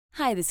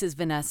Hi, this is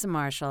Vanessa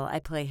Marshall. I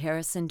play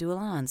Harrison Dula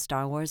on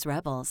Star Wars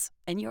Rebels,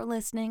 and you're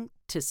listening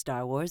to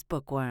Star Wars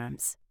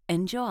Bookworms.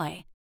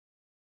 Enjoy.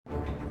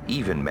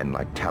 Even men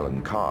like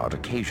Talon Card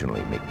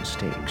occasionally make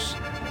mistakes.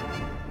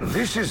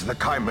 This is the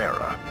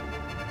Chimera.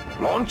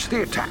 Launch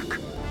the attack.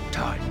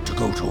 Time to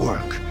go to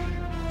work.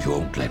 You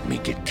won't let me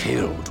get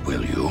killed,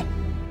 will you?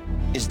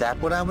 Is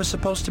that what I was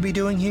supposed to be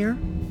doing here?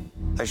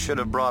 I should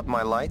have brought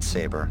my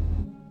lightsaber.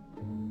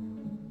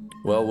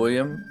 Well,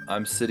 William,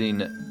 I'm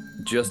sitting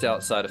just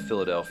outside of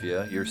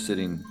Philadelphia. You're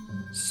sitting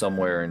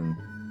somewhere in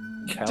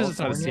California? Just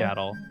outside of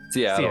Seattle.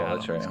 Seattle,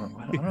 that's right. I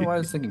don't know why I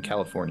was thinking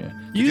California.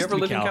 Did you ever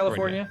live in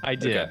California? I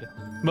did. Okay.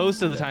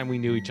 Most of the time we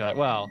knew each other.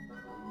 Well,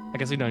 I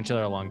guess we've known each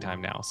other a long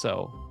time now,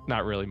 so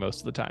not really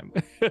most of the time.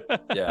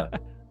 Yeah.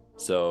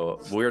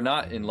 So we're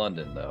not in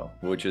London, though,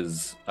 which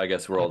is, I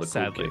guess, where all the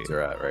cool kids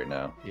are at right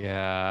now.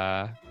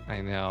 Yeah,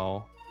 I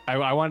know.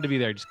 I wanted to be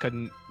there, just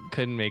couldn't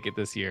make it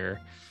this year.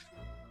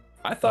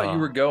 I thought you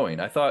were going.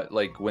 I thought,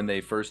 like, when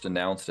they first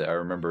announced it, I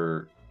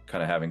remember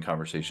kind of having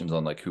conversations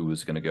on, like, who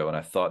was going to go, and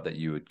I thought that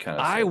you would kind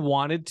of I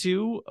wanted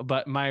to,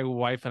 but my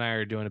wife and I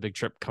are doing a big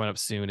trip coming up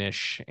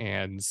soonish,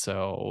 and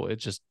so it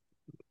just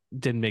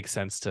didn't make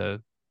sense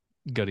to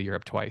go to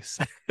Europe twice.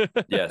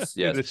 Yes.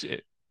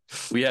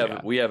 We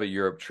have a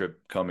Europe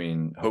trip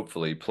coming,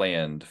 hopefully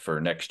planned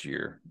for next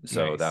year.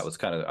 So nice.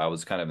 I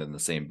was kind of in the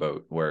same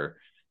boat where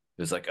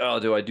it was like, oh,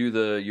 do I do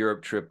the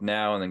Europe trip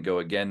now and then go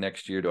again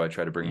next year? Do I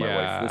try to bring my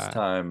wife this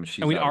time?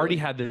 And we already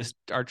had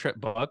our trip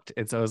booked,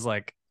 and so I was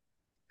like,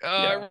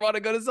 I want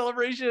to go to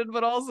Celebration,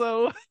 but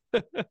also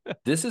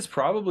this is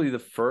probably the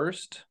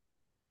first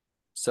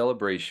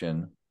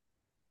Celebration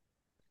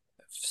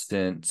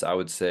since, I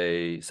would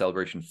say,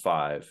 Celebration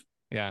 5.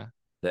 Yeah.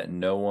 That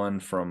no one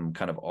from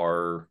kind of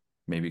our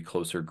maybe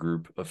closer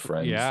group of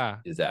friends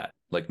is at.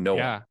 Like, no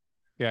one.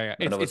 Yeah.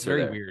 It's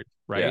very weird,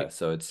 right? Yeah.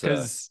 So it's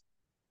because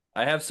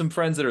I have some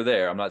friends that are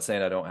there. I'm not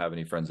saying I don't have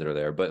any friends that are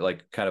there, but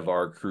like kind of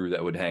our crew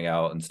that would hang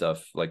out and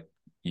stuff, like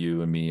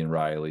you and me and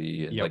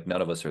Riley, and like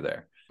none of us are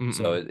there. Mm-mm.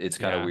 So it's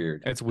kind of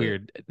weird. It's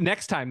weird.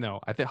 Next time,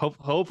 though, I think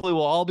hopefully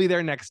we'll all be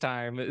there next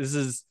time. This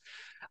is.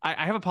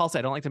 I have a policy.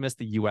 I don't like to miss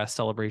the U.S.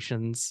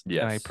 celebrations.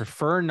 Yes. And I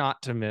prefer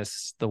not to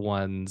miss the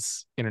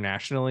ones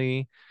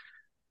internationally.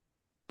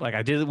 Like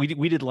I did, we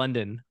did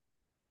London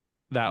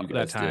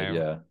that time.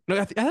 Yeah. No,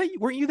 I thought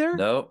weren't you there?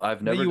 No,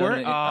 I've never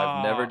done.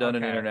 I've never done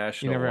an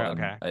international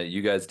one. Okay.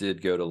 You guys did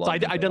go to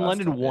London. So I've done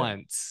London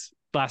once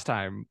last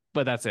time,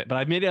 but that's it. But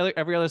I've made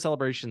every other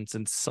celebration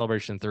since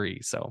Celebration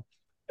 3, so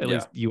at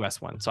least US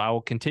one. So I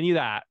will continue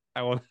that.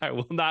 I will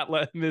not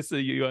miss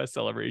a US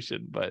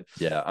celebration. But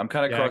yeah, I'm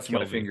kind of crossing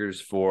my fingers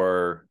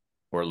for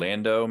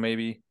Orlando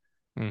maybe.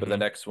 For the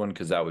next one,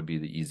 because that would be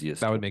the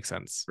easiest. That would make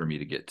sense for me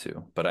to get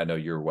to. But I know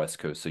you're West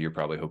Coast, so you're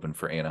probably hoping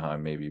for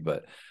Anaheim, maybe.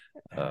 But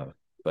yeah,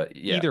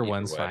 either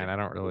one's fine. I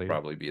don't really we'll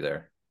probably be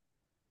there.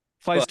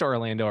 Flights to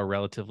Orlando are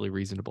relatively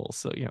reasonable,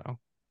 so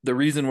the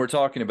reason we're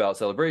talking about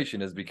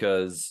Celebration is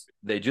because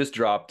they just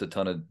dropped a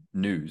ton of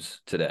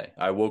news today.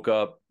 I woke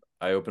up,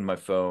 I opened my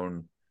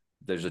phone.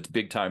 There's a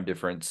big time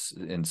difference,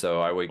 and so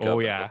I wake up, I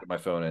look at my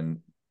phone, and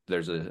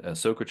there's a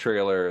Ahsoka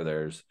trailer.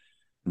 There's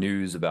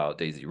news about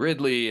Daisy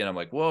Ridley, and I'm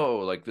like, whoa,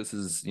 like this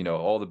is,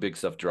 all the big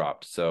stuff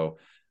dropped. So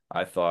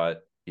I thought,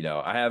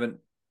 I haven't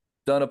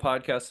done a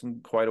podcast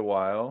in quite a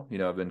while.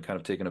 I've been kind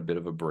of taking a bit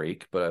of a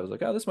break, but I was like,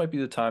 this might be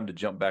the time to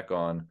jump back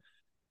on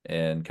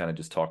and kind of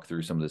just talk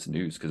through some of this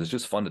news, because it's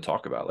just fun to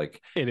talk about.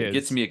 Like it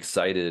gets me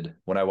excited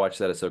when I watch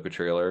that Ahsoka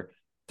trailer.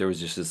 There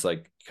was just this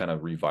like kind of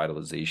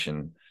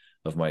revitalization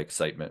of my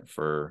excitement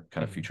for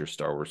kind of future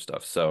Star Wars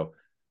stuff. So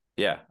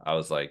yeah, I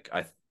was like,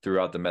 I threw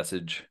out the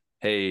message,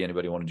 hey,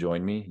 anybody want to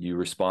join me? You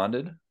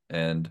responded,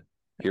 and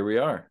here we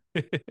are.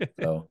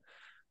 So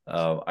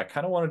I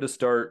kind of wanted to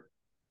start,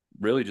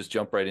 really just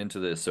jump right into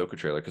the Ahsoka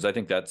trailer, because I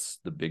think that's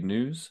the big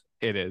news.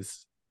 It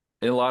is.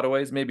 In a lot of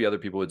ways. Maybe other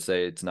people would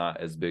say it's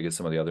not as big as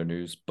some of the other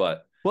news,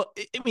 but... Well,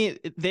 I mean,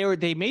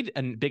 they made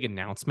big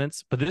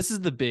announcements, but this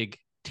is the big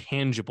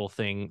tangible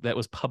thing that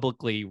was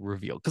publicly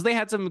revealed, because they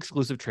had some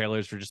exclusive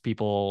trailers for just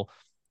people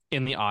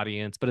in the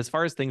audience. But as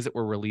far as things that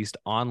were released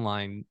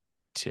online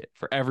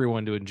for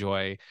everyone to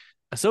enjoy,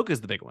 Ahsoka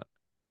is the big one,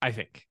 I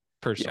think,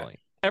 personally.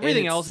 Yeah.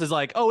 Everything else is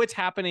like, it's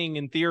happening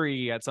in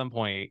theory at some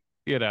point,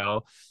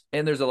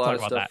 And there's a lot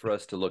of stuff for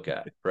us to look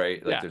at,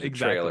 right? Like there's a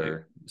exactly.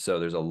 trailer, so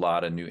there's a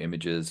lot of new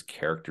images,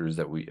 characters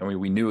that we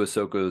knew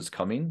Ahsoka is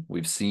coming.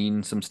 We've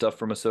seen some stuff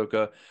from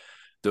Ahsoka.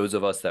 Those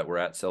of us that were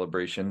at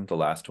Celebration, the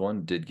last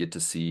one, did get to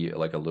see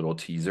like a little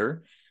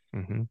teaser.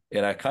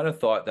 And I kind of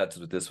thought that's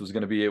what this was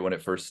going to be. When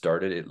it first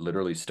started, it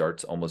literally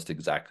starts almost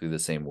exactly the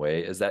same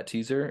way as that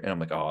teaser. And I'm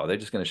like, they're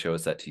just going to show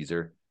us that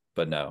teaser.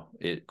 But no,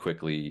 it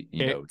quickly,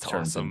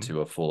 turns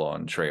into a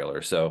full-on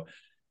trailer. So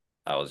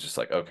I was just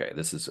like, okay,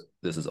 this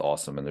is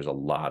awesome. And there's a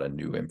lot of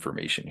new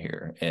information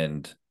here.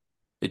 And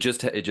it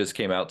just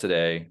came out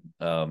today.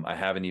 I'm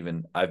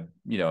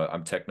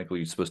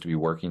technically supposed to be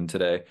working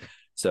today.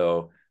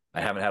 So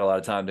I haven't had a lot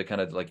of time to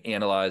kind of like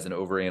analyze and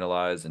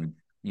overanalyze and,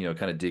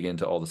 kind of dig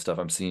into all the stuff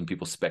I'm seeing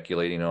people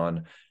speculating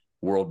on.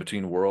 World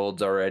Between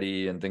Worlds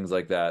already and things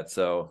like that.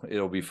 So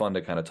it'll be fun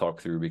to kind of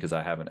talk through because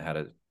I haven't had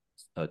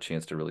a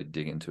chance to really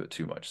dig into it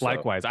too much. So.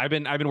 Likewise, I've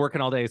been working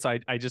all day, so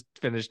I just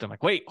finished. I'm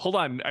like, wait, hold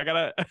on, I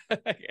gotta,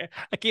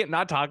 I can't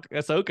not talk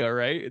Ahsoka,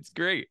 right? It's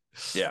great.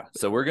 Yeah.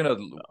 So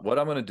what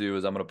I'm gonna do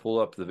is I'm gonna pull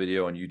up the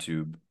video on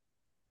YouTube,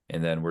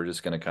 and then we're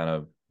just gonna kind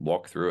of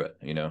walk through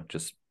it.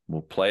 Just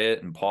we'll play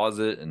it and pause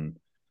it, and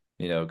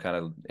kind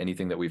of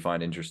anything that we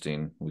find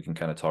interesting, we can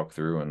kind of talk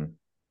through and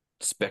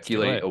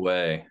speculate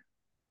away.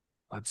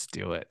 Let's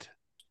do it.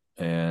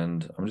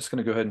 And I'm just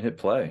gonna go ahead and hit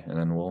play, and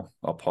then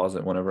I'll pause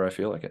it whenever I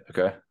feel like it.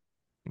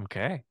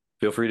 Okay.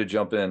 Feel free to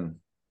jump in.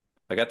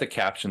 I got the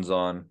captions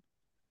on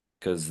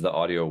because the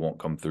audio won't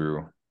come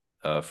through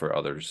for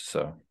others.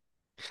 So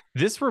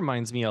this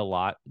reminds me a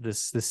lot.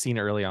 This scene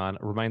early on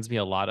reminds me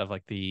a lot of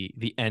like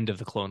the end of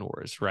the Clone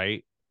Wars,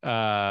 right?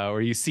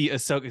 Where you see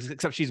Ahsoka,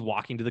 except she's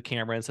walking to the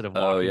camera instead of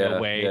walking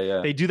away.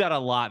 Yeah. They do that a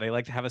lot. They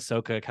like to have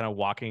Ahsoka kind of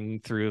walking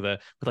through with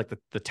like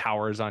the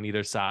towers on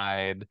either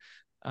side.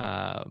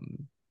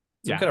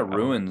 Some kind of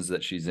ruins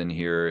that she's in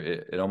here.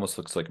 It almost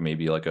looks like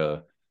maybe like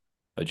a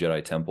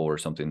Jedi temple or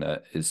something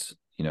that is,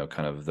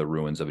 kind of the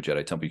ruins of a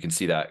Jedi temple. You can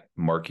see that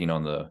marking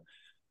on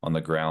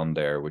the ground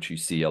there, which you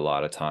see a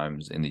lot of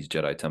times in these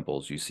Jedi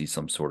temples. You see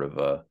some sort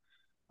of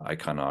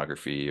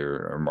iconography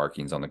or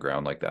markings on the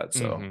ground like that.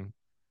 So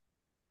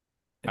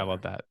I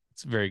love that.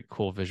 It's a very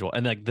cool visual.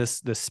 And like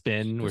this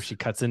spin where she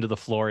cuts into the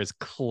floor is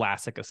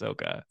classic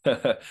Ahsoka.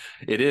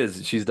 It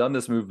is. She's done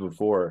this move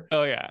before.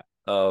 Oh yeah.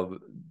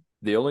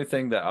 The only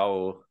thing that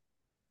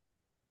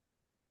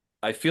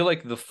I feel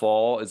like the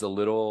fall is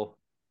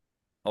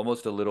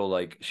almost a little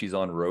like she's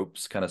on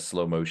ropes, kind of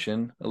slow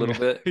motion a little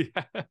bit.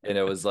 Yeah. And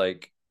it was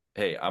like,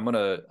 hey, I'm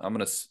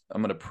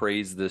gonna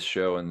praise this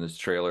show and this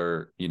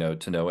trailer,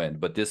 to no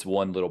end. But this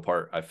one little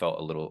part, I felt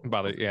a little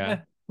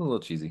a little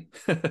cheesy.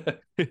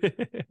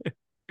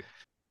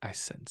 I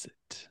sense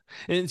it.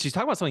 And she's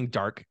talking about something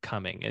dark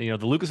coming. And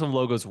the Lucasfilm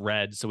logo's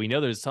red, so we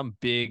know there's some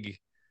big.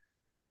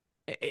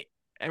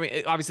 I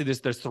mean, obviously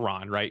there's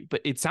Thrawn, right?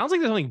 But it sounds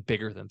like there's something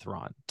bigger than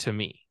Thrawn to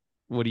me.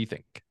 What do you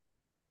think?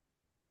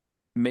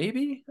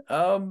 Maybe.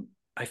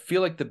 I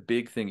feel like the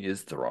big thing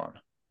is Thrawn.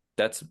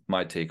 That's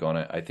my take on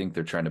it. I think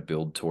they're trying to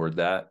build toward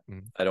that.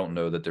 I don't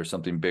know that there's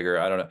something bigger.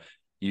 I don't know.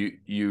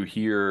 You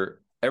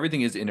hear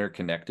everything is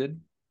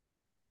interconnected,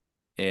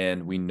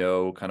 and we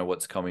know kind of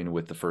what's coming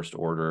with the First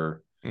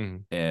Order.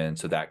 And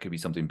so that could be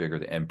something bigger.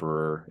 The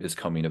Emperor is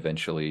coming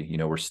eventually.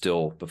 We're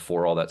still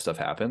before all that stuff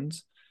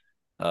happens.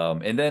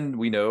 And then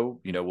we know,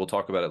 we'll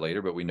talk about it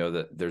later, but we know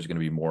that there's going to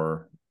be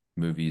more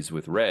movies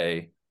with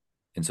Rey.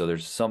 And so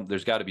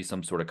there's got to be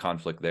some sort of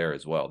conflict there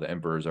as well. The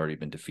Emperor's already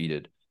been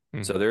defeated.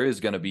 So there is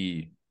going to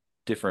be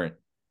different,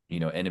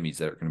 enemies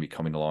that are going to be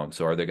coming along.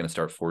 So are they going to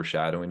start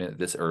foreshadowing it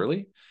this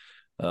early?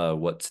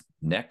 What's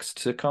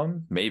next to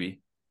come?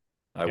 Maybe.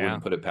 I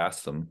wouldn't put it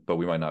past them, but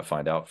we might not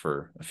find out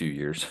for a few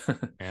years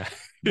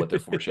what they're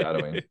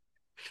foreshadowing.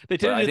 They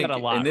tend to do that a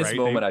lot. In this right?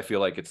 moment, I feel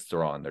like it's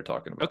Thrawn they're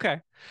talking about. Okay.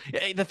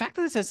 The fact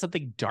that it says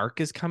something dark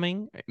is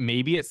coming,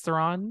 maybe it's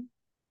Thrawn,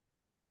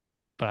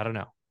 but I don't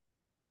know.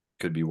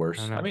 Could be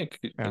worse. I mean,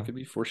 it could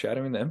be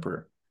foreshadowing the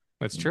Emperor.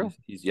 That's true.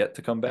 He's yet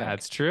to come back.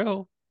 That's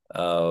true.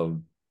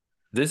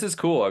 This is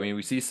cool. I mean,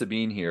 we see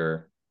Sabine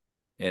here,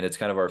 and it's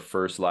kind of our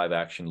first live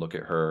action look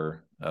at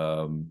her.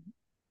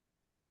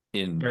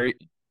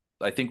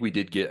 I think we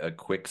did get a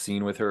quick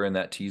scene with her in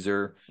that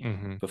teaser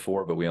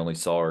before, but we only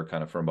saw her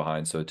kind of from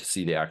behind. So to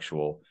see the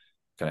actual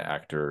kind of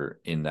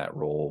actor in that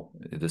role,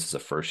 this is a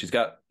first. She's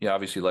got,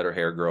 obviously let her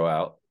hair grow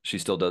out. She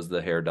still does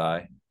the hair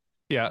dye,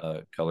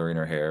 coloring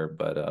her hair,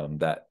 but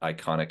that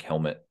iconic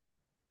helmet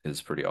is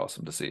pretty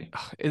awesome to see.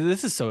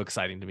 This is so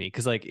exciting to me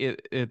because like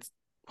it's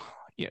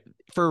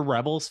for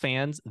Rebels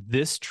fans,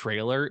 this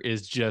trailer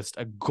is just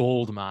a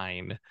gold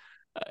mine.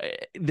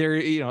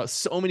 There,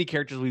 so many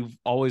characters we've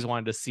always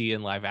wanted to see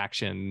in live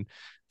action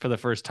for the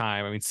first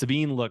time. I mean,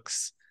 Sabine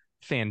looks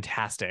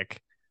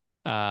fantastic.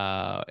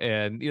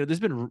 And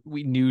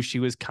we knew she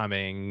was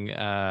coming.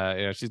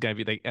 She's gonna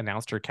be, they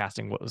announced her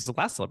casting. What was the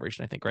last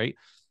celebration, I think, right?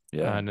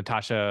 Yeah.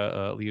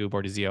 Natasha Liu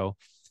Bordizio.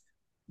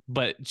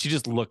 But she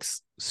just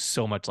looks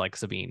so much like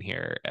Sabine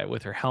here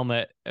with her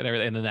helmet and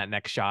everything. And then that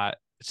next shot,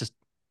 it's just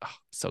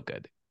so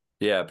good.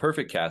 Yeah,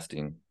 perfect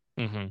casting.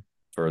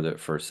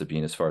 For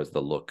Sabine as far as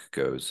the look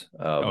goes.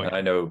 And I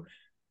know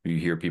you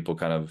hear people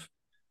kind of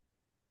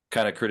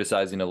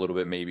criticizing a little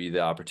bit, maybe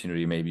the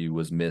opportunity maybe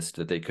was missed,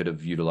 that they could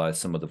have utilized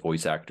some of the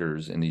voice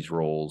actors in these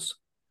roles.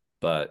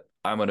 But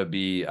I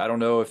don't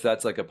know if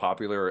that's like a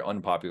popular or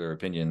unpopular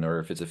opinion or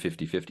if it's a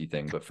 50-50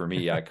 thing. But for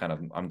me, I'm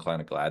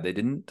kind of glad they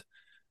didn't.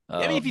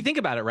 I mean, if you think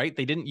about it, right,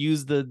 they didn't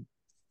use the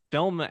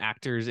film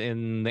actors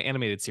in the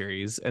animated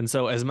series. And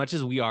so as much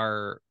as we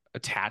are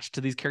attached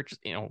to these characters,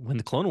 when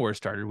the Clone Wars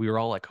started, we were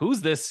all like,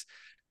 who's this,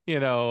 who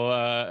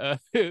are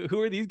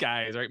these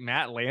guys, right?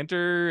 Matt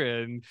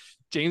Lanter and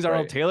James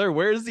Arnold Taylor,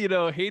 where's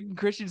Hayden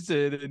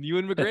Christensen and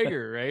Ewan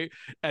McGregor, right?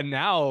 And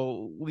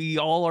now we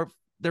all are,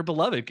 they're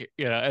beloved,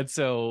 and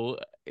so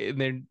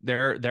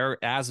they're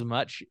as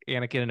much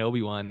Anakin and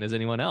Obi-Wan as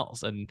anyone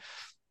else. And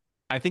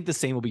I think the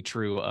same will be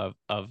true of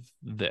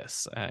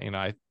this.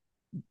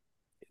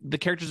 The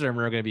characters are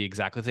going to be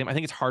exactly the same. I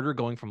think it's harder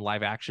going from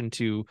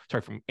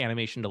from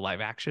animation to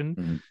live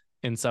action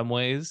in some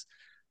ways.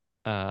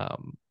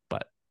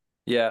 But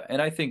yeah,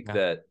 and I think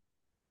that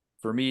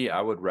for me,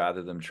 I would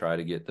rather them try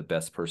to get the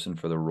best person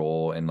for the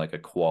role and like a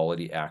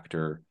quality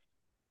actor,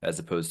 as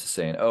opposed to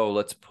saying, oh,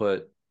 let's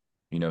put,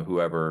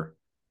 whoever.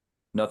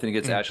 Nothing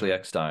against Ashley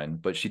Eckstein,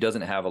 but she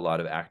doesn't have a lot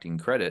of acting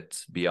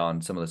credits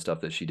beyond some of the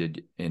stuff that she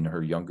did in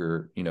her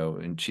younger,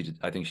 and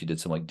I think she did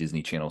some like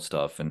Disney Channel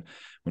stuff and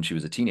when she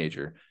was a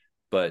teenager,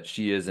 but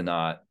she is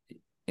not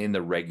in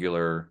the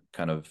regular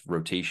kind of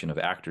rotation of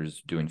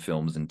actors doing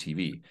films and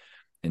TV.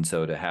 And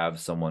so to have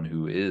someone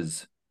who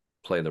is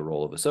play the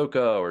role of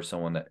Ahsoka, or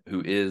someone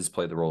who is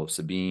play the role of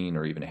Sabine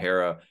or even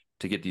Hera,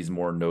 to get these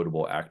more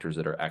notable actors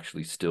that are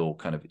actually still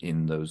kind of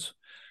in those,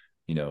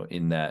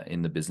 in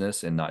the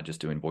business and not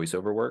just doing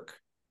voiceover work,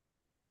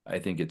 I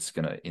think it's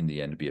gonna in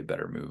the end be a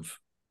better move.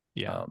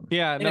 And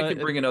it can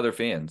bring in other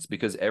fans,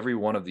 because every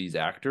one of these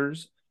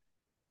actors,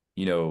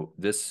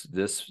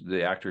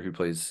 the actor who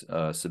plays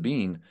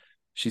Sabine,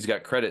 she's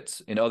got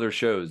credits in other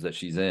shows that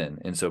she's in,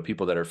 and so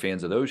people that are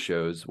fans of those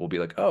shows will be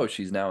like, oh,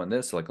 she's now in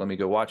this, like, let me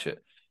go watch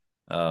it.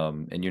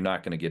 And you're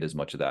not going to get as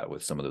much of that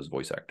with some of those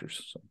voice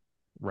actors. So.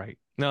 Right.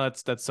 No,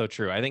 that's so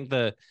true. I think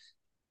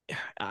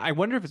I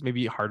wonder if it's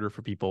maybe harder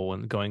for people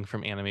when going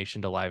from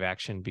animation to live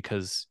action,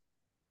 because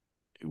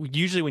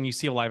usually when you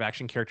see a live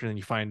action character and then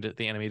you find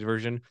the animated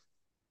version,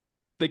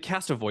 they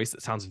cast a voice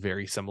that sounds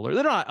very similar.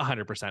 They're not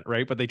 100%,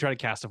 right? But they try to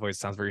cast a voice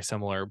that sounds very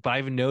similar. But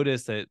I've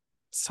noticed that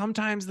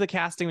sometimes the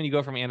casting when you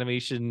go from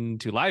animation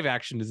to live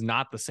action is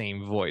not the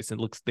same voice.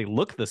 They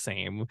look the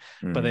same,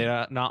 but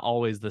they're not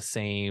always the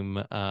same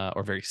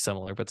or very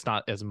similar, but it's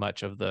not as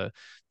much of the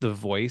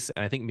voice.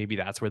 And I think maybe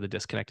that's where the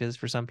disconnect is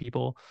for some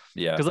people.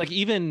 Yeah. Because like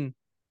even,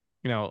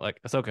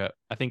 like Ahsoka,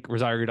 I think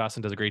Rosario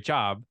Dawson does a great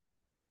job.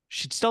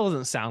 She still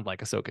doesn't sound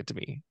like Ahsoka to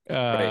me.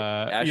 Right.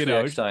 Ashley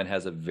Eckstein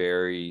has a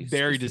very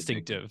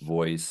distinctive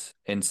voice.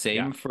 And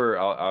same for,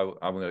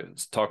 I'm going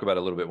to talk about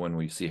it a little bit when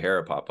we see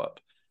Hera pop up.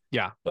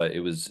 Yeah. But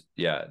it was,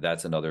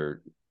 that's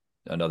another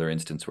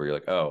instance where you're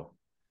like, oh,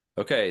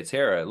 okay, it's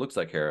Hera. It looks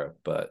like Hera,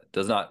 but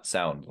does not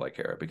sound like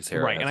Hera, because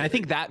Hera. Right. And I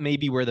think that may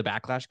be where the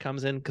backlash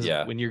comes in, because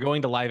when you're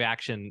going to live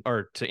action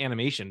or to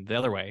animation the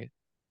other way,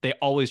 they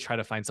always try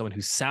to find someone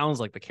who sounds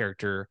like the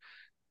character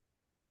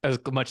as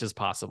much as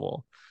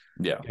possible.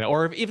 Yeah.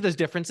 Or if there's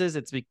differences,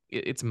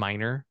 it's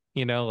minor,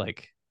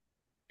 like,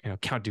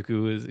 Count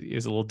Dooku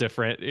is a little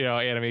different,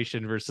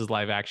 animation versus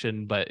live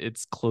action, but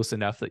it's close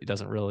enough that you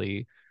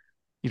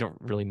don't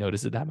really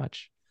notice it that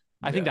much.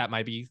 I think that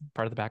might be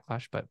part of the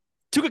backlash, but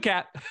Tuca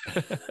Cat.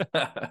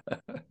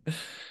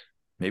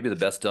 Maybe the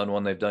best done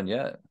one they've done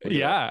yet.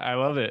 Yeah, I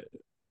love it.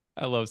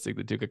 I love seeing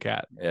the Tuca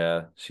Cat.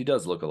 Yeah, she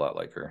does look a lot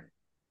like her.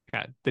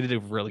 Yeah, they did a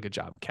really good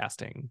job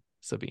casting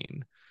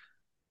Sabine.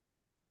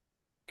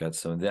 Got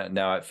some of that.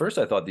 Now, at first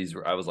I thought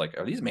I was like,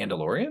 are these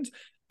Mandalorians?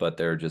 But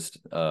they're just,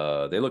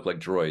 they look like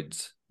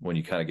droids when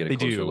you kind of get a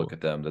closer look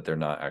at them, that they're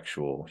not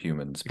actual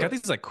humans. They got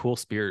these like cool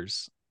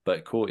spears.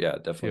 But cool, yeah,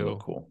 definitely look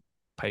cool.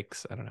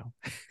 Pikes, I don't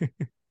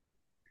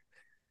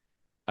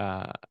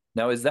know.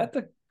 Now, is that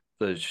the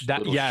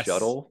little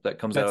shuttle that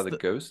comes out of the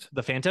Ghost?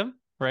 The Phantom,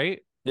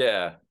 right?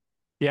 Yeah.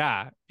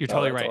 Yeah, you're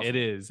totally right. Awesome. It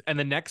is. And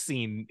the next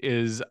scene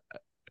is,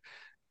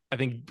 I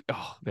think,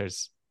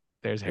 there's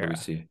Hera.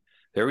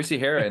 There we see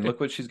Hera, and look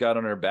what she's got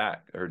on her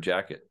back, her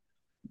jacket.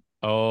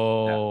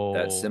 Oh.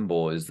 That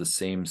symbol is the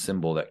same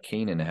symbol that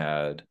Kanan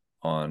had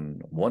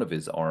on one of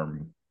his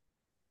arm,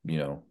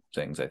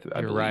 things. I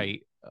You're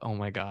right. Oh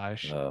my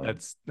gosh.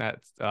 That's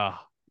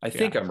I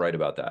think I'm right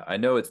about that. I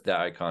know that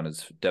icon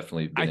has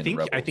definitely been in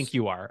Rebels. I think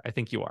you are.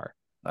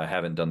 I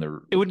haven't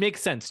done it would make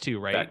sense too,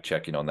 right? Fact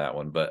checking on that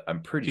one, but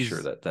I'm pretty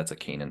sure that's a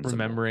Kanan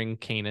remembering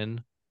symbol.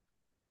 Kanan.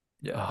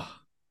 Yeah.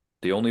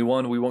 The only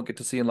one we won't get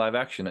to see in live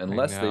action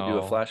unless they do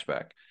a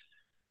flashback.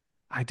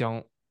 I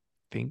don't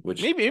think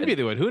maybe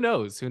they would. Who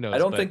knows? I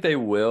don't think they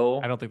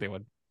will. I don't think they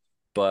would.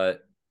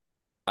 But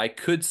I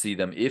could see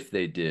them, if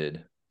they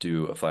did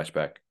do a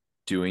flashback,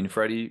 doing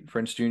Freddie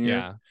Prinze Jr.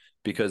 Yeah.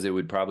 Because it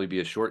would probably be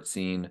a short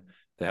scene.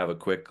 They have a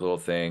quick little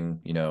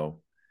thing,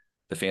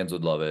 the fans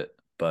would love it.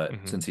 But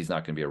since he's not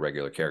going to be a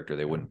regular character,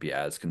 they wouldn't be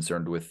as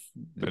concerned with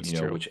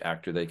which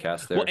actor they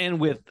cast there. Well, and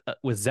with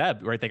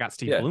Zeb, right? They got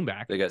Steve Bloom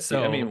back. They got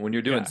Steve. I mean, when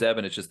you're doing Zeb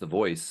and it's just the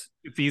voice,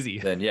 it's easy.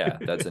 Then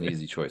that's an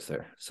easy choice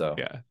there. So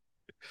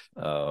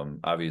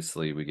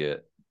obviously we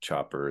get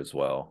Chopper as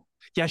well.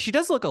 Yeah, she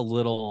does look a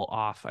little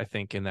off, I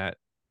think, in that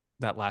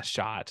last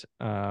shot.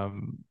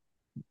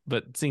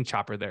 But seeing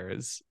Chopper there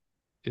is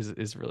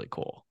really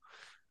cool.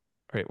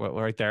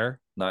 Right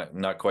there.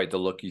 Not quite the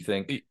look you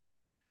think.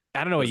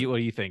 I don't know what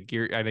you think.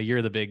 I know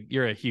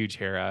you're a huge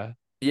Hera.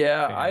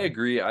 Yeah, fan. I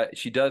agree.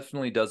 She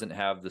definitely doesn't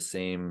have the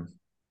same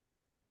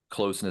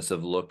closeness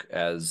of look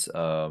as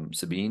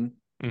Sabine.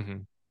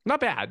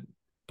 Not bad,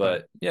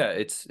 but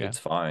it's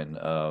fine.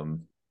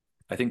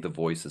 I think the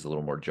voice is a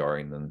little more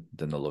jarring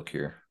than the look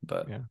here.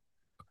 But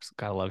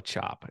Gotta love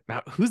Chop.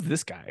 Now, who's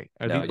this guy?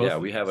 Now, yeah,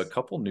 we have a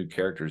couple new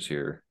characters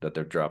here that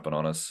they're dropping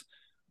on us.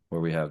 Where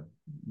we have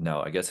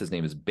now, I guess his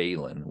name is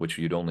Balin, which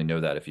you'd only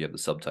know that if you have the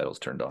subtitles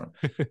turned on,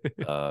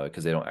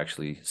 because they don't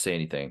actually say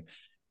anything.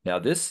 Now,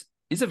 this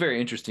is a very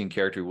interesting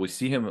character. We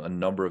see him a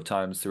number of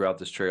times throughout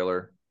this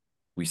trailer.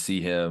 We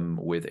see him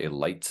with a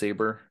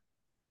lightsaber,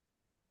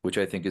 which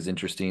I think is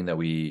interesting that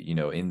we,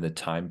 in the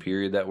time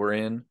period that we're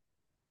in,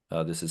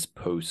 this is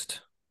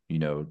post,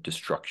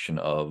 destruction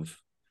of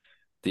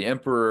the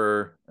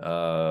Emperor.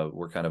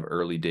 We're kind of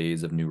early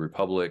days of New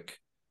Republic,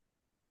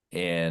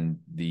 and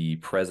the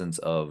presence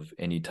of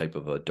any type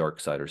of a dark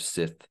side or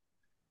Sith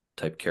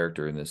type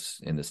character in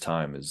this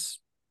time is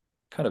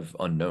kind of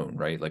unknown,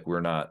 right? Like,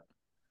 we're not,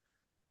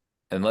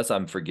 unless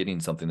I'm forgetting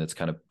something that's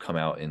kind of come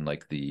out in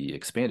like the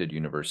expanded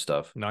universe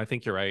stuff. No, I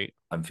think you're right.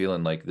 I'm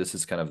feeling like this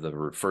is kind of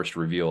the first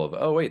reveal of,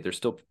 oh wait, there's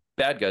still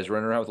bad guys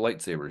running around with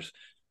lightsabers.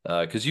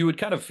 Because you would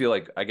kind of feel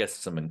like, I guess,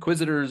 some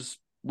Inquisitors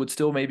would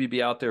still maybe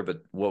be out there,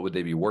 but what would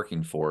they be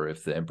working for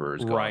if the Emperor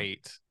is gone?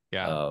 Right.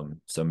 Yeah.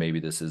 So maybe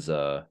this is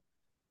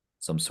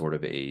some sort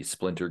of a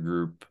splinter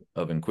group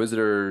of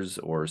Inquisitors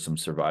or some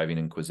surviving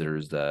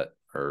Inquisitors that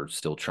are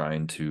still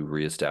trying to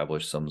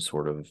reestablish some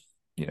sort of,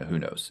 who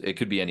knows? It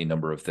could be any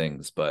number of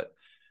things, but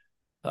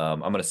I'm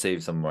going to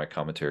save some of my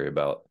commentary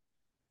about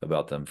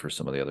them for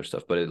some of the other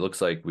stuff. But it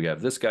looks like we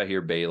have this guy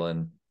here,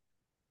 Balin,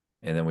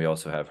 and then we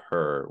also have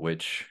her,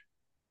 which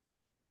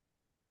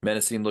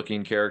menacing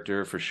looking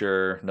character for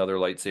sure. Another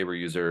lightsaber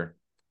user.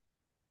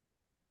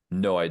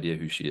 No idea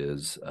who she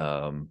is,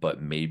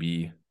 but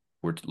maybe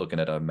we're looking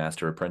at a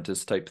master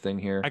apprentice type thing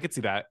here. I could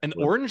see that. And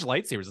orange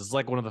lightsabers is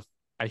like one of the,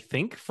 I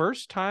think,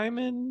 first time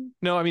in.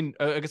 No, I mean,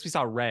 I guess we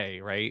saw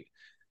Rey, right?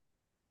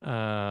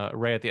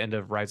 Rey at the end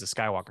of Rise of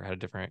Skywalker had a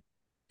different.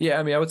 Yeah,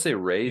 I mean, I would say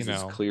Rey's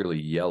is clearly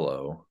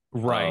yellow,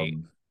 right?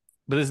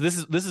 But this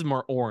is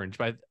more orange.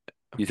 But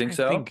you think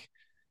so?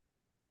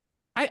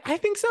 I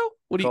think so.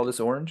 What do you call this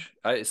orange?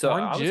 I was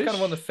kind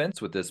of on the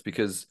fence with this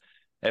because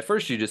at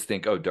first you just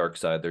think, oh, dark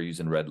side, they're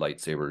using red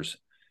lightsabers.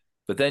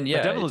 But then,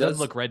 yeah, it does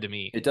look red to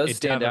me. It does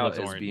stand out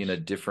as being a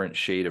different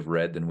shade of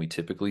red than we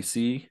typically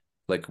see.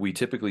 Like we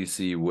typically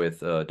see with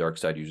dark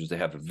side users, they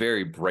have a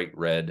very bright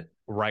red.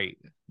 Right.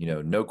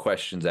 No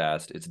questions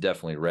asked. It's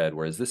definitely red.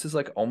 Whereas this is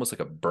like almost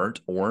like a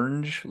burnt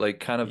orange, like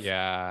kind of.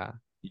 Yeah.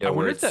 I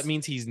wonder if that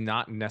means he's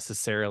not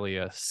necessarily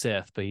a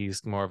Sith, but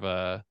he's more of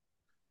a.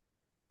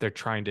 They're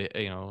trying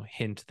to,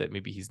 hint that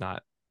maybe he's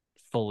not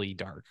fully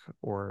dark,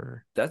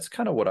 or. That's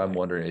kind of what I'm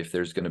wondering, if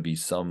there's going to be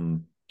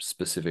some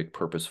specific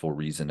purposeful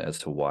reason as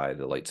to why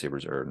the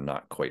lightsabers are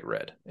not quite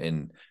red,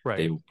 and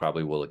they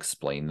probably will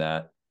explain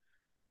that.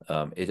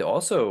 It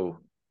also,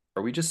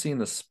 are we just seeing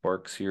the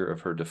sparks here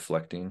of her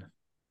deflecting?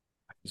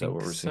 Is that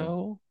what we're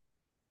seeing?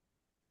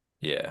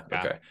 Yeah.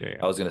 Okay. Yeah.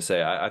 I was gonna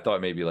say I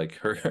thought maybe like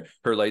her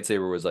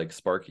lightsaber was like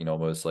sparking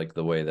almost like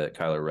the way that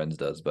Kylo Ren's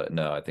does, but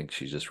no, I think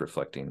she's just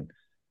reflecting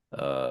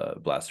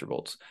blaster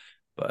bolts.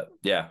 But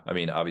yeah, I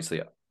mean,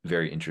 obviously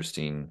very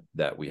interesting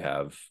that we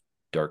have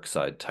dark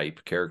side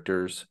type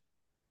characters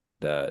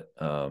that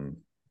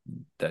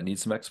need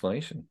some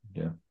explanation.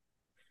 Yeah,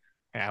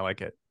 I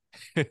like it.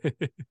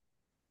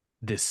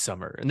 This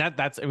summer, and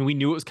that's I mean, we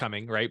knew it was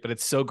coming, right? But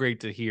it's so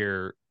great to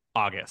hear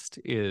August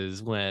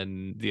is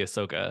when the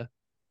Ahsoka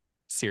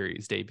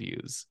series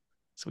debuts,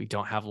 so we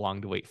don't have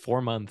long to wait.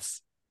 4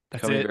 months.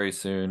 That's coming it. Very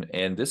soon.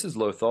 And this is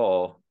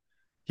Lothal.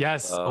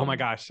 Yes. Oh my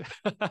gosh.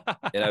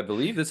 And I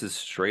believe this is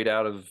straight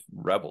out of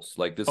Rebels.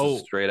 Like this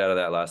is straight out of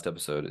that last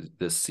episode.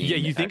 This scene. Yeah,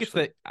 you think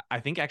actually, I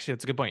think actually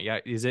that's a good point. Yeah,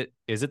 is it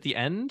the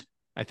end?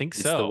 I think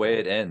it's so. The way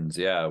it ends,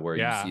 yeah, where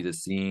you see the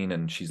scene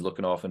and she's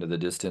looking off into the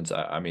distance.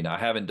 I mean, I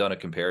haven't done a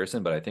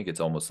comparison, but I think it's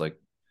almost like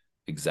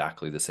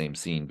exactly the same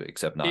scene, but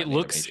except not. It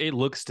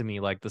looks to me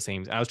like the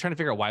same. I was trying to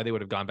figure out why they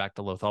would have gone back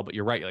to Lothal, but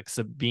you're right. Like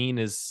Sabine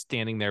is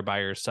standing there by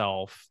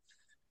herself.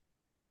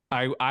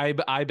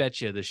 I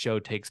bet you the show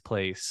takes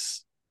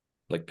place.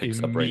 Like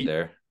picks up right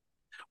there.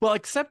 Well,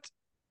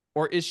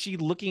 or is she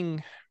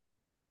looking?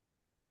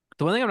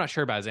 The one thing I'm not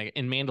sure about is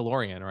in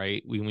Mandalorian,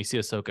 right? When we see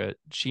Ahsoka,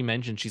 she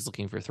mentioned she's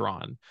looking for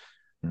Thrawn.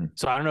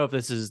 So I don't know if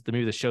this is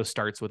maybe the show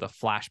starts with a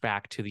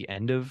flashback to the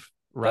end of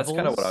Rebels. That's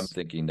kind of what I'm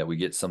thinking, that we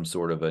get some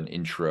sort of an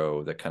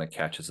intro that kind of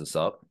catches us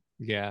up.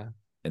 Yeah.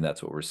 And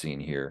that's what we're seeing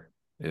here.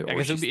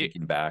 Or she's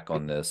thinking back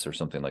on this or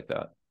something like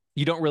that.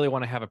 You don't really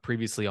want to have a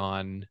previously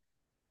on.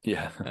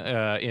 Yeah.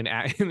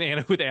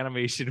 With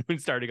animation when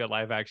starting a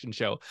live action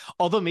show.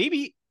 Although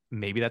maybe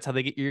that's how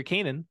they get your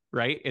Kanan,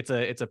 right? It's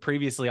a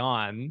previously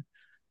on.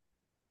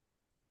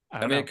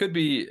 I mean, it could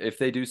be if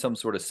they do some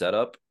sort of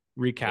setup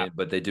recap,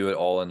 but they do it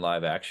all in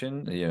live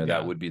action.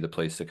 That would be the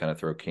place to kind of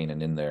throw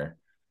Kanan in there.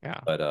 Yeah,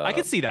 but I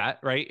could see that,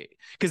 right?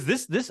 Because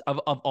this of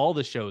all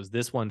the shows,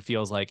 this one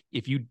feels like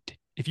if you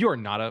are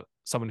not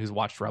someone who's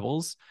watched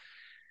Rebels,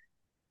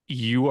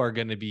 you are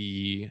going to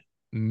be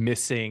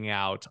missing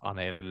out on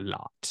a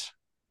lot.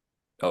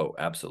 Oh,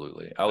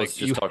 absolutely. I was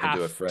just talking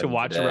to a friend to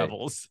watch today.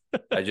 Rebels.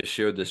 I just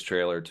showed this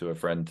trailer to a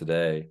friend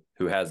today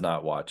who has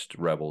not watched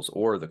Rebels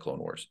or the Clone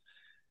Wars.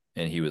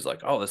 And he was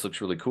like, oh, this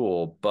looks really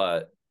cool.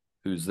 But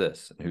who's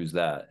this and who's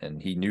that?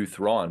 And he knew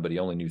Thrawn, but he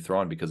only knew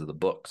Thrawn because of the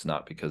books,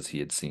 not because he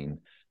had seen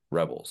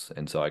Rebels.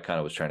 And so I kind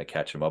of was trying to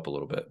catch him up a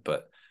little bit,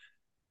 but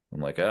I'm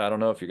like, I don't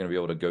know if you're going to be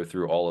able to go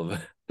through all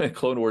of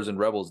Clone Wars and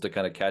Rebels to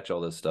kind of catch all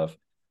this stuff,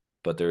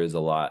 but there is a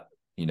lot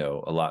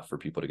for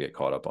people to get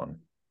caught up on.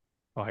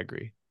 Oh, I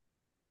agree.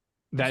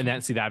 That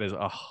is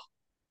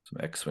some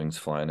X-Wings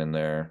flying in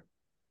there.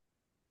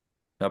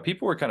 Now,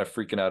 people were kind of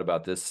freaking out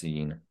about this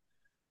scene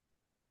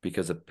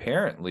because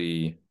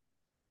apparently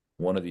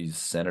one of these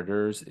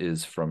senators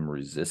is from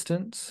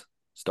Resistance,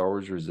 Star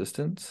Wars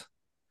Resistance,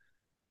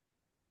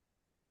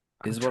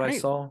 is what I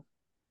saw.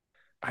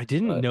 I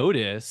didn't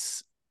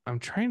notice. I'm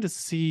trying to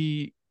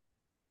see.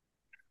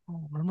 I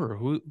don't remember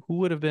who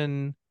would have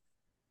been.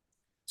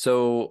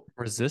 So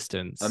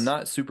Resistance. I'm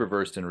not super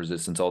versed in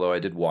Resistance, although I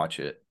did watch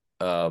it.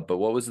 But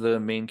what was the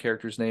main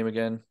character's name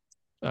again?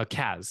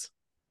 Kaz.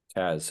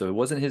 Kaz. So it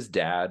wasn't his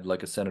dad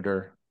like a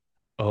senator.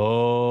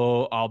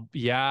 Oh, I'll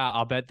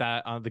bet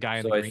that the guy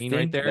in the green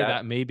right there,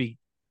 that may be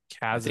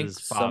Kaz's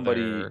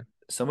father.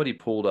 Somebody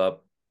pulled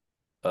up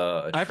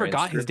I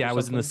forgot his dad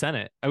was in the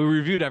Senate. We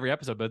reviewed every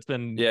episode, but it's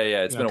been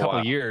it's been a couple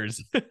while. Of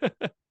years.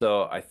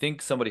 So I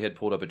think somebody had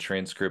pulled up a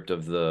transcript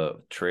of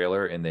the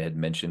trailer and they had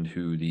mentioned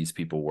who these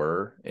people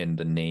were, and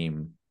the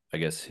name, I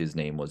guess his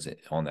name was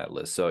on that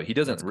list. So he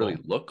doesn't really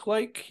look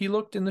like he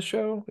looked in the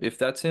show, if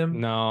that's him.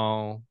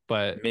 No,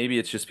 but maybe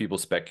it's just people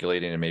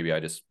speculating, and maybe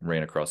I just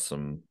ran across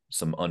some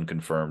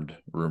unconfirmed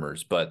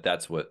rumors, but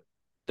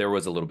there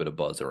was a little bit of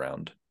buzz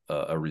around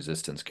a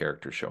Resistance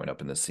character showing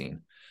up in this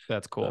scene.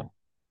 That's cool.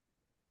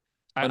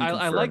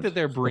 I like that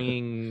they're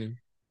bringing,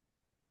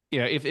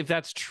 if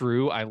that's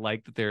true, I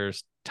like that they're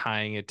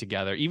tying it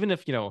together. Even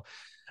if,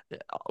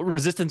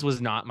 Resistance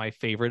was not my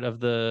favorite of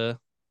the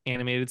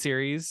animated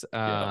series.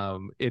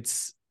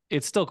 It's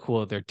still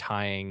cool that they're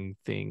tying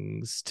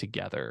things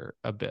together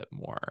a bit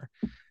more.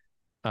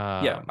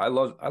 I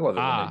love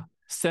it.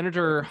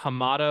 Senator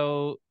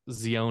Hamato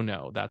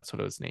Ziono, that's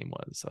what his name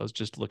was. I was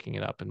just looking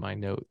it up in my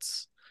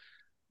notes.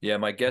 Yeah,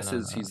 my guess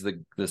is he's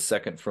the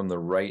second from the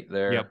right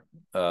there.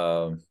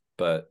 Yep.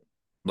 But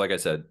like I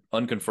said,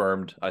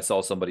 unconfirmed. I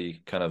saw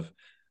somebody kind of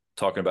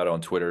talking about it on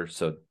Twitter,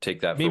 so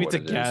take that. Maybe for what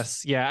it's a guess.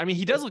 Is. Yeah, I mean,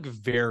 he does look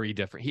very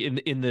different.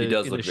 In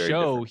the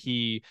show,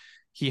 he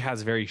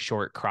has very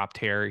short cropped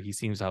hair. He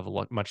seems to have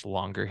much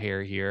longer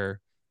hair here.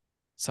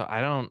 So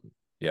I don't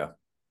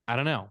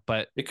know,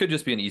 but it could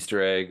just be an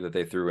Easter egg that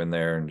they threw in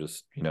there, and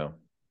just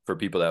for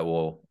people that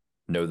will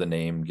know the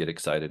name, get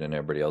excited, and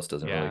everybody else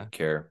doesn't really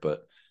care.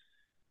 But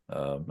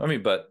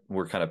but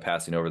we're kind of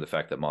passing over the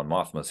fact that Mon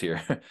Mothma's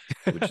here,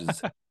 which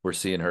is we're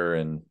seeing her,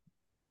 and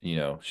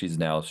she's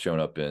now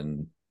shown up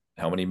in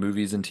how many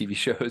movies and TV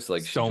shows?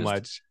 Like so she's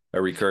much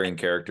a recurring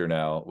character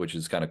now, which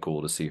is kind of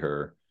cool to see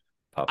her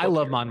pop up. I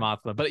love Mon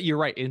Mothma, but you're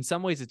right. In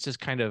some ways, it's just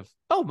kind of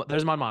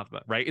there's Mon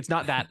Mothma, right? It's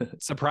not that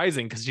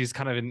surprising because she's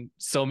kind of in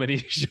so many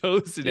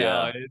shows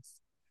now.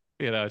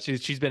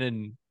 It's she's been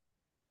in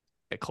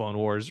Clone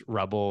Wars,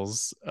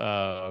 Rebels.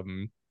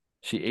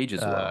 She ages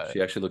well. She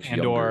actually looks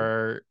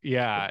younger.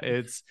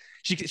 Yeah,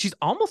 she's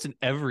almost in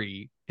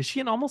every. Is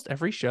she in almost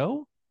every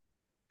show?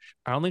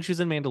 I don't think she's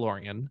in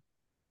Mandalorian.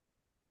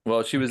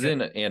 Well, she was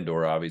in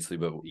Andor, obviously,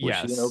 but was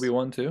she in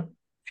Obi-Wan too?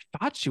 I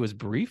thought she was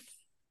brief.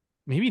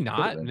 Maybe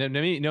not.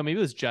 Maybe it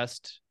was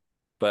just.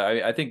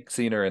 But I think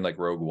seeing her in like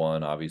Rogue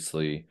One,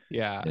 obviously,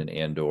 in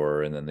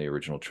Andor, and then the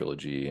original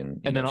trilogy,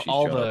 and then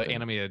all the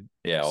animated,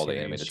 all the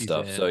animated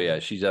stuff. So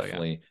she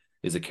definitely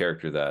is a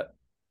character that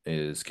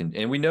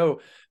and we know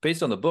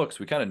based on the books,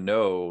 we kind of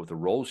know the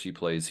role she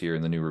plays here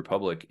in the New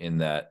Republic, in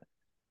that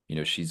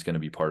she's going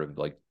to be part of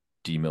like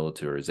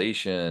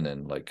demilitarization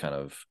and like kind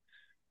of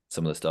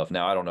some of the stuff.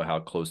 Now I don't know how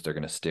close they're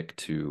going to stick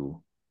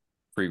to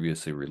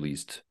previously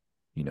released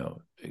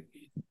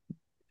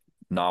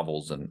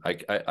novels, and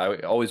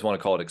I always want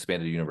to call it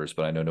expanded universe,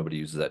 but I know nobody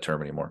uses that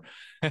term anymore.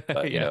 But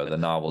the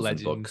novels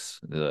and books,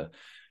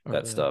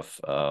 that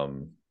stuff.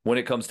 When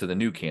it comes to the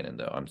new canon,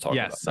 though, I'm talking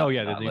about the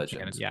new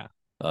Legends. canon.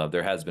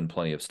 There has been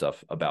plenty of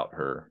stuff about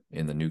her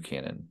in the new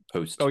canon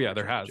post.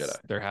 There has. Jedi.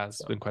 There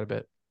has been quite a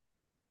bit.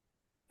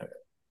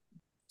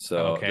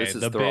 So this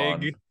is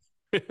Thrawn,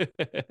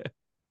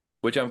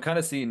 which I'm kind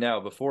of seeing now.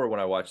 Before,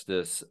 when I watched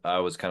this, I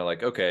was kind of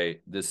like,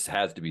 okay, this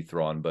has to be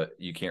Thrawn, but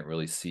you can't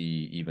really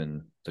see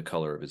even the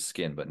color of his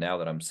skin. But now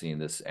that I'm seeing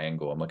this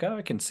angle, I'm like,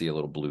 I can see a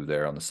little blue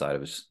there on the side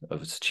of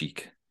his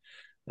cheek.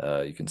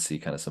 You can see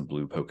kind of some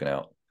blue poking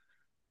out.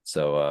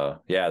 So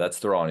that's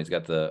Thrawn. He's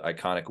got the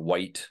iconic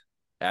white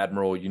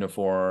Admiral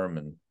uniform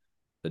and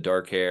the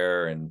dark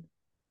hair, and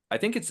I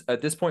think it's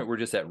at this point we're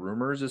just at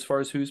rumors as far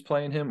as who's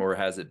playing him, or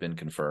has it been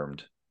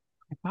confirmed?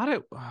 I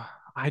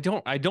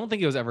don't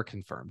think it was ever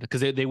confirmed, because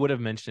they would have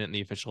mentioned it in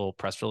the official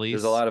press release.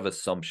 There's a lot of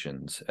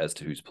assumptions as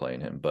to who's playing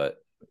him, but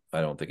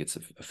I don't think it's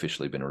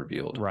officially been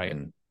revealed. Right.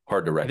 And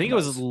hard to recognize. I think it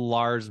was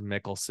Lars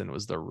Mikkelsen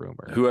was the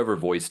rumor. Whoever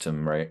voiced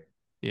him, right?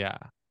 Yeah.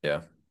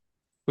 Yeah.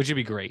 Which would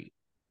be great.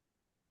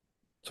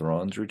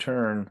 Thrawn's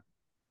return.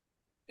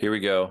 Here we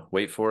go.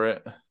 Wait for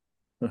it.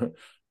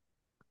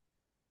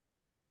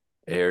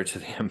 Heir to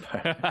the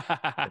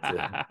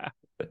Empire.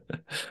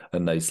 A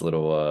nice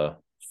little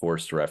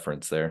forced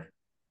reference there.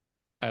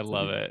 I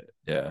love it.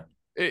 Yeah.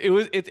 I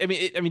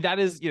mean, that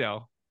is,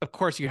 of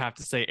course you have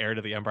to say heir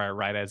to the empire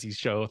right as you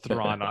show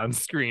Thrawn on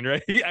screen,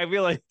 right? I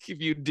feel like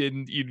if you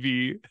didn't, you'd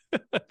be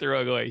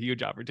throwing away a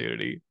huge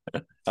opportunity.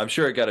 I'm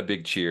sure it got a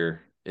big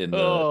cheer in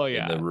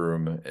the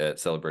room at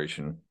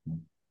Celebration.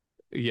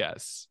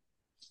 Yes.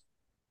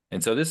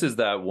 And so this is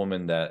that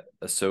woman that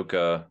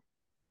Ahsoka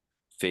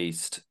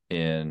faced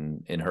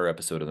in her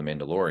episode of The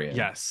Mandalorian.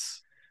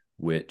 Yes.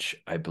 Which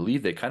I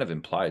believe they kind of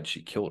implied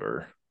she killed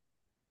her.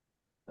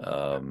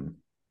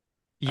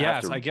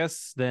 Yes, I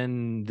guess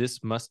then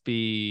this must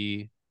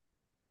be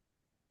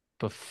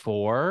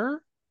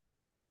before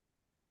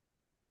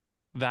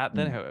that,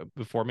 then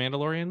before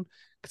Mandalorian,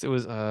 because it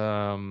was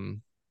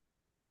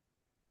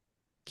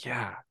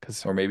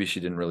because or maybe she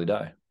didn't really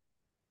die.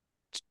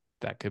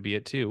 That could be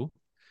it too,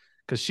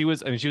 because she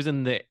was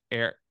in the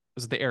air.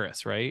 Was it the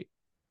Heiress, right?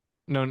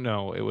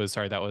 No, it was,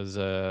 sorry, that was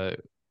it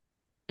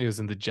was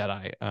in the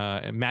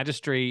Jedi.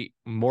 Magistrate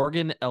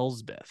Morgan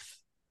Elsbeth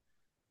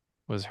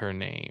was her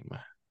name.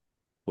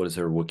 What does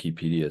her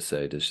Wikipedia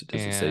say? Does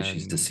it say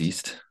she's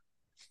deceased?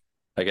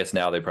 I guess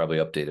now they probably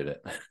updated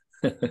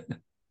it.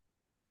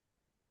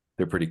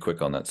 They're pretty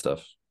quick on that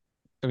stuff.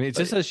 I mean, it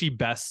just says she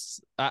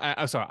bests.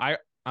 I'm sorry.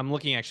 I'm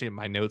looking actually at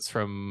my notes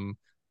from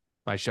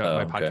my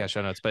podcast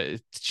show notes, but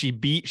she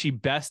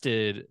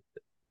bested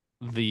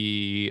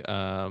the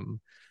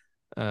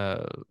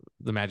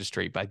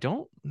magistrate, but I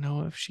don't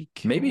know if she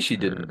killed maybe she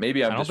her. Didn't.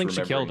 Maybe I don't think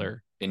she killed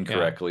her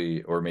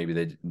incorrectly, or maybe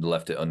they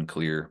left it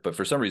unclear. But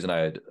for some reason,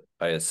 I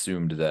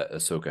assumed that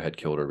Ahsoka had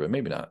killed her, but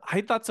maybe not.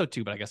 I thought so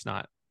too, but I guess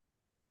not.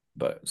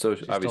 But so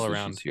she's obviously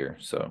she's here.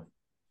 So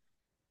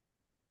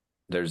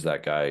there's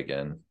that guy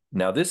again.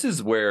 Now this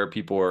is where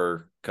people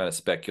are kind of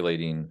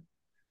speculating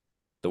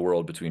the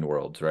world between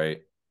worlds,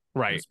 right?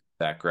 Right. This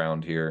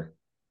background here.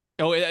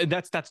 Oh,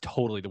 that's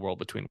totally the world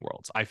between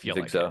worlds. I feel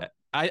like so.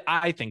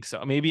 I think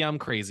so. Maybe I'm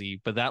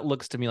crazy, but that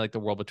looks to me like the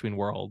world between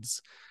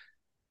worlds.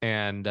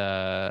 And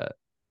I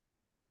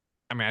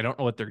mean, I don't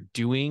know what they're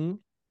doing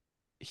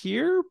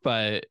here,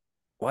 but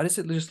why does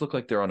it just look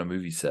like they're on a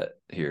movie set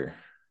here?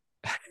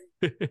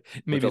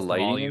 Maybe the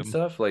lighting and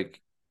stuff,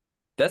 like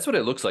that's what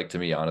it looks like to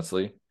me,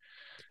 honestly.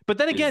 But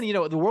then again,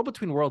 the world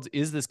between worlds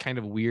is this kind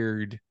of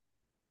weird,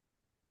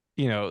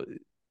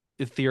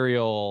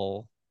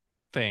 ethereal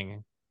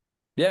thing.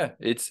 Yeah,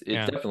 it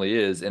definitely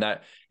is. And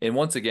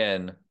once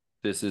again,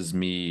 this is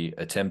me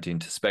attempting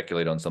to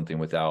speculate on something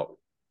without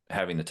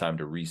having the time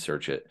to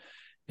research it.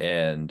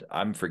 And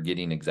I'm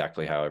forgetting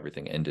exactly how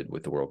everything ended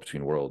with the world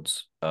between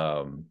worlds.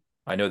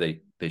 I know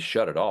they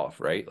shut it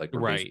off, right? Like,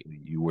 right,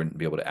 you wouldn't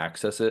be able to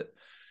access it,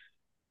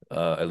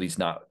 at least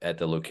not at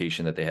the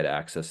location that they had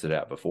accessed it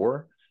at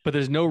before. But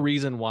there's no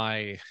reason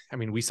why. I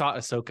mean, we saw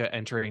Ahsoka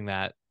entering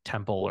that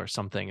temple or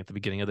something at the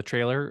beginning of the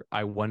trailer.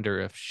 I wonder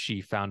if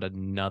she found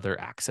another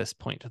access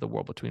point to the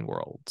world between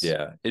worlds.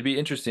 Yeah, it'd be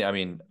interesting. I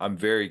mean, I'm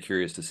very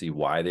curious to see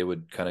why they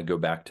would kind of go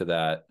back to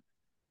that.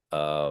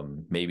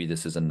 Maybe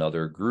this is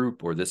another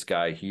group, or this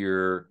guy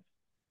here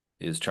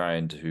is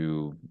trying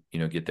to,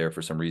 get there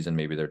for some reason.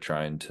 Maybe they're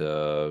trying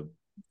to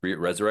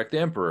resurrect the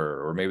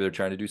Emperor, or maybe they're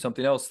trying to do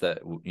something else that,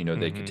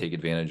 they could take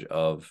advantage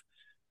of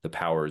the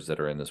powers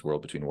that are in this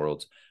world between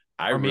worlds.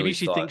 Or maybe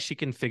she thinks she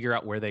can figure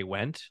out where they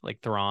went,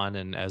 like Thrawn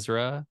and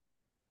Ezra.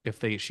 If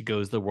she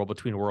goes the world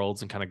between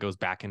worlds and kind of goes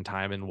back in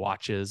time and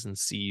watches and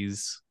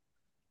sees.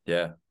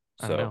 Yeah.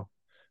 I don't know.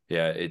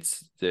 Yeah,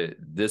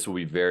 this will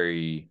be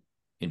very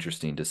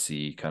interesting to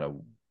see kind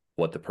of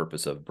what the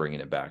purpose of bringing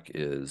it back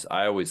is.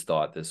 I always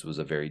thought this was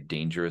a very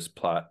dangerous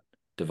plot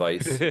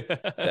device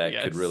that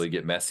could really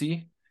get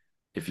messy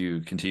if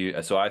you continue.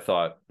 So I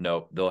thought,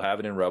 no, they'll have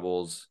it in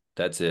Rebels.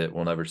 That's it.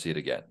 We'll never see it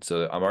again.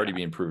 So I'm already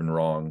being proven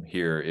wrong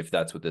here. If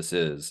that's what this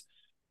is,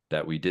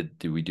 that we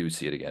do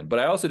see it again. But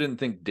I also didn't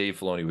think Dave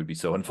Filoni would be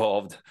so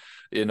involved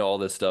in all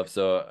this stuff.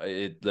 So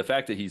the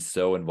fact that he's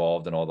so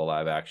involved in all the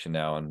live action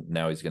now, and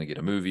now he's going to get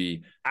a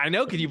movie. I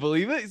know. Can you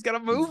believe it? He's got a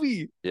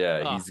movie.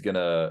 He's going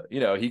to,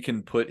 he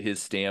can put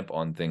his stamp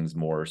on things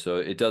more. So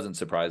it doesn't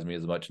surprise me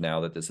as much now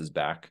that this is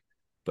back.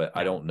 But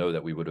I don't know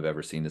that we would have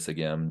ever seen this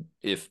again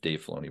if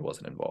Dave Filoni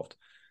wasn't involved.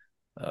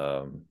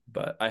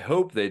 But I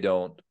hope they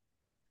don't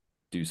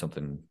do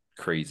something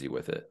crazy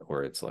with it,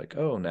 where it's like,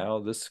 oh, now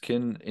this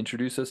can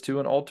introduce us to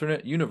an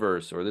alternate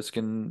universe, or this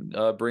can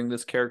bring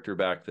this character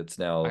back that's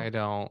now. I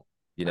don't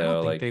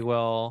think they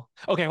will.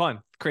 Okay, hold on.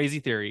 Crazy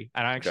theory.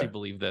 I don't actually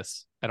believe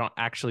this. I don't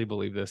actually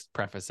believe this.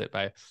 Preface it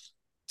by,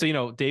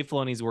 so Dave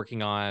Filoni's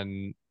working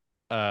on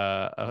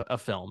a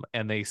film,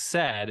 and they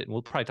said, and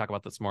we'll probably talk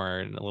about this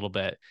more in a little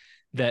bit,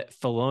 that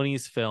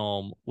Filoni's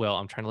film. Well,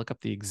 I'm trying to look up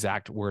the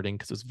exact wording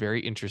because it's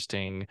very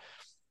interesting.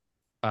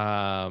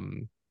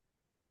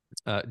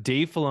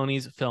 Dave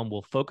Filoni's film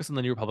will focus on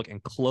the New Republic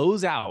and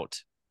close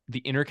out the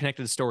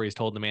interconnected stories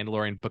told in The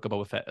Mandalorian, Book of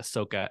Boba Fett,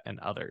 Ahsoka, and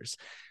others.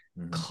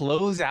 Mm-hmm.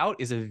 Close out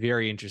is a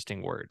very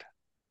interesting word.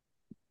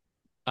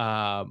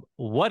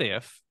 What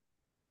if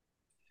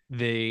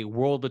the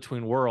world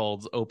between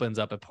worlds opens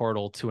up a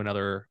portal to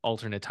another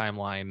alternate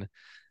timeline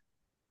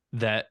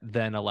that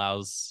then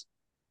allows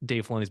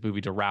Dave Filoni's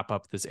movie to wrap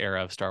up this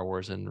era of Star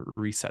Wars and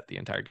reset the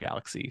entire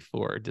galaxy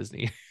for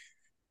Disney.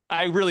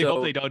 I really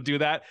hope they don't do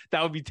that.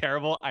 That would be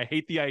terrible. I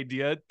hate the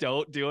idea.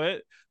 Don't do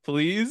it,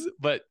 please.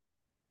 But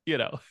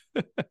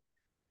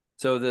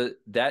So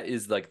that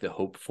is like the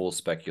hopeful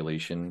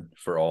speculation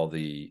for all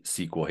the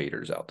sequel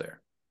haters out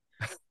there.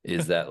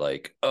 Is that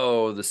like,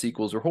 oh, the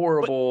sequels are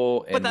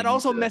horrible, but that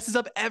also messes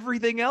up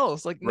everything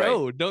else. Like, right.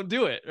 No, don't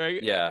do it.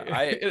 Right? Yeah,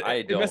 I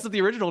don't. It messes up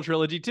the original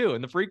trilogy too,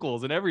 and the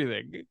prequels and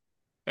everything.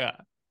 Yeah.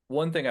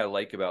 One thing I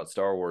like about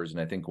Star Wars,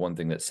 and I think one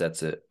thing that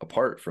sets it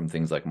apart from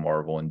things like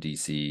Marvel and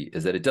DC,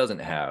 is that it doesn't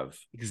have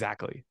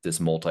exactly this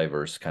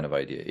multiverse kind of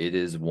idea. It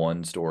is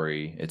one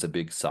story. It's a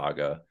big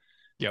saga.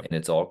 Yep. And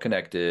it's all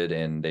connected.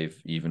 And they've,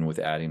 even with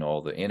adding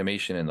all the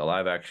animation and the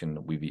live action,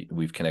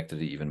 we've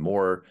connected it even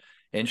more.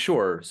 And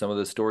sure, some of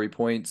the story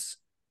points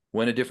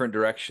went a different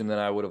direction than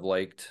I would have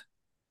liked.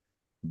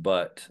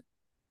 But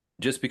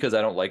just because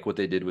I don't like what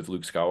they did with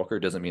Luke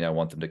Skywalker doesn't mean I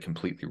want them to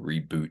completely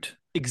reboot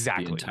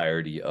the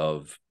entirety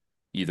of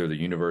either the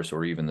universe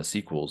or even the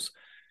sequels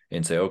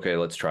and say, okay,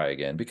 let's try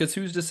again. Because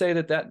who's to say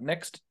that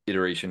next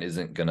iteration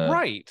isn't going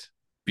to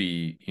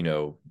be,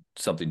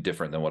 something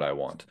different than what I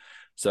want.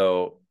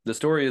 So the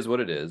story is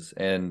what it is.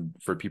 And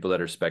for people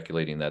that are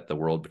speculating that the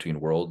World Between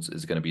Worlds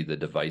is going to be the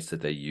device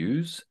that they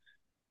use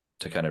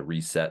to kind of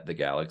reset the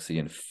galaxy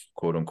and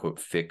quote unquote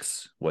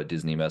fix what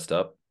Disney messed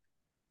up,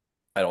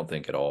 I don't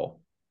think at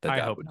all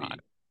that would be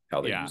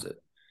how they use it.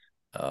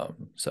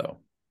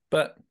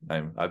 But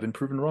I've been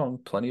proven wrong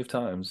plenty of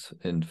times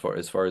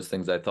as far as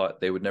things I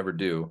thought they would never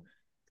do.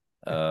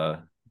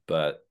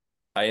 But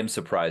I am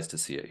surprised to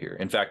see it here.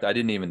 In fact, I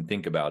didn't even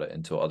think about it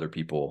until other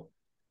people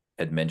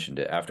had mentioned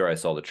it. After I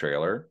saw the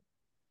trailer,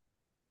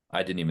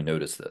 I didn't even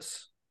notice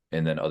this.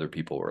 And then other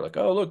people were like,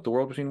 oh, look, the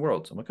World Between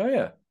Worlds. I'm like, oh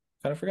yeah,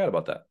 kind of forgot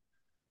about that.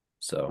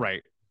 So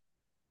right.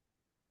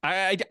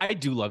 I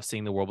do love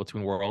seeing the World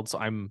Between Worlds. So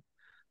I'm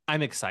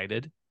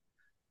excited.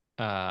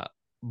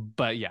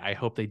 But yeah, I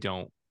hope they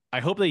don't. I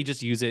hope they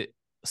just use it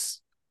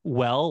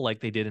well, like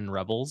they did in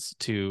Rebels,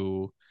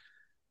 to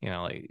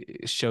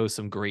like show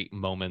some great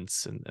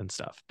moments and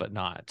stuff, but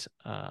not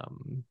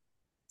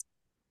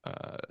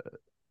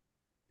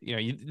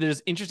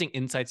there's interesting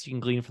insights you can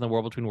glean from the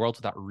World Between Worlds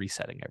without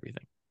resetting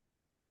everything.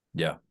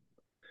 Yeah.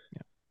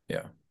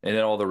 And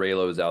then all the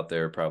Reylos out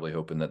there probably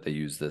hoping that they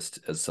use this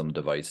as some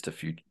device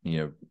to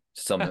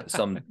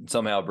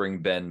somehow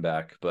bring Ben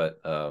back,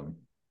 but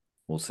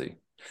we'll see.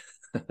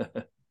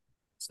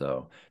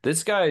 So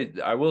this guy,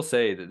 I will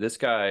say that this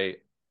guy,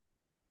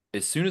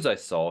 as soon as I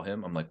saw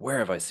him, I'm like, where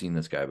have I seen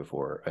this guy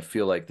before? I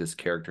feel like this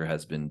character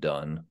has been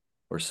done,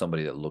 or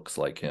somebody that looks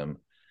like him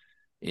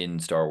in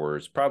Star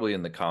Wars, probably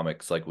in the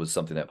comics, like was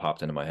something that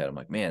popped into my head. I'm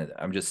like, man,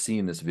 I'm just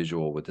seeing this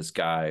visual with this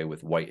guy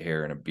with white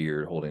hair and a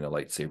beard holding a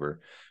lightsaber.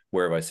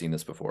 Where have I seen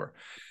this before?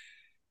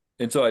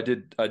 And so I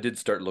did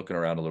start looking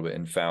around a little bit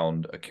and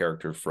found a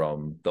character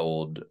from the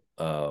old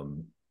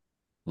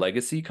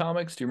Legacy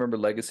comics. Do you remember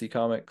Legacy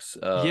comics?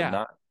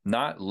 Yeah.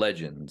 Not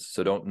Legends.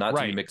 So to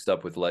be mixed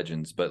up with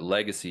Legends, but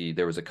Legacy.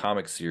 There was a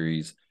comic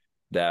series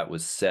that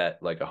was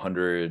set like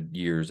 100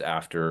 years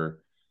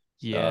after,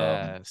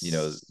 the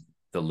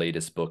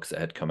latest books that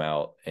had come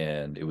out,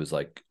 and it was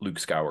like Luke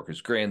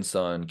Skywalker's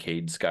grandson,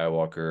 Cade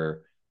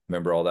Skywalker.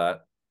 Remember all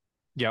that?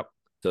 Yep.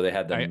 So they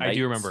had I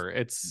do remember.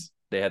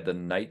 They had the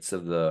Knights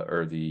of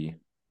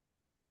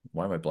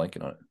why am I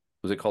blanking on it?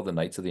 Was it called the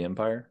Knights of the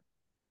Empire?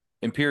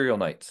 Imperial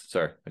Knights.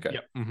 Sorry. Okay.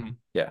 Yep. Mm-hmm.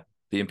 Yeah.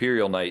 The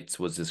Imperial Knights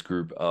was this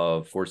group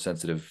of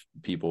Force-sensitive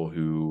people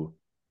who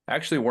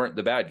actually weren't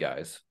the bad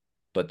guys,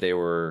 but they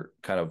were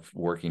kind of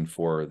working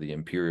for the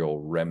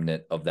Imperial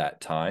remnant of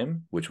that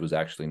time, which was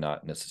actually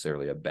not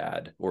necessarily a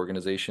bad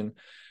organization.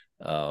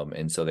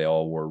 And so they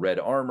all wore red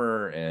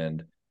armor,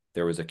 and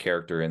there was a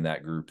character in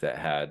that group that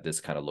had this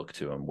kind of look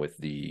to him with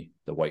the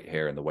white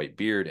hair and the white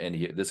beard.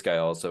 And this guy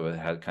also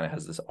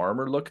has this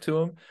armor look to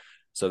him.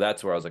 So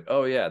that's where I was like,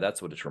 oh yeah,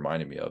 that's what it's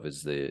reminding me of,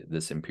 is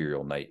this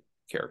Imperial Knight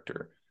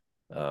character.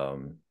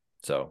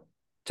 So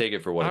take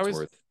it for what it's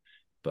worth.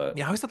 But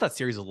yeah, I always thought that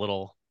series was a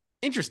little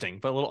interesting,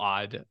 but a little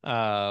odd.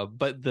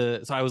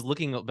 So I was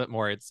looking a bit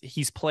more.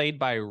 He's played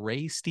by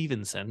Ray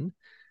Stevenson,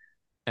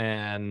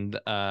 and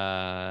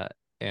the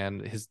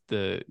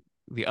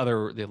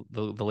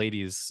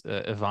ladies,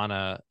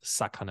 Ivana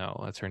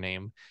Sakano, that's her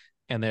name,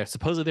 and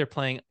they're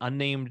playing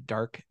unnamed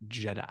Dark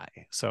Jedi.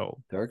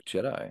 So Dark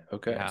Jedi,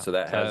 okay, yeah, so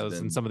that has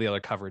been in some of the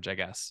other coverage, I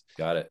guess.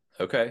 Got it.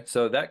 Okay,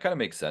 so that kind of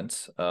makes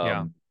sense.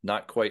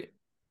 Not quite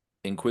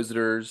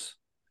Inquisitors,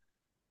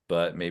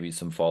 but maybe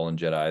some fallen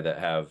Jedi that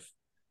have,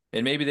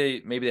 and maybe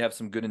they have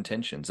some good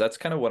intentions. That's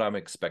kind of what I'm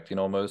expecting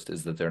almost,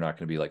 is that they're not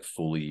going to be like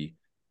fully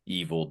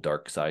evil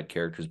dark side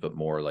characters, but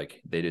more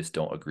like they just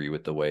don't agree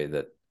with the way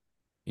that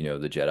the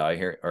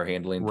Jedi are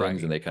handling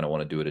things, and they kind of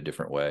want to do it a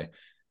different way,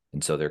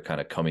 and so they're kind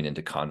of coming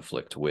into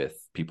conflict with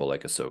people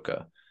like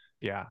Ahsoka,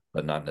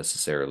 but not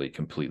necessarily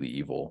completely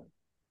evil.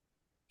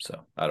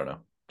 So I don't know,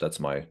 that's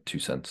my 2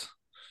 cents.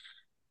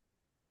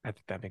 I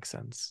think that makes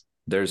sense.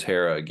 There's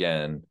Hera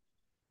again.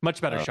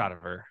 Much better shot of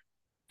her.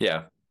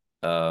 Yeah,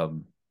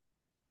 And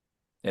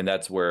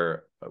that's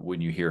where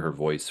when you hear her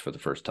voice for the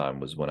first time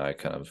was when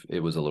it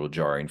was a little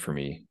jarring for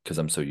me because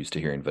I'm so used to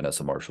hearing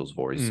Vanessa Marshall's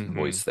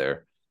voice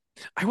there.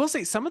 I will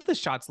say some of the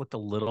shots looked a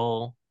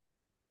little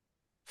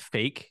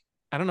fake.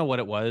 I don't know what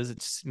it was. It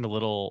just seemed a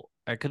little,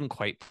 I couldn't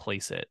quite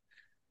place it.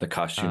 The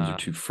costumes are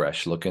too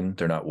fresh looking.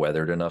 They're not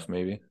weathered enough,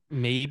 maybe.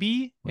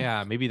 Maybe.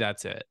 Yeah, maybe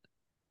that's it.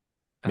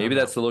 Maybe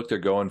that's the look they're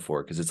going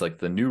for because it's like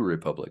the New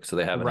Republic. So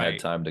they haven't had Right.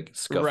 time to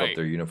scuff up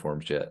their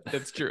uniforms yet.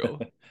 That's true.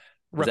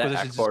 Is that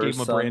Requisitions just gave Akbar's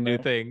them a brand son new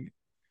there? thing.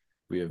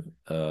 We have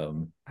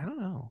I don't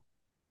know.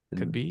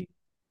 Could be.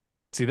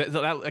 See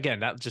that again,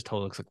 that just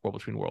totally looks like World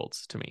Between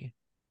Worlds to me.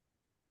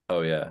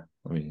 Oh yeah.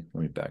 Let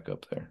me back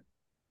up there.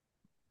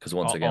 Because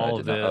once again, all I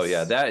did not. this- Oh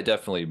yeah, that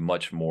definitely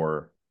much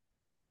more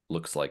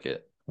looks like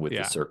it with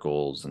the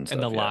circles and stuff.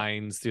 And the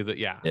lines through the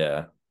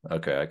Yeah.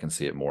 Okay, I can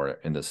see it more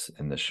in this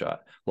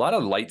shot. A lot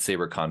of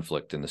lightsaber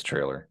conflict in this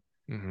trailer.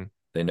 Mm-hmm.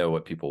 They know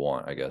what people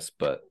want, I guess.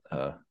 But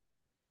I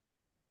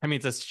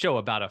mean, it's a show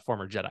about a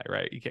former Jedi,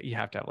 right? You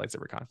have to have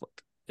lightsaber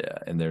conflict. Yeah,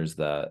 and there's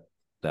that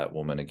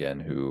woman again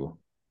who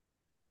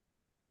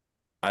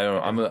I don't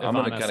know. I'm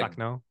gonna kind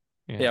of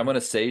I'm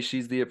gonna say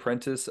she's the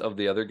apprentice of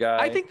the other guy.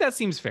 I think that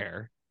seems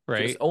fair,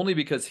 right? Just only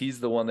because he's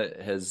the one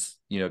that has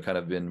kind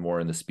of been more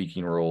in the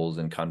speaking roles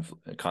and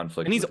conflict.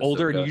 And he's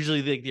older, and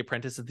usually the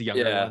apprentice is the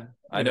younger one.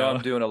 I know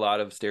I'm doing a lot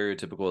of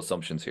stereotypical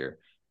assumptions here,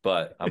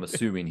 but I'm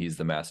assuming he's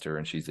the master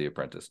and she's the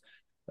apprentice,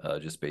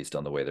 just based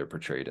on the way they're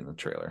portrayed in the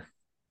trailer.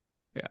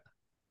 Yeah.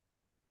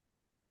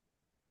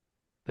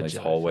 Nice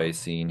hallway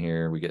scene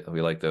here.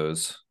 We like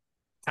those.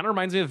 Kind of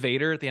reminds me of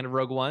Vader at the end of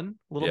Rogue One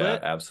a little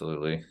bit. Yeah,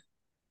 absolutely.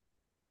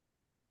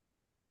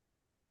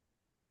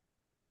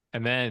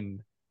 And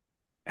then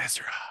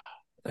Ezra.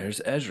 There's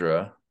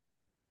Ezra.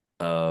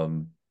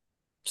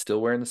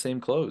 Still wearing the same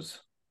clothes.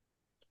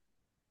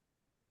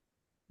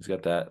 He's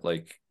got that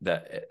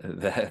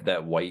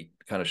that white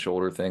kind of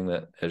shoulder thing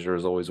that Ezra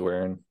is always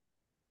wearing.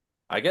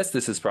 I guess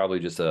this is probably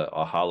just a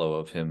hollow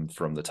of him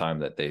from the time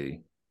that they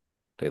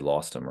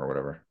lost him or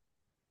whatever.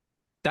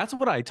 That's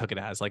what I took it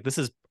as. Like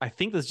I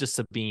think this is just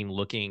Sabine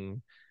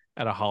looking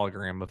at a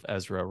hologram of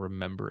Ezra,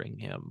 remembering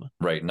him.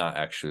 Right, not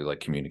actually like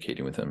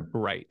communicating with him.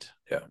 Right.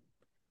 Yeah.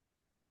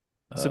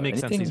 So it makes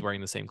sense he's wearing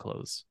the same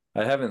clothes.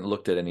 I haven't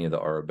looked at any of the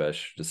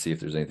Arabesh to see if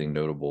there's anything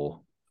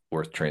notable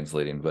worth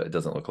translating, but it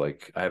doesn't look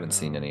like I haven't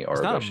seen any Arabesh.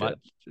 It's not much,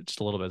 just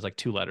a little bit. It's like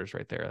 2 letters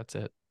right there. That's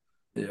it.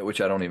 Yeah, which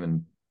I don't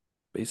even,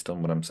 based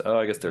on what I'm saying. Oh,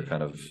 I guess they're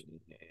kind of.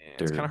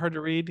 It's kind of hard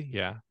to read.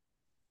 Yeah.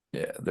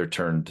 Yeah, they're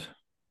turned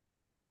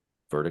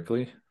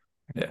vertically.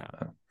 Yeah.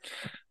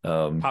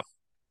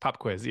 Pop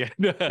quiz. Yeah.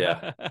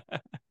 Yeah.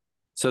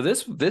 So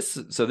this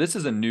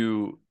is a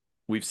new.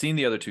 We've seen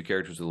the other 2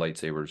 characters with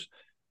lightsabers.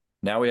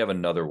 Now we have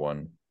another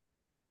one.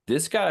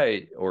 This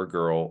guy or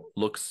girl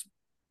looks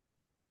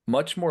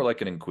much more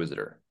like an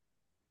Inquisitor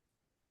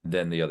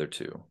than the other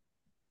 2.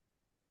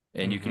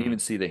 And you can even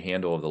see the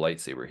handle of the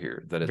lightsaber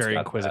here. That it's very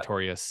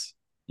inquisitorious.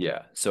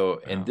 Yeah.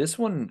 So, and this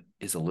one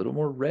is a little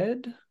more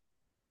red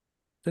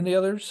than the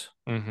others.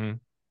 Mm-hmm.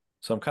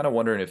 So I'm kind of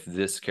wondering if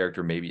this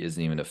character maybe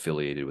isn't even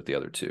affiliated with the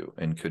other 2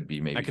 and could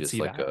be maybe just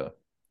like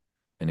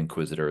an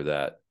Inquisitor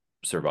that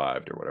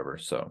survived or whatever.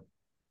 So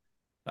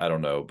I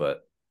don't know,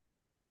 but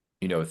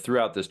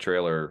throughout this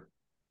trailer,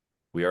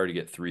 we already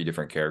get 3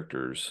 different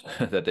characters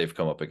that they've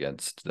come up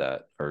against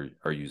that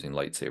are using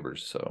lightsabers.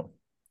 So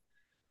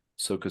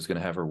Ahsoka's going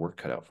to have her work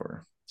cut out for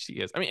her. She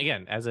is. I mean,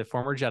 again, as a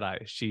former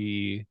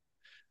Jedi,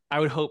 I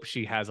would hope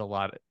she has a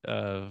lot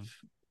of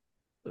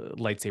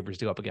lightsabers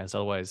to go up against.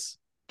 Otherwise,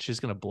 she's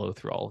going to blow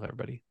through all of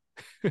everybody.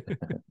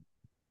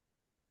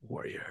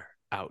 Warrior,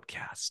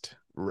 outcast,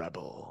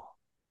 rebel.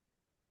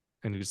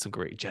 And do some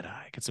great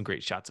Jedi. Get some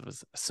great shots of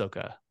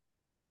Ahsoka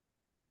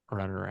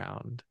running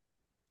around.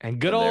 And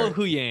good old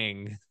Hu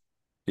Yang.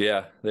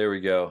 Yeah, there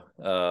we go.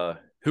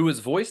 Who was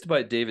voiced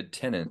by David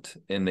Tennant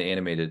in the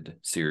animated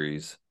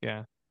series.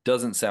 Yeah.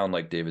 Doesn't sound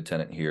like David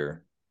Tennant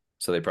here.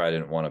 So they probably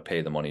didn't want to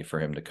pay the money for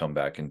him to come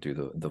back and do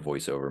the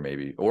voiceover,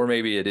 maybe. Or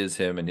maybe it is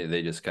him and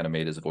they just kind of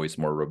made his voice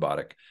more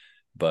robotic.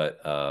 But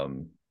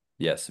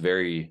yes,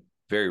 very,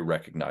 very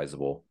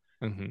recognizable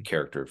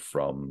character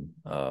from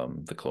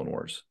the Clone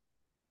Wars.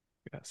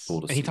 Yes.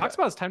 Cool to see. And he talks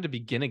about his time to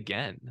begin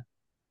again.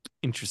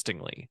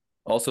 Interestingly.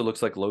 Also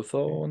looks like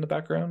Lothal in the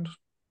background.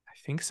 I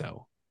think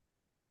so.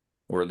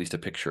 Or at least a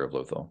picture of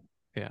Lothal.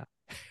 Yeah.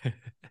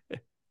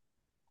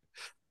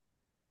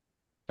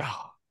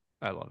 Oh,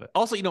 I love it.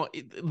 Also,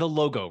 the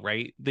logo,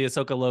 right? The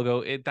Ahsoka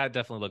logo, that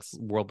definitely looks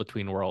World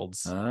Between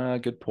Worlds.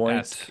 Good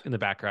point. In the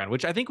background,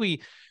 which I think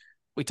we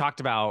talked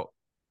about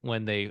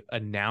when they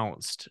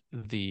announced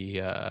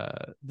the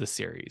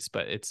series,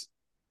 but it's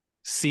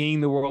seeing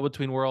the World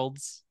Between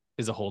Worlds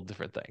is a whole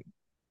different thing.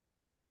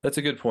 That's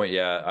a good point.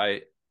 Yeah,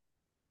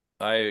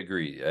 I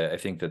agree. I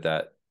think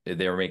that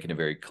they were making it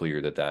very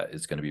clear that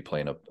is going to be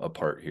playing a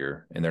part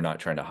here, and they're not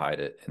trying to hide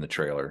it in the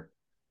trailer.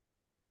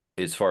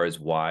 As far as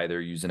why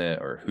they're using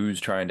it or who's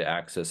trying to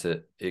access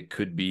it, it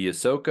could be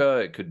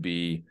Ahsoka. It could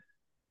be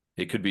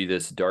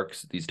these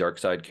dark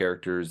side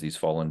characters, these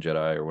fallen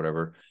Jedi or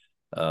whatever.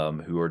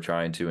 who are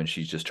trying to, and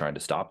she's just trying to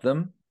stop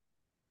them.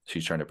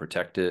 She's trying to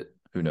protect it.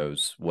 Who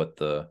knows what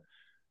the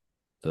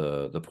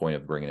point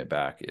of bringing it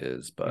back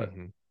is, but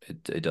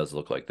it does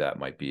look like that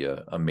might be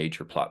a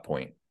major plot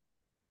point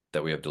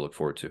that we have to look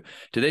forward to.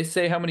 Did they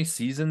say how many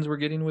seasons we're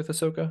getting with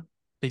Ahsoka?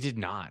 They did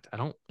not.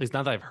 It's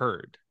not that I've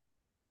heard.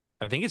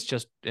 I think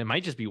it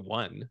might just be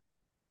one.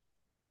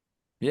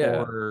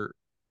 Yeah.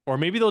 Or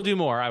maybe they'll do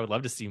more. I would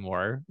love to see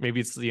more. Maybe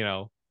it's,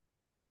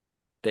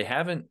 they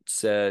haven't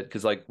said,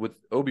 because like with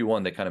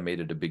Obi-Wan, they kind of made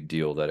it a big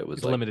deal that it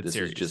was like limited this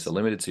series. is just a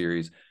limited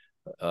series.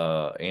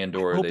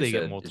 Andor, they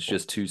said it's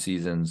just 2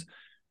 seasons.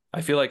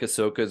 I feel like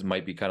Ahsoka's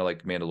might be kind of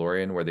like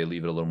Mandalorian, where they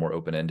leave it a little more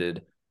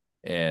open-ended.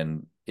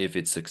 And if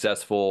it's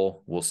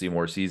successful, we'll see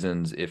more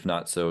seasons. If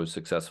not so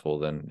successful,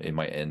 then it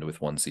might end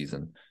with 1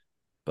 season.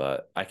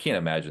 But I can't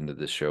imagine that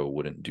this show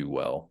wouldn't do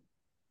well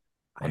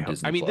on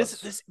Disney+. I mean,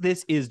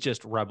 this is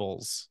just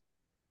Rebels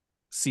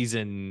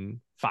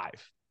season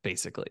 5,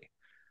 basically.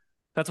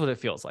 That's what it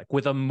feels like,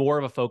 with a more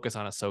of a focus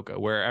on Ahsoka,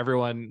 where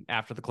everyone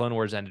after the Clone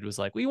Wars ended was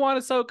like, we want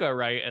Ahsoka,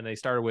 right? And they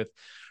started with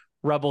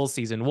Rebels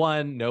season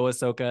 1, no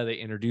Ahsoka. They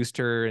introduced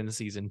her in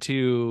season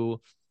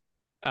 2.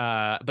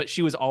 But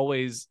she was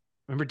always,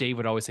 remember Dave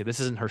would always say, this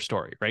isn't her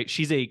story, right?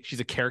 She's a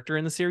character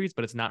in the series,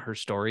 but it's not her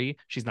story.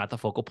 She's not the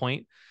focal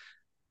point.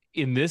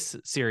 In this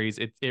series,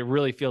 it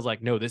really feels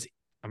like, no,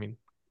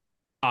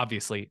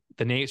 obviously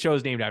the show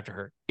is named after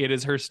her. It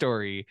is her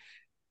story.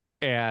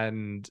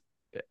 And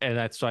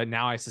that's why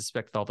now I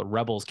suspect all the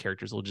Rebels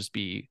characters will just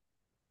be,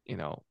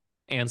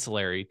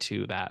 ancillary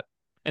to that.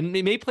 And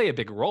they may play a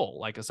big role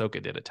like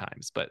Ahsoka did at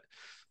times, but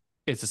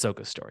it's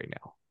Ahsoka's story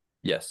now.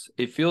 Yes,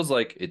 it feels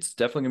like it's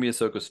definitely gonna be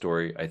Ahsoka's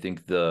story. I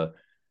think the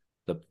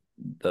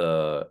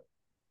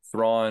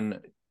Thrawn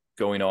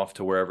going off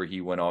to wherever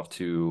he went off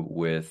to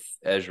with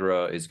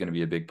Ezra is going to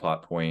be a big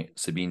plot point.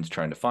 Sabine's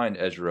trying to find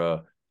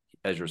Ezra.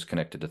 Ezra's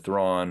connected to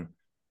Thrawn.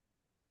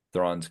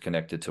 Thrawn's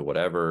connected to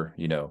whatever,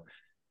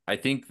 I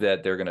think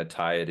that they're going to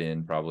tie it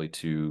in probably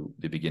to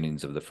the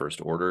beginnings of the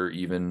First Order,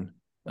 even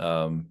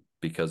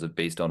because of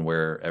based on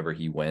wherever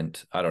he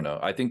went. I don't know.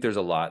 I think there's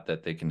a lot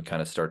that they can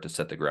kind of start to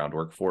set the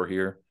groundwork for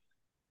here.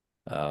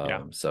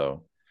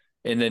 So,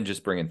 and then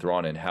just bringing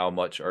Thrawn in, how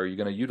much are you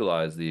going to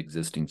utilize the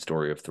existing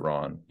story of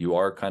Thrawn? You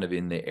are kind of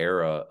in the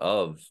era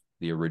of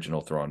the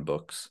original Thrawn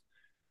books,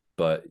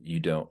 but you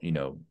don't,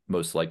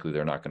 most likely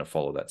they're not going to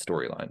follow that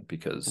storyline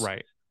because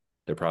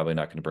they're probably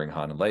not going to bring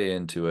Han and Leia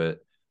into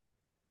it.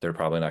 They're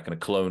probably not going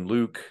to clone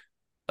Luke.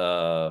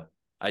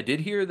 I did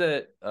hear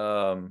that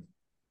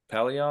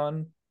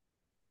Pelion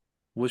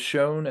was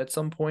shown at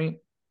some point.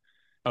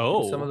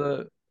 Oh,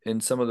 in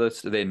some of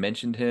the they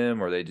mentioned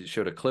him, or they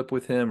showed a clip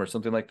with him or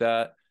something like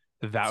that.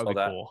 That would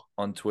be cool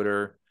on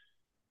Twitter.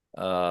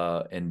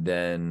 And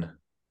then,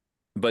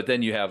 but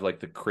then you have like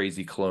the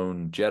crazy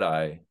clone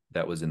Jedi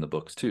that was in the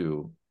books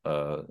too.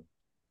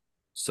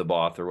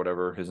 Sabath or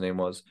whatever his name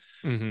was.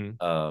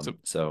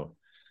 So,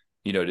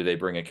 do they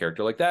bring a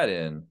character like that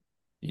in?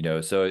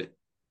 So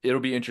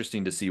it'll be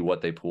interesting to see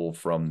what they pull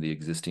from the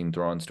existing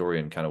Thrawn story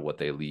and kind of what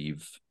they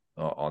leave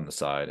on the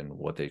side and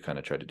what they kind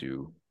of try to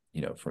do,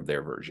 from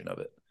their version of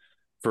it.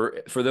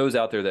 For those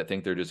out there that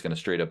think they're just going to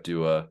straight up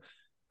do a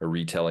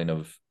retelling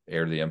of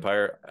Heir to the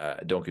Empire,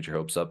 don't get your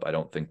hopes up. I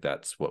don't think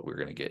that's what we're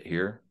going to get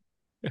here.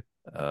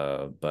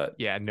 But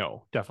yeah,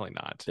 no, definitely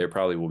not. There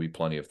probably will be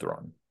plenty of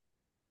Thrawn.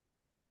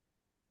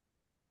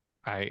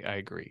 I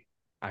agree.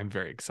 I'm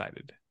very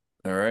excited.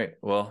 All right.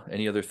 Well,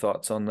 any other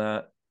thoughts on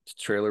that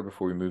trailer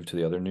before we move to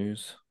the other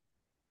news?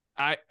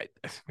 I'm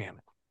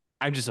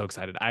just so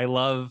excited.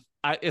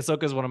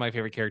 Ahsoka is one of my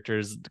favorite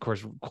characters. Of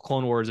course,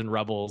 Clone Wars and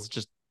Rebels,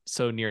 just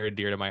so near and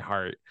dear to my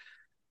heart.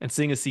 And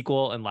seeing a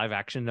sequel and live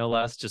action, no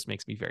less, just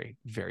makes me very,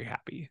 very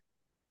happy.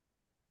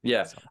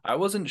 Yeah, so. I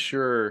wasn't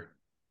sure.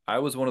 I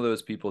was one of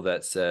those people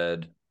that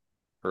said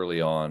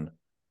early on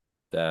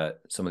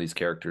that some of these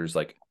characters,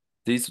 like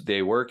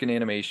they work in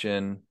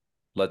animation.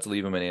 Let's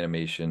leave them in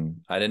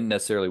animation. I didn't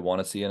necessarily want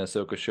to see an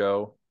Ahsoka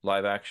show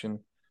live action,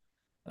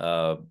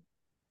 but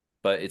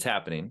it's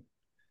happening.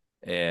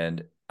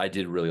 And I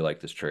did really like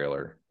this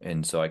trailer.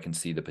 And so I can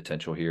see the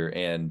potential here.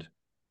 And,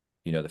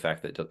 the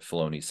fact that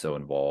Filoni's so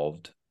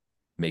involved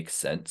makes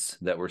sense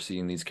that we're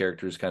seeing these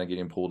characters kind of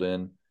getting pulled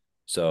in.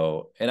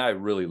 So, and I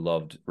really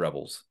loved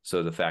Rebels.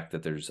 So the fact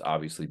that there's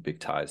obviously big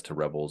ties to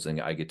Rebels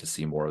and I get to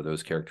see more of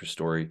those characters'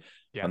 story,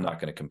 I'm not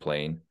going to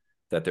complain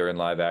that they're in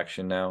live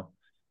action now.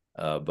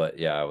 But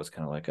yeah, I was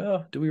kind of like,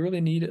 oh, do we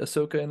really need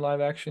Ahsoka in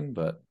live action?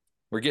 But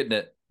we're getting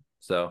it.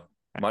 So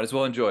might as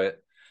well enjoy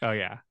it. Oh,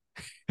 yeah.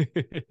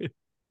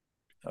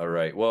 All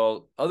right.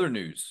 Well, other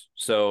news.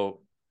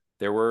 So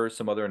there were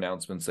some other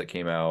announcements that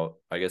came out.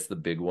 I guess the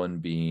big one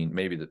being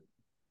maybe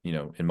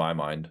in my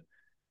mind,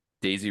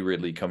 Daisy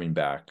Ridley coming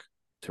back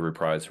to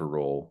reprise her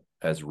role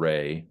as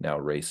Rey, now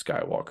Rey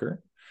Skywalker,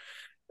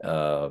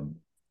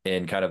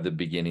 and kind of the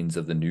beginnings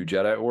of the new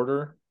Jedi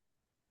Order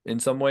in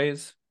some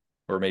ways,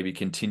 or maybe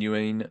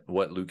continuing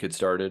what Luke had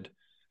started.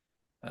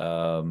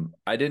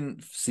 I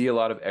didn't see a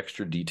lot of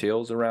extra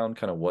details around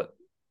kind of what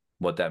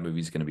what that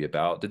movie's going to be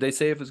about? Did they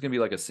say if it's going to be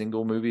like a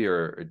single movie,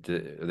 or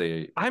are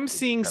they? I'm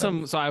seeing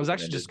some. So I was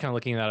actually open-ended? just kind of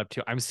looking that up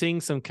too. I'm seeing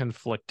some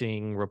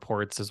conflicting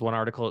reports. There's one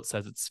article that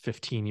says it's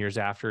 15 years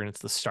after, and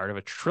it's the start of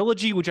a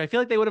trilogy, which I feel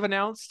like they would have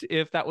announced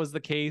if that was the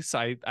case.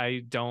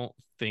 I don't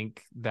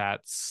think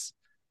that's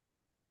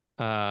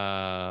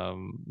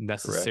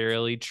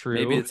necessarily true.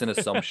 Maybe it's an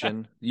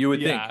assumption. You would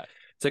think Yeah.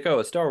 it's like, oh,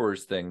 a Star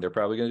Wars thing. They're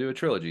probably going to do a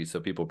trilogy, so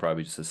people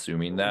probably just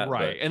assuming that.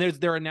 Right. But... And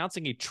they're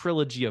announcing a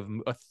trilogy of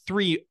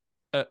three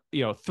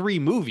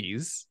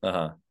movies.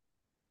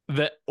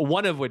 That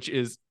one of which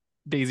is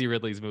Daisy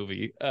Ridley's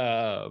movie.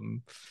 But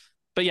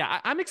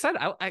yeah, I'm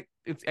excited.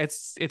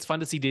 It's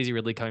fun to see Daisy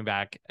Ridley coming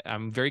back.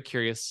 I'm very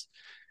curious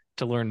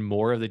to learn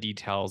more of the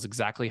details,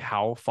 exactly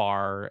how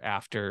far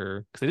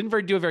after, because they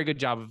didn't do a very good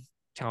job of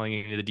telling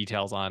any of the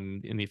details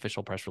in the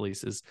official press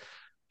releases.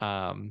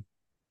 How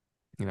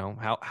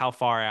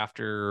far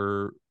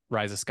after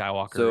Rise of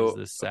Skywalker is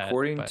this set?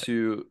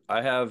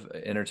 I have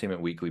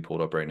Entertainment Weekly pulled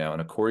up right now,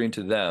 and according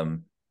to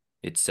them,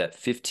 it's set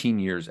 15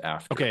 years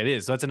after. Okay, it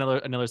is. So that's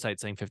another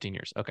site saying 15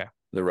 years. Okay.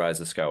 The Rise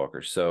of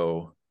Skywalker.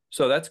 So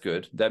that's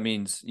good. That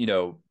means,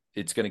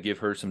 it's going to give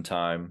her some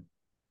time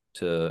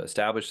to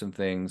establish some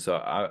things. So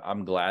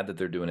I'm glad that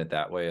they're doing it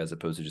that way, as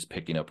opposed to just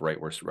picking up right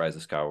where Rise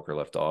of Skywalker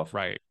left off.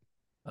 Right.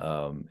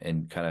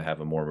 And kind of have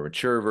a more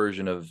mature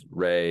version of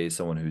Rey,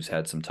 someone who's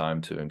had some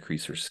time to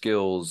increase her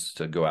skills,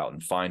 to go out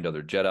and find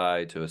other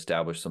Jedi, to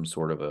establish some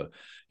sort of a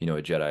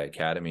Jedi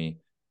Academy.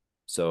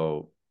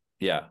 So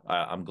yeah,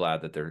 I'm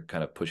glad that they're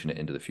kind of pushing it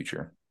into the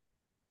future.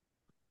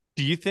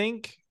 Do you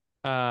think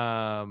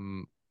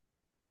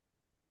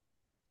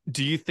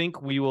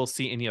we will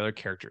see any other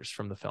characters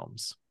from the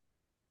films,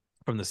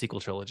 from the sequel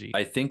trilogy?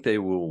 I think they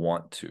will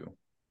want to.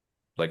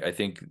 Like, I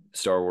think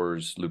Star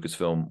Wars,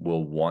 Lucasfilm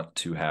will want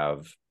to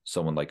have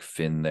someone like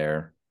Finn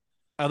there.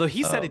 Although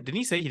he said didn't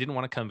he say he didn't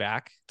want to come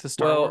back to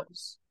Star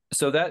Wars?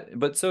 So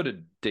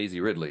did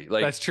Daisy Ridley.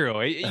 Like, that's true.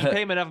 You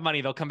pay them enough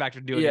money, they'll come back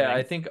to do it. Yeah,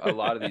 I think a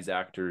lot of these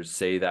actors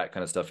say that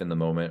kind of stuff in the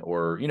moment,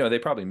 or they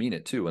probably mean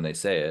it too when they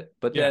say it.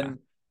 But then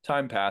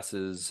time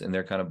passes and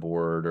they're kind of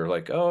bored, or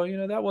like, oh,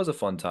 that was a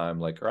fun time,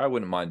 like, or I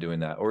wouldn't mind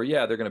doing that, or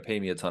yeah, they're going to pay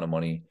me a ton of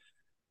money.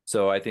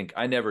 So I think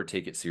I never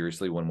take it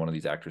seriously when one of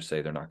these actors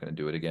say they're not going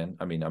to do it again.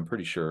 I mean, I'm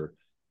pretty sure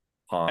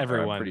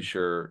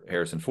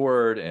Harrison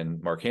Ford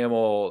and Mark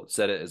Hamill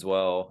said it as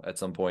well at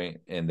some point,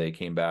 and they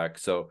came back.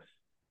 So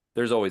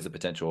there's always the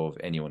potential of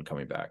anyone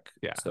coming back.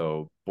 Yeah.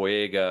 So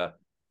Boyega,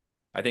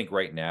 I think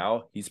right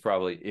now he's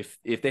probably,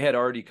 if they had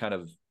already kind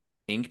of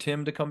inked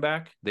him to come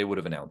back, they would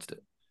have announced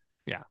it.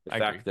 Yeah. The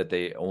fact that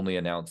they only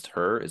announced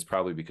her is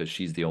probably because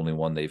she's the only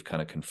one they've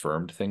kind of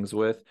confirmed things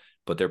with,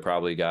 but they're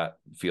probably got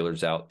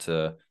feelers out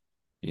to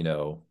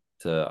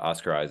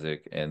Oscar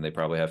Isaac, and they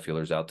probably have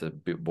feelers out to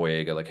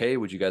Boyega, like, hey,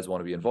 would you guys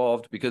want to be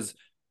involved? Because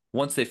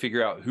once they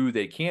figure out who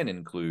they can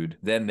include,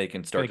 then they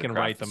can start to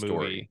write the movie.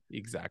 Story.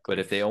 Exactly. But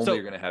if they only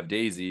are going to have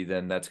Daisy,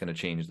 then that's going to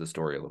change the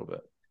story a little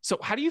bit. So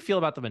how do you feel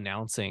about them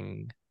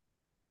announcing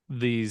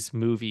these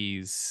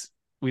movies?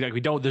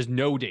 There's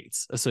no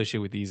dates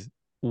associated with these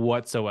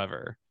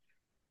whatsoever.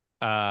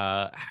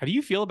 How do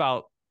you feel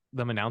about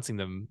them announcing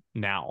them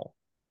now?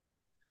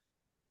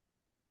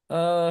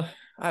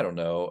 I don't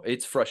know.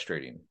 It's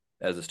frustrating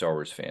as a Star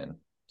Wars fan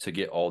to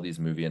get all these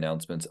movie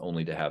announcements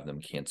only to have them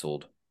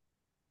canceled,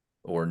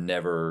 or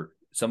never.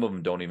 Some of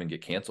them don't even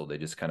get canceled. They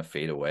just kind of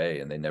fade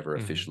away, and they never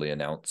officially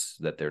announce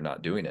that they're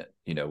not doing it.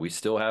 We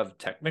still have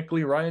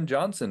technically Rian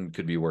Johnson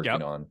could be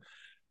working on,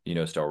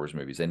 Star Wars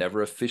movies. They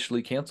never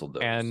officially canceled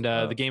those. And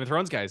the Game of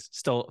Thrones guys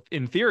still,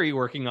 in theory,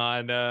 working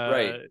on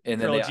right. And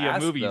then they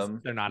ask movies.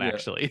 Them, they're not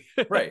actually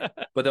right.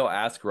 But they'll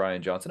ask Rian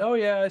Johnson, oh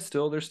yeah,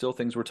 there's still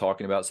things we're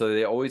talking about. So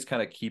they always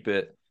kind of keep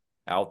it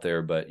out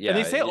there. But yeah, and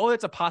they say,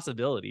 it's a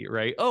possibility,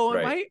 right? Oh, it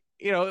right.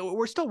 might,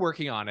 we're still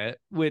working on it,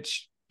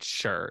 which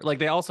sure. Like,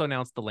 they also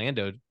announced the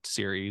Lando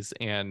series,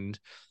 and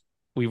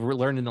we've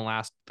learned in the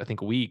last, I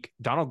think, week,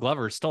 Donald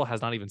Glover still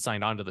has not even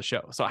signed on to the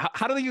show. So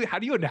how do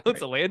you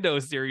announce a Lando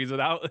series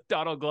without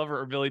Donald Glover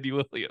or Billy D.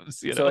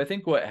 Williams? So I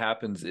think what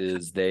happens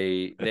is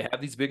they have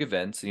these big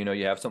events. You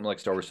have something like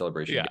Star Wars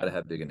Celebration. You got to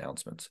have big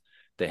announcements.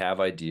 They have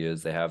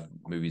ideas. They have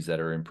movies that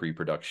are in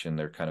pre-production.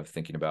 They're kind of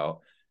thinking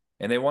about,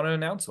 and they want to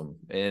announce them.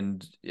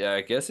 And yeah,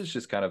 I guess it's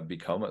just kind of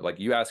become like,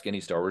 you ask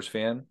any Star Wars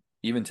fan,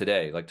 even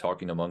today, like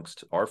talking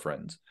amongst our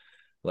friends,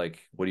 like,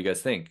 what do you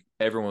guys think?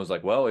 Everyone was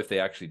like, well, if they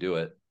actually do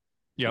it.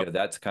 Yeah,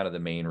 that's kind of the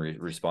main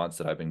response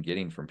that I've been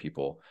getting from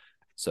people.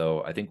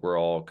 So I think we're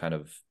all kind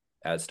of,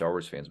 as Star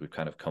Wars fans, we've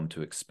kind of come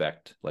to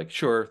expect, like,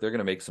 sure, they're going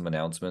to make some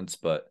announcements,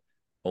 but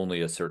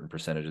only a certain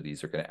percentage of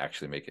these are going to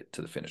actually make it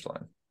to the finish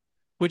line.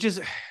 Which is,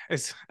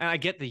 and I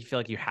get that you feel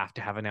like you have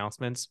to have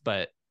announcements,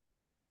 but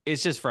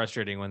it's just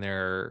frustrating when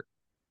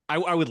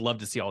I would love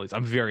to see all these.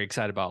 I'm very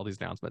excited about all these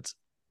announcements,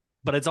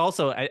 but it's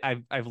also,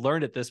 I've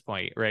learned at this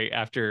point, right,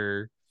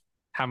 after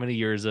how many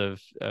years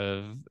of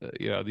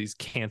these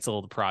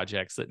canceled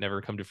projects that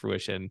never come to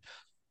fruition,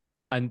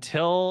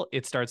 until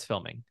it starts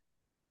filming,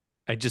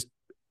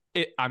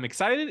 I'm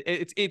excited.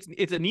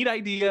 It's a neat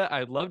idea.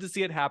 I'd love to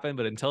see it happen,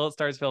 but until it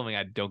starts filming,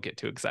 I don't get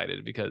too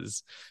excited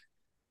because,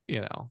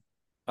 you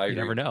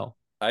never know.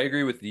 I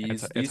agree with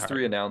these it's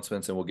three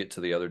announcements, and we'll get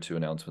to the other two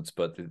announcements.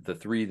 But the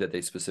three that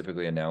they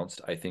specifically announced,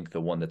 I think the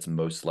one that's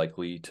most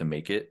likely to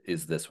make it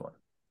is this one,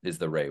 is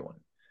the Rey one,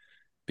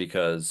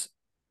 because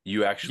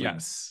you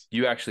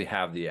actually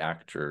have the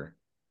actor,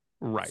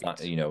 right?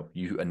 Not,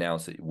 you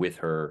announce it with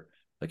her,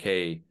 like,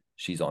 hey,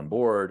 she's on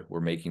board. We're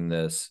making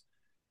this.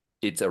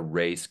 It's a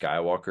Rey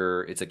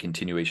Skywalker. It's a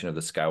continuation of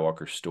the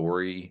Skywalker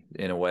story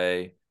in a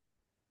way.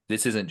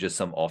 This isn't just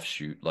some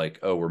offshoot, like,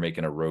 oh, we're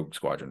making a Rogue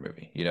Squadron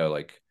movie.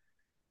 Like.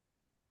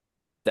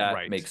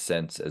 That makes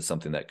sense as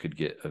something that could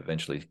get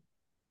eventually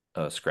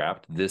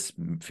scrapped. This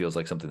feels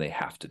like something they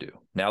have to do.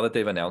 Now that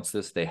they've announced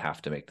this, they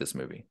have to make this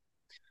movie.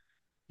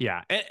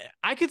 Yeah,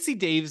 I could see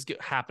Dave's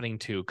happening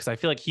too, because I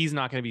feel like he's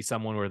not going to be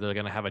someone where they're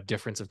going to have a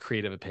difference of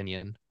creative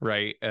opinion,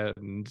 right?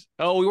 And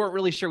we weren't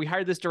really sure. We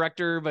hired this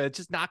director, but it's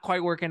just not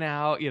quite working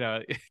out.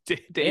 And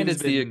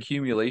it's the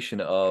accumulation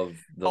of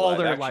all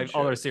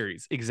their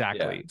series,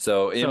 exactly. Yeah.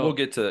 So we'll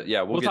get to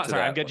we'll get to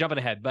sorry, that. I'm jumping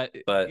ahead, but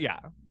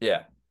yeah.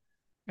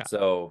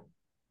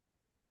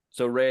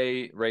 So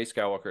Rey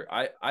Skywalker.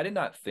 I did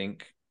not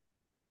think,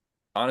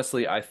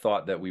 honestly, I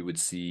thought that we would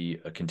see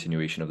a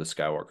continuation of the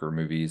Skywalker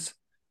movies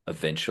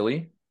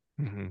eventually.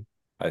 Mm-hmm.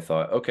 I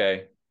thought,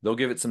 okay, they'll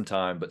give it some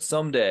time, but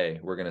someday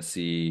we're going to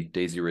see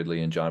Daisy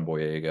Ridley and John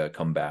Boyega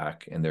come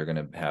back, and they're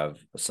going to have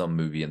some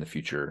movie in the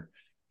future,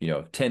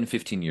 10,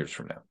 15 years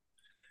from now.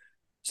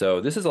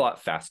 So this is a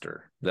lot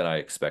faster than I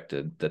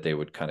expected that they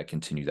would kind of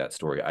continue that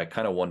story. I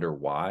kind of wonder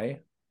why,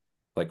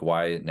 like,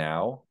 why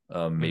now?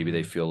 Maybe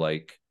they feel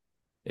like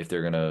if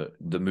they're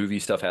the movie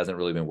stuff hasn't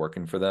really been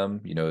working for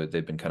them,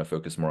 they've been kind of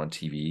focused more on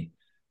TV.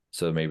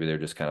 So maybe they're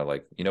just kind of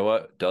like,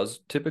 what does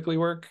typically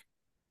work?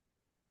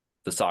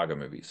 The saga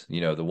movies,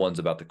 the ones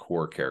about the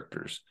core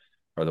characters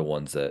are the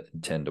ones that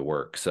tend to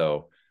work.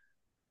 So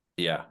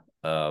yeah,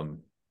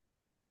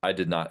 I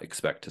did not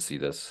expect to see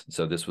this.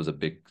 So this was a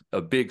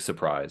big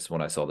surprise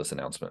when I saw this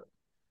announcement.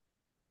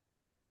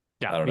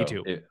 Yeah, me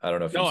too. I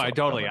don't know if I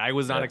totally. I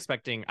was not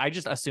expecting. I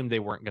just assumed they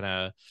weren't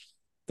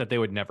that they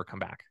would never come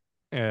back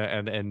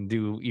and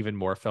do even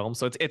more films.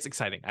 So it's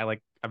exciting. I'm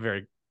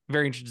very,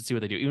 very interested to see what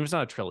they do. Even if it's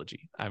not a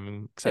trilogy,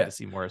 I'm excited to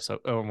see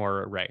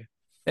more Rey.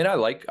 And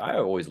I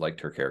always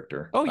liked her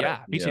character. Oh yeah,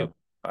 me too.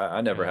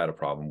 I never had a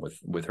problem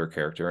with her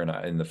character,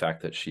 and the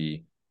fact that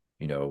she,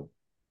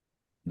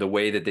 the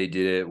way that they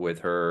did it with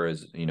her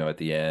is, at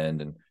the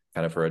end, and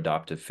kind of her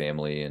adoptive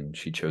family, and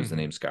she chose the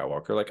name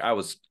Skywalker. Like, I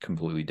was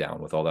completely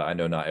down with all that. I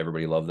know not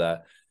everybody loved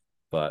that,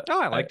 but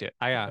I liked it.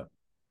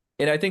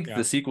 And I think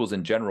the sequels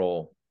in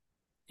general,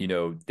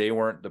 they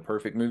weren't the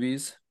perfect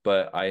movies,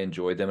 but I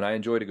enjoyed them, and I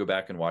enjoy to go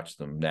back and watch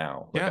them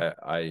now.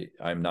 Like,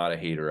 I'm not a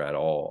hater at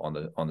all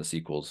on the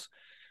sequels.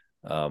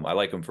 I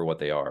like them for what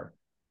they are.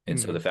 And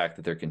so the fact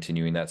that they're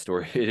continuing that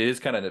story, it is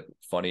kind of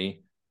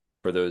funny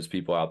for those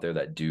people out there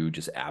that do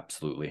just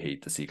absolutely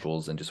hate the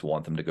sequels and just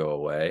want them to go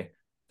away.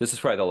 This is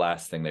probably the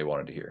last thing they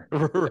wanted to hear.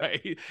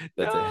 Right.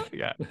 That's it.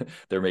 Yeah.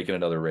 They're making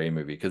another Rey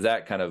movie, because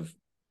that kind of,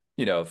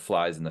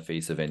 flies in the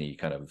face of any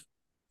kind of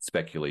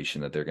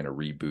speculation that they're going to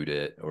reboot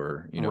it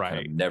or, kind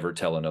of never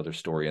tell another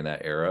story in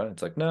that era.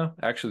 It's like, no,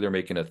 actually they're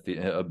making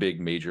a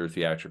big major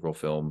theatrical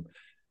film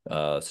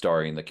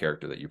starring the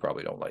character that you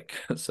probably don't like.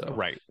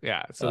 So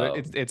so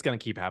it's going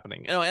to keep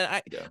happening.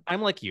 And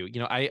I'm like you.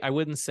 I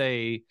wouldn't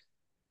say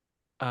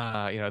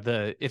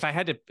if I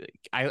had to,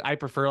 I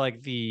prefer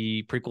like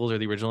the prequels or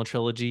the original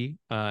trilogy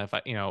if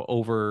I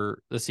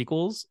over the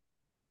sequels,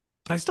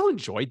 but I still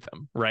enjoyed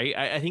them. Right.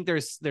 I think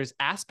there's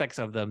aspects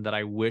of them that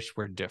I wish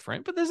were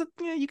different, but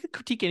you could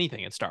critique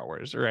anything in Star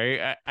Wars,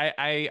 right?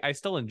 I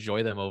still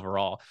enjoy them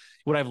overall.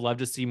 Would I've loved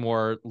to see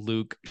more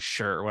Luke?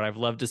 Sure. Would I've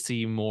loved to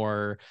see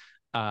more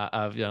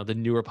of the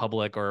New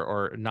Republic,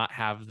 or not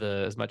have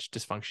as much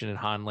dysfunction in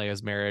Han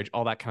Leia's marriage,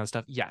 all that kind of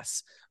stuff?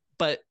 Yes,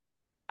 but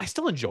I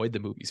still enjoyed the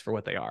movies for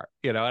what they are,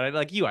 and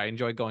I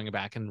enjoyed going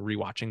back and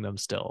rewatching them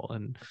still.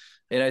 And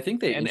I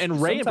think and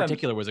Rey in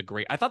particular was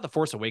I thought The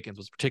Force Awakens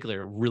was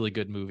particularly a really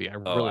good movie. I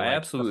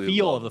absolutely the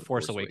feel of The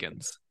Force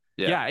Awakens.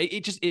 Yeah,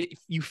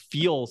 you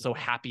feel so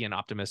happy and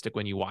optimistic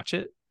when you watch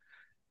it,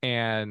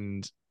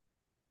 and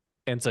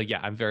so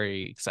I'm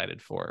very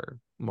excited for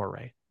more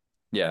Rey.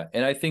 Yeah,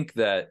 and I think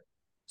that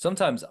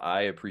sometimes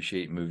I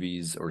appreciate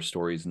movies or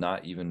stories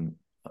not even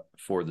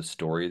for the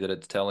story that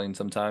it's telling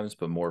sometimes,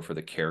 but more for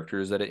the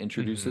characters that it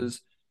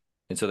introduces.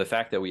 And so the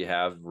fact that we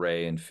have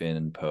Rey and Finn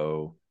and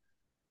Poe,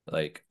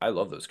 like, I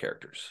love those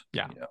characters.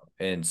 Yeah.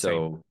 And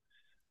so,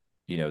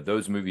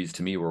 those movies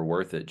to me were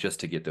worth it just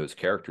to get those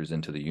characters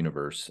into the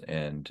universe,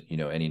 and,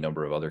 any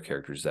number of other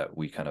characters that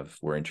we kind of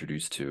were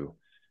introduced to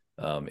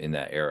in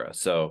that era.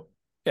 So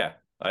yeah,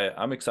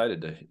 I'm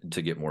excited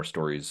to get more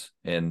stories,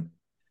 and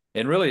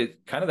really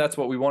kind of that's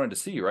what we wanted to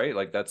see, right?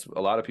 Like, that's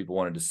a lot of people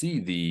wanted to see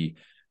the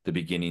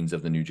beginnings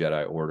of the new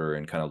Jedi Order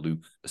and kind of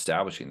Luke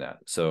establishing that.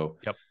 So,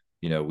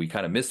 we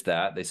kind of missed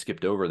that. They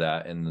skipped over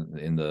that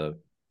in the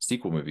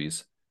sequel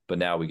movies, but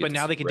now we get. But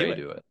now they can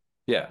do it.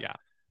 Yeah.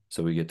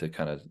 So we get to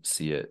kind of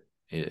see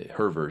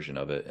her version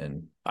of it.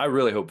 And I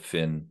really hope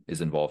Finn is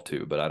involved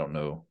too, but I don't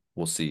know.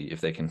 We'll see if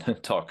they can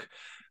talk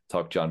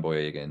John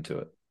Boyega into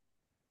it.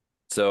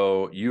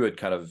 So you had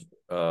kind of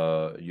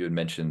you had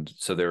mentioned,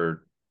 so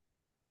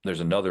there's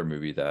another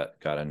movie that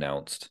got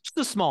announced. Just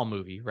a small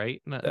movie,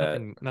 right?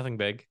 Nothing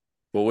big.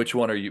 Well, which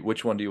one do you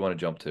want to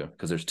jump to?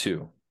 Because there's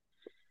two.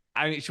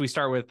 I mean, should we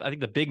start with, I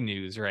think the big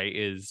news, right,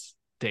 is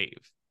Dave.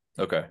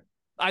 Okay.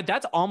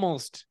 That's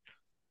almost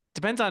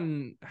depends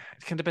on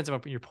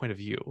your point of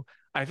view.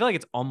 I feel like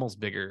it's almost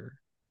bigger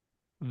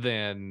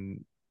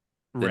than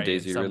Rey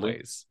Daisy in some Ridley?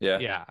 ways.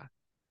 Yeah.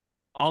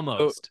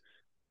 Almost.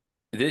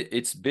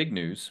 It's big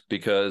news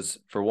because,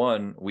 for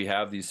one, we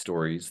have these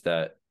stories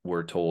that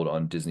were told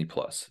on Disney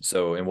Plus.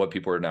 So, in what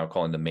people are now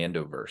calling the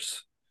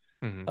Mandoverse,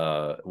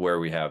 where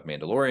we have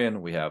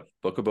Mandalorian, we have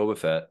Book of Boba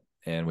Fett,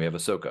 and we have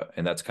Ahsoka.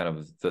 And that's kind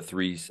of the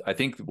three, I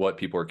think, what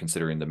people are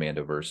considering the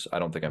Mandoverse. I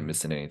don't think I'm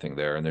missing anything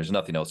there. And there's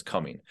nothing else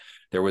coming.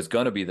 There was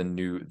going to be the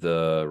New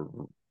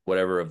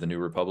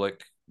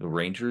Republic, the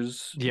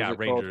Rangers. Yeah,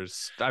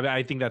 Rangers.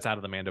 I think that's out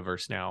of the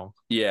Mandoverse now.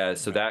 Yeah,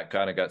 so that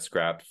kind of got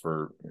scrapped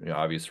for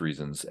obvious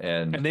reasons.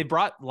 And they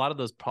brought a lot of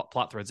those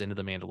plot threads into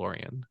the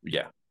Mandalorian.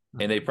 Yeah.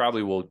 And they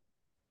probably will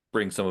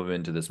bring some of it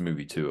into this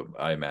movie too,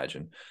 I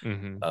imagine.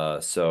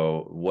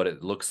 So what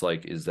it looks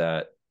like is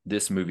that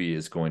this movie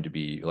is going to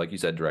be, like you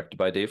said, directed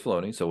by Dave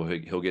Filoni. So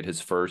he'll get his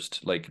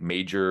first like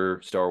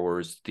major Star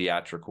Wars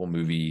theatrical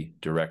movie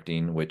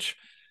directing, which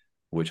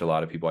a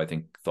lot of people I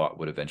think thought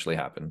would eventually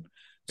happen.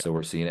 So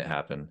we're seeing it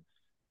happen,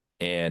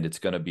 and it's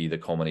going to be the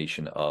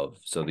culmination of,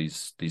 so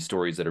these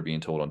stories that are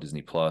being told on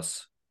Disney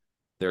Plus,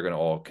 they're going to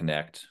all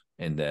connect,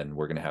 and then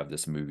we're going to have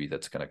this movie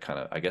that's going to kind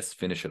of, I guess,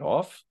 finish it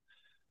off.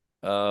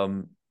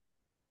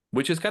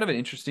 Which is kind of an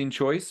interesting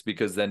choice,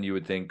 because then you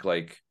would think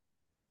like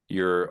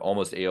you're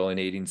almost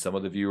alienating some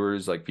of the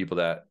viewers, like people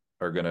that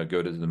are going to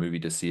go to the movie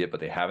to see it, but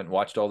they haven't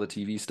watched all the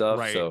TV stuff.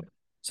 Right.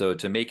 So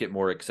to make it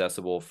more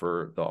accessible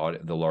for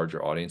the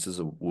larger audiences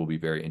will be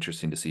very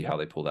interesting to see how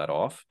they pull that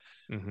off.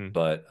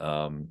 But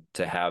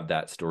to have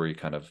that story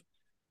kind of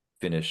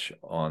finish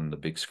on the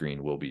big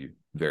screen will be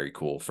very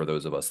cool for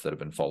those of us that have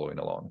been following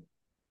along.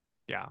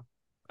 Yeah.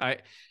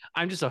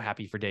 I'm just so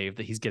happy for Dave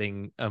that he's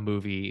getting a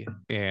movie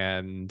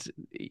and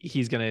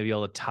he's going to be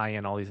able to tie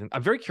in all these things.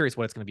 I'm very curious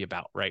what it's going to be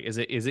about, right? Is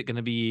it going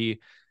to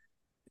be,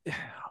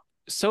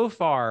 so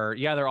far,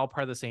 yeah, they're all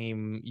part of the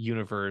same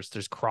universe.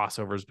 There's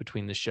crossovers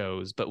between the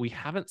shows, but we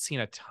haven't seen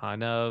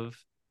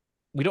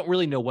we don't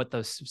really know what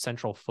the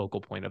central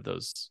focal point of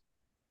those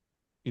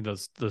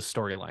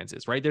storylines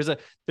is, right?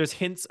 There's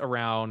hints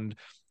around,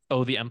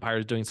 the Empire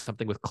is doing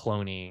something with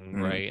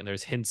cloning, right? And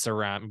there's hints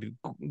around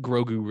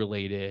Grogu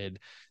related.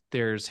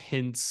 There's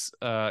hints,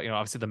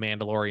 obviously the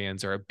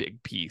Mandalorians are a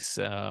big piece.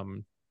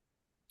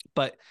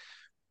 But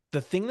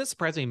the thing that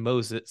surprised me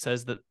most, it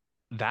says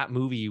that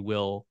movie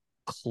will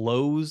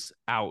close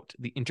out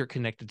the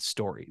interconnected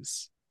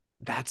stories.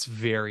 That's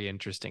very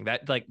interesting.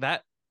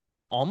 That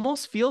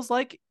almost feels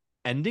like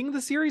ending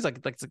the series, like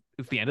it's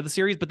the end of the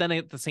series, but then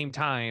at the same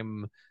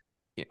time,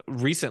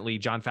 recently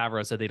Jon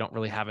Favreau said they don't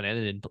really have an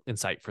end in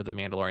sight for the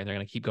Mandalorian. They're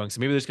going to keep going, so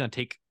maybe they're just going to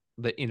take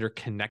the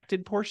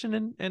interconnected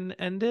portion and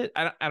end it.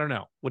 I don't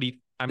know. What do you?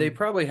 They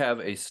probably have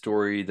a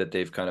story that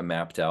they've kind of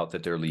mapped out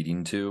that they're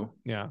leading to.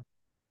 Yeah,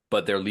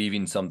 but they're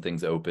leaving some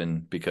things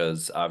open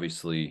because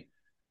obviously,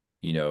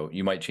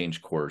 you might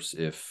change course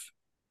if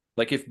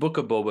Book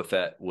of Boba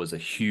Fett was a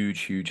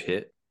huge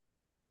hit,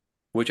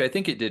 which I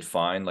think it did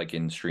fine, like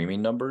in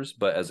streaming numbers,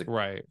 but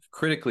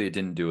critically it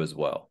didn't do as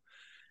well.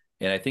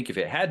 And I think if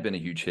it had been a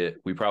huge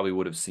hit, we probably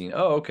would have seen,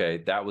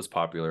 okay, that was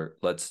popular.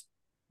 Let's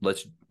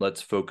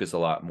focus a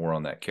lot more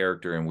on that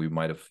character, and we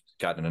might have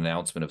gotten an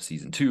announcement of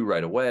season 2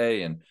 right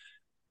away.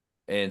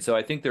 And so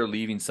I think they're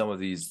leaving some of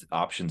these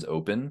options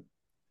open,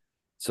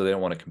 so they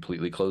don't want to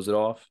completely close it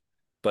off.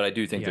 But I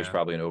do think there's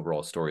probably an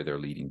overall story they're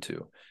leading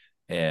to.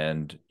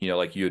 And,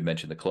 like you had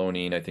mentioned, the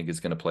cloning, I think, is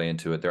going to play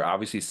into it. They're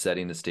obviously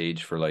setting the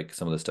stage for like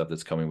some of the stuff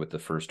that's coming with the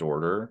First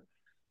Order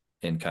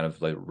and kind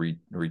of like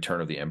Return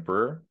of the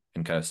Emperor,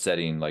 and kind of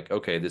setting like,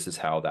 okay, this is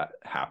how that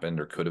happened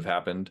or could have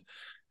happened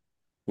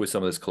with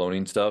some of this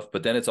cloning stuff.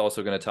 But then it's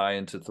also going to tie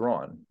into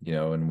Thrawn,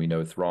 and we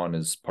know Thrawn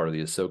is part of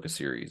the Ahsoka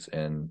series,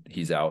 and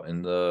he's out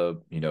in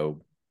the,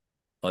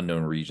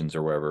 unknown regions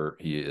or wherever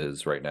he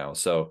is right now.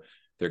 So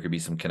there could be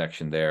some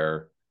connection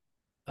there.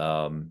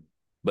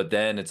 But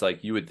then it's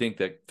like, you would think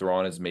that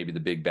Thrawn is maybe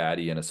the big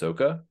baddie in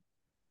Ahsoka,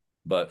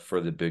 but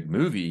for the big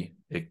movie,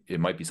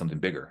 it might be something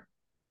bigger,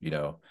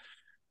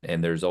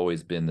 and there's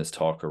always been this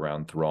talk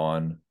around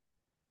Thrawn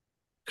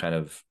kind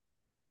of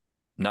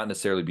not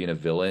necessarily being a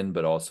villain,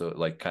 but also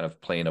like kind of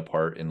playing a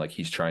part in like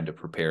he's trying to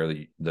prepare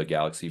the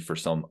galaxy for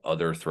some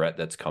other threat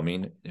that's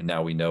coming. And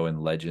now we know in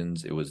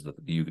Legends it was the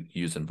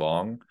Yuuzhan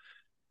Vong,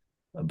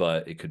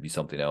 but it could be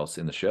something else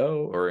in the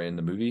show or in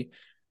the movie,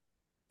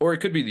 or it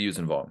could be the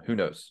Yuuzhan Vong. Who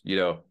knows?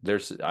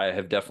 I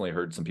have definitely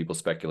heard some people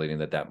speculating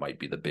that might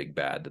be the big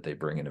bad that they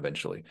bring in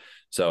eventually.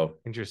 So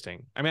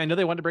interesting. I mean, I know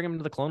they wanted to bring him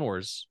into the Clone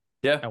Wars.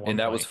 Yeah, and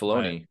that was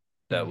Filoni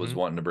that was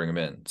wanting to bring him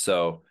in.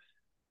 So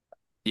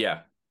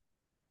Yeah,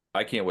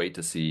 I can't wait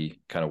to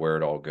see kind of where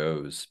it all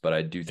goes. But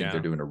I do think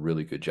they're doing a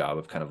really good job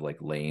of kind of like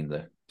laying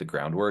the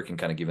groundwork and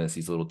kind of giving us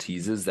these little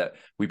teases that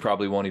we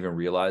probably won't even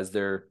realize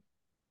they're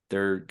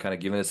kind of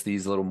giving us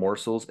these little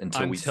morsels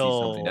until we see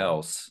something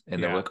else,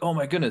 and they're like, oh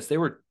my goodness, they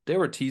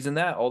were teasing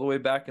that all the way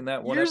back in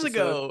that one years episode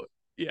ago.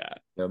 Yeah.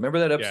 Remember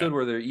that episode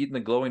where they're eating the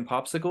glowing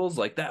popsicles?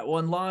 Like that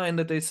one line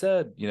that they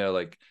said,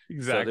 like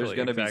exactly. So there's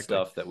going to be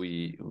stuff that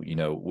we,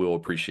 will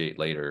appreciate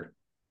later.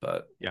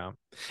 But yeah.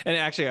 And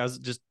actually, I was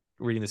just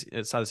reading this,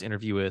 I saw this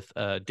interview with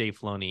Dave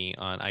Filoni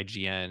on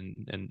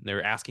IGN, and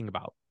they're asking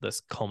about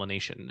this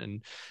culmination.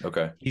 And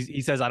okay,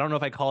 he says, I don't know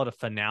if I call it a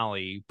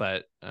finale,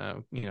 but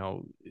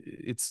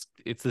it's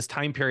this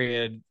time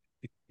period.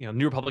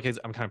 New Republic has,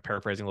 I'm kind of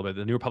paraphrasing a little bit.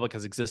 The New Republic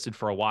has existed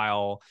for a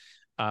while,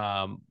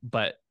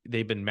 but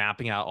they've been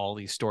mapping out all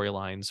these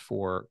storylines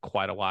for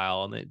quite a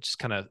while, and it just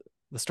kind of,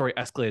 the story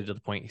escalated to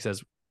the point, he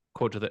says,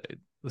 quote,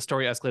 the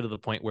story escalated to the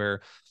point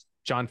where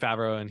Jon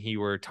Favreau and he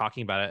were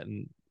talking about it,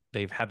 and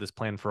they've had this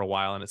plan for a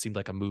while, and it seemed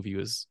like a movie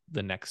was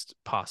the next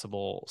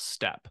possible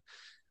step.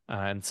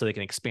 And so they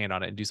can expand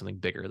on it and do something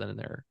bigger than in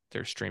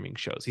their streaming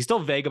shows. He's still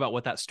vague about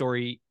what that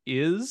story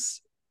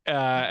is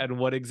and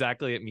what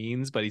exactly it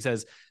means, but he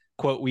says,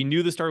 quote, we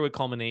knew the story would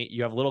culminate.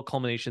 You have little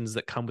culminations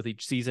that come with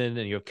each season,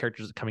 and you have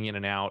characters coming in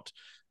and out.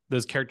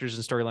 Those characters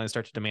and storylines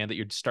start to demand that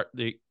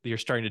you're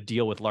starting to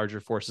deal with larger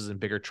forces and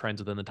bigger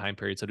trends within the time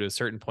period. So to a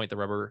certain point, the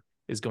rubber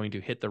is going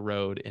to hit the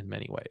road in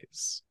many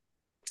ways.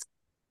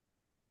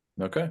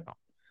 Okay.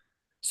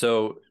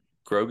 So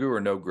Grogu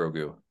or no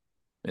Grogu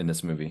in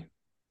this movie?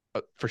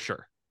 For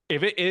sure.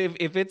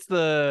 If it's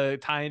the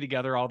tying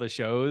together all the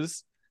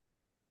shows,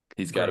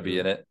 he's got to be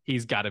in it.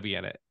 He's got to be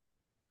in it.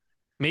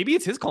 Maybe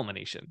it's his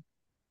culmination.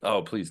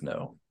 Oh, please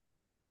no.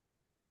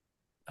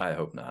 I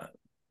hope not.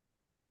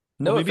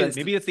 No, well,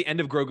 maybe it's the end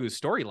of Grogu's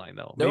storyline,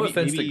 though. No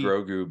offense to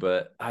Grogu,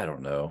 but I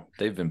don't know.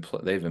 They've been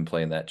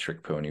playing that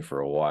trick pony for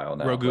a while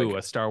now. Grogu,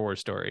 a Star Wars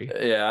story.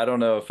 Yeah, I don't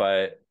know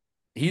if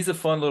he's a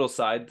fun little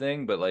side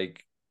thing, but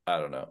like, I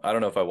don't know. I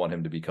don't know if I want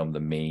him to become the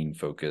main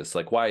focus.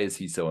 Like, why is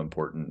he so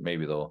important?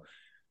 Maybe they'll,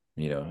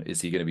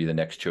 is he going to be the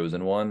next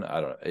chosen one?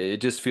 I don't know. It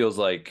just feels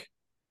like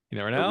you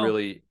never know.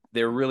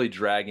 They're really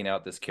dragging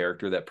out this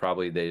character that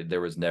probably there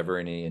was never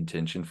any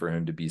intention for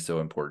him to be so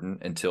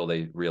important until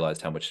they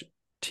realized how much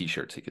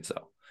T-shirts he could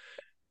sell.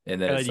 And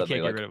then it's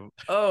suddenly like,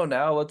 oh,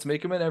 now let's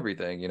make him in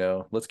everything,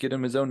 let's get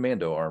him his own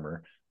Mando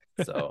armor.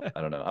 So I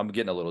don't know. I'm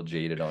getting a little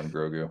jaded on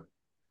Grogu.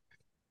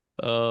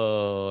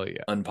 Oh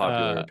yeah.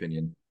 Unpopular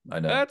opinion. I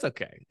know. That's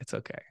okay. It's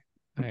okay.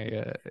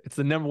 It's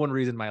the number one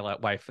reason my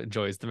wife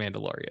enjoys The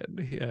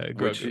Mandalorian.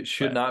 Grogu, which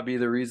should not be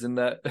the reason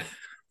that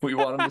we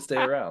want him to stay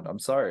around. I'm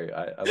sorry.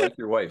 I like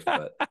your wife,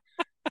 but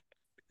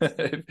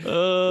if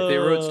they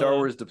wrote Star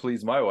Wars to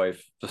please my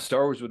wife, the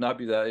Star Wars would not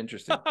be that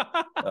interesting.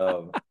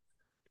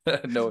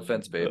 No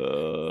offense, babe.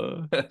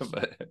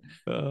 But,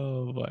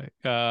 oh boy.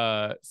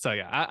 So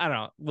yeah, I don't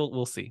know.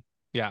 We'll see.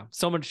 Yeah,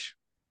 so much.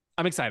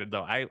 I'm excited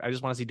though. I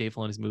just want to see Dave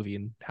Filoni's movie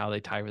and how they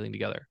tie everything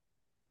together.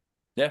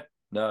 Yeah,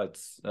 no,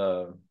 it's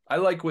I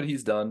like what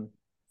he's done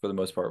for the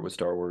most part with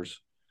Star Wars.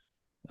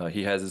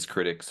 He has his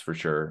critics for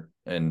sure,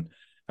 and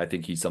I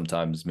think he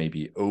sometimes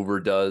maybe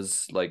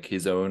overdoes like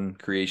his own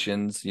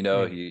creations. He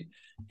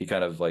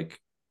kind of like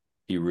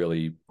he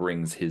really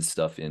brings his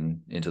stuff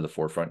into the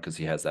forefront because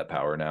he has that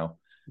power now.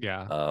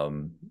 Yeah.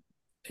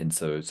 And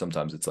so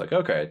sometimes it's like,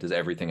 okay, does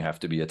everything have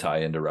to be a tie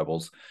into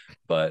Rebels?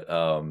 But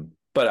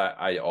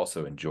I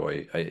also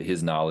enjoy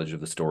his knowledge of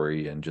the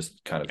story and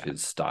just kind of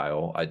his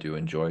style. I do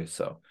enjoy.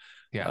 So,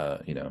 yeah,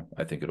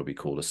 I think it'll be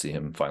cool to see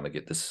him finally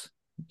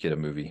get a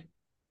movie.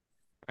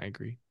 I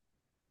agree.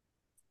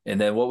 And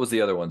then what was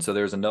the other one? So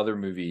there's another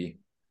movie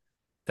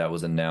that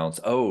was announced.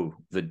 Oh,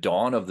 The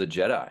Dawn of the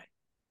Jedi.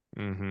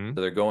 Mm-hmm.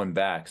 So they're going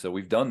back. So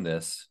we've done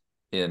this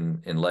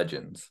in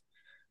Legends.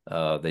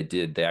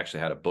 They actually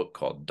had a book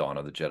called Dawn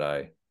of the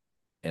Jedi,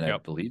 and I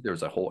believe there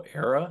was a whole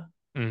era.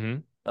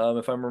 Mm-hmm.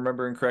 If I'm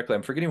remembering correctly,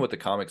 I'm forgetting what the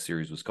comic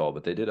series was called,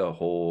 but they did a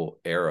whole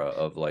era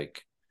of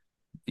like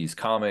these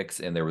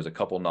comics, and there was a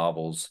couple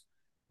novels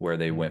where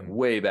they went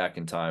way back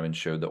in time and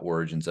showed the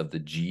origins of the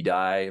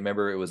Jedi.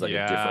 Remember, it was like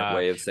a different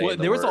way of saying. Well,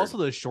 there was also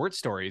those short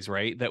stories,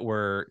 right, that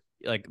were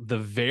like the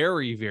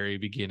very, very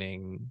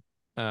beginning,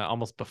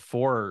 almost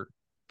before,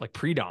 like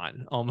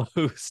pre-dawn,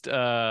 almost.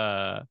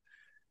 So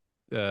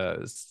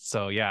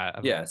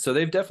yeah. So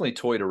they've definitely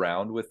toyed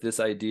around with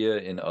this idea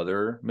in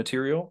other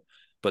material,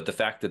 but the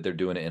fact that they're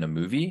doing it in a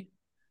movie,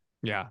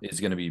 is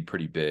going to be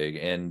pretty big.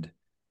 And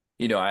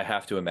I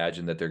have to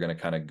imagine that they're going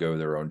to kind of go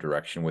their own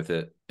direction with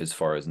it, as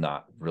far as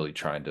not really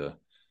trying to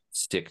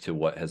stick to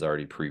what has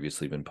already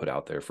previously been put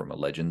out there from a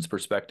Legends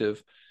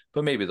perspective.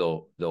 But maybe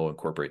they'll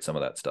incorporate some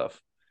of that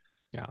stuff.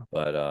 Yeah.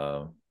 But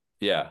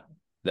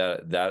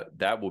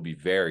that will be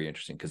very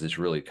interesting because it's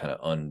really kind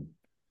of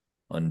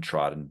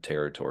untrodden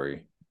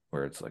territory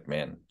where it's like,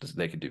 man,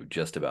 they could do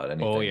just about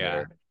anything. Oh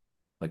yeah.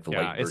 Like the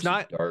light versus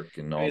dark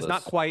and all. It's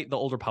not quite the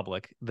Old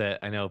Republic that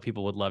I know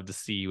people would love to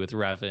see with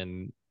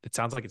Revan it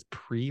sounds like it's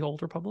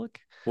pre-Old Republic.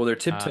 Well, they're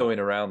tiptoeing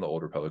around the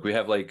Old Republic. We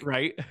have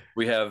right.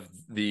 We have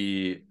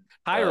the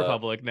High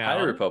Republic now.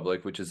 High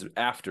Republic, which is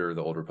after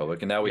the Old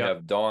Republic, and now we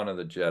have Dawn of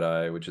the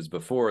Jedi, which is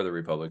before the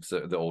Republic, so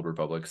the Old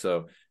Republic.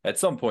 So at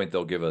some point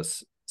they'll give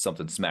us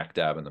something smack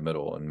dab in the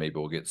middle, and maybe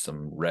we'll get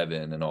some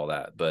Revan and all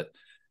that. But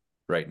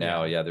right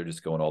now, they're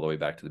just going all the way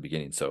back to the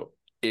beginning. So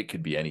it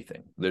could be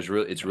anything. It's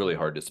really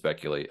hard to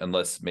speculate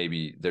unless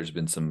maybe there's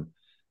been some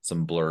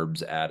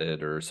blurbs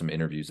added or some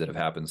interviews that have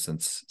happened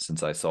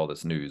since I saw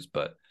this news,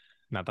 but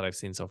not that I've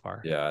seen so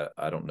far. Yeah,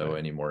 I don't know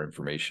any more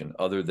information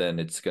other than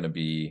it's going to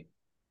be.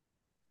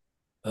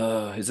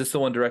 Is this the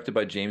one directed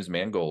by James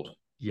Mangold?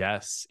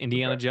 Yes,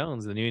 Indiana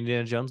Jones, the new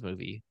Indiana Jones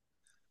movie.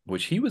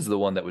 Which he was the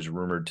one that was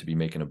rumored to be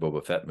making a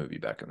Boba Fett movie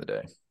back in the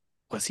day.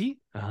 Was he?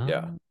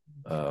 Yeah.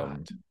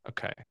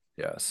 Okay.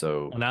 Yeah.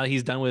 So now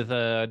he's done with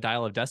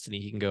Dial of Destiny.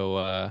 He can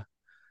go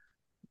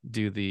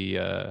do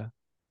the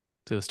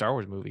Star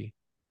Wars movie.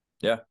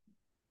 Yeah.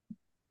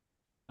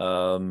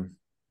 And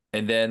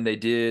then they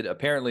did.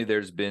 Apparently,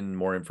 there's been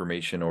more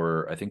information,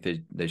 or I think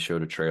they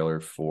showed a trailer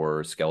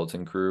for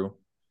Skeleton Crew.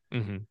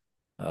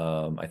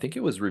 Mm-hmm. I think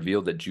it was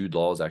revealed that Jude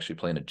Law is actually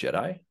playing a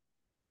Jedi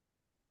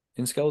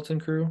in Skeleton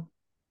Crew.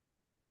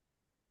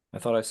 I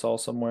thought I saw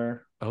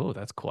somewhere. Oh,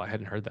 that's cool. I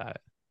hadn't heard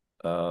that.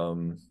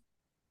 I'm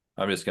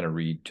just going to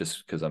read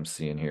just because I'm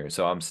seeing here.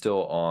 So I'm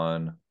still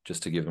on,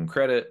 just to give him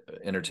credit,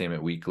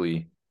 Entertainment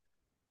Weekly.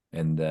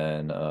 And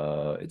then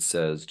it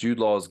says, Jude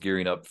Law is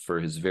gearing up for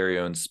his very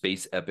own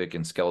space epic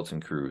in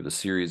Skeleton Crew, the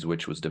series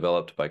which was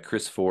developed by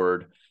Chris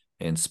Ford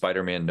and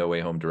Spider-Man No Way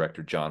Home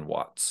director John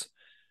Watts.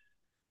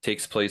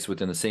 Takes place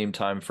within the same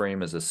time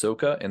frame as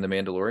Ahsoka and The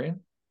Mandalorian.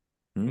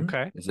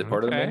 Okay. Is it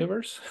part of the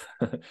Mandoverse?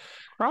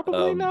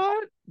 Probably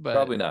not. But...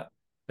 Probably not.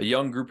 A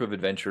young group of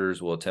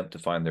adventurers will attempt to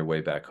find their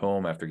way back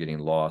home after getting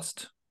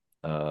lost.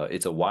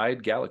 It's a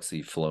wide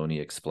galaxy, Filoni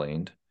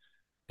explained.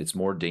 It's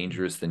more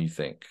dangerous than you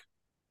think.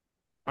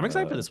 I'm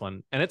excited for this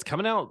one. And it's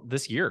coming out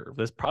this year.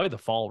 This is probably the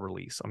fall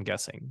release, I'm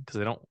guessing. Because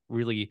they don't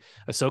really...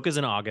 Ahsoka's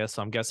in August,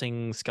 so I'm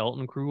guessing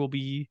Skeleton Crew will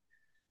be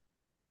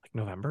like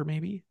November,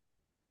 maybe?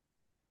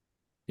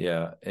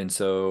 Yeah, and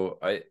so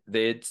I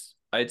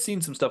had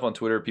seen some stuff on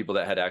Twitter, people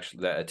that had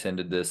actually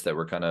attended this that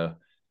were kind of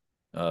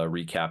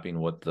recapping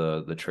what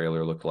the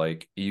trailer looked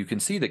like. You can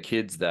see the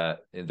kids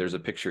that there's a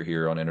picture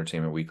here on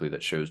Entertainment Weekly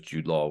that shows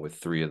Jude Law with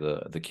 3 of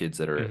the kids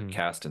that are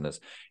cast in this.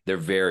 They're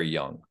very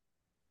young.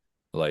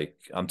 Like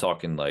I'm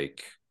talking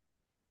like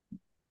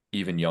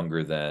even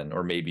younger than,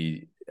 or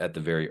maybe at the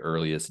very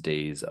earliest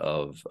days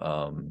of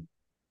I'm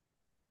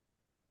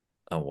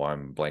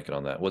blanking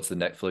on that. What's the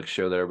Netflix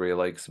show that everybody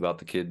likes about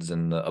the kids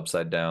and the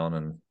Upside Down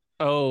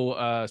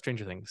and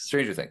Stranger Things.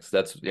 Stranger Things.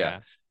 That's yeah.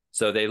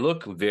 So they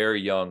look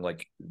very young,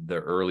 like the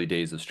early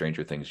days of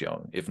Stranger Things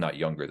young, if not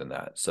younger than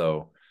that.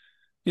 So,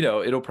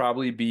 it'll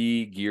probably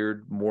be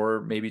geared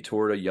more maybe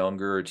toward a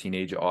younger or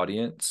teenage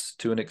audience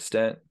to an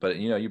extent. But,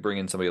 you bring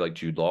in somebody like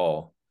Jude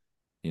Law,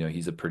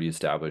 he's a pretty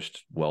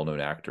established, well-known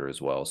actor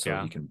as well.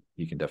 So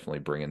he can definitely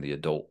bring in the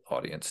adult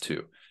audience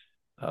too.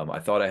 I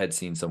thought I had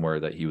seen somewhere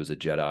that he was a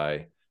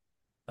Jedi.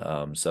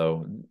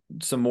 So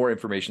some more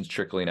information's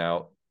trickling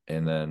out,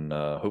 and then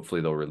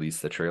hopefully they'll release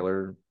the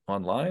trailer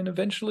online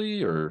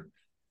eventually, or,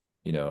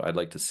 I'd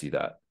like to see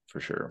that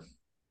for sure.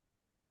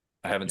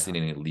 I haven't seen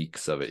any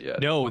leaks of it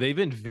yet. No, they've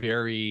been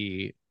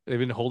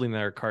holding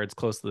their cards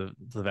close to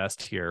the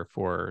vest here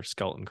for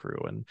Skeleton Crew.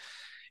 And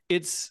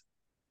it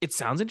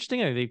sounds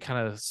interesting. I mean, they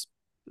kind of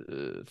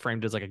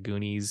framed as like a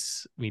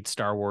Goonies meets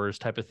Star Wars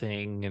type of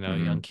thing,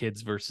 young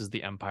kids versus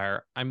the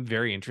Empire. I'm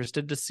very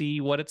interested to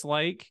see what it's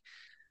like.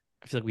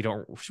 I feel like we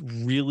don't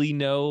really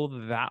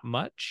know that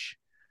much.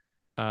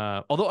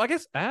 Although I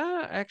guess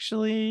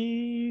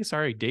actually,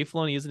 sorry, Dave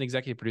Filoni is an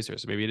executive producer,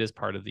 so maybe it is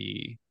part of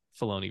the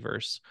Filoni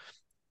verse.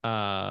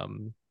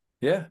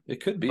 Yeah,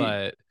 it could be.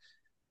 But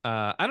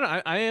I don't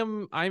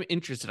know. I'm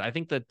interested. I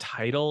think the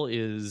title of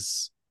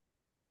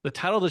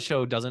the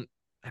show doesn't.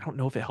 I don't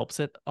know if it helps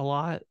it a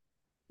lot,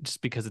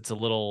 just because it's a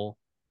little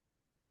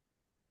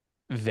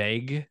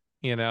vague,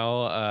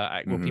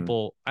 will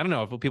people, I don't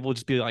know if people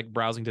just be like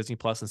browsing Disney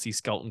Plus and see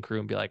Skeleton Crew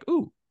and be like,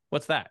 ooh,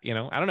 what's that? I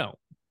don't know,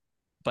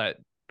 but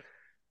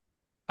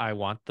I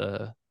want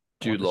the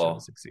Jude Law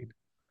to succeed.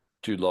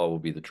 Jude Law will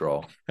be the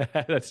draw.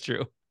 That's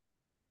true.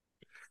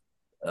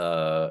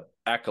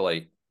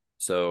 Acolyte.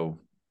 So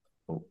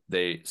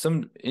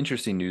some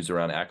interesting news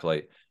around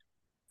Acolyte.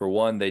 For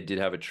one, they did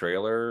have a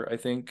trailer, I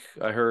think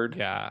I heard.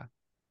 Yeah.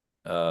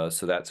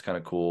 So that's kind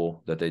of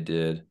cool that they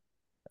did.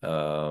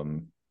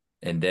 And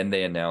then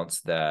they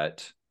announced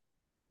that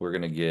we're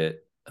gonna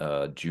get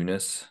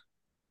Junis.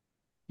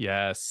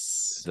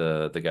 Yes.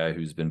 The guy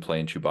who's been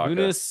playing Chewbacca.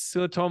 Junis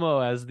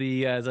Suotomo as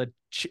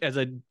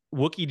a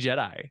Wookiee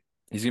Jedi.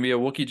 He's gonna be a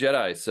Wookiee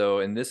Jedi. So,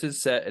 and this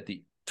is set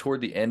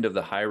toward the end of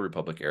the High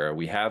Republic era.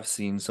 We have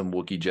seen some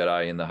Wookiee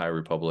Jedi in the High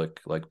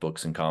Republic, like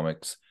books and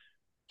comics.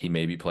 He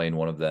may be playing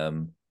one of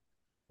them,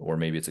 or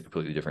maybe it's a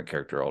completely different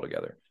character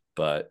altogether.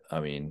 But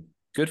I mean,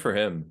 good for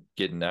him.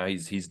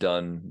 He's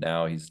done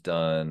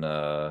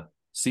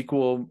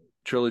sequel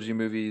trilogy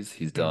movies.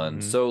 He's done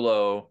Mhm.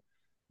 Solo.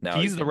 Now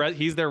He's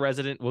their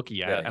resident Wookiee,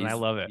 yeah, and I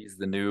love it. He's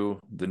the new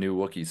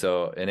Wookiee.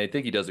 So, and I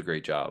think he does a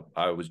great job.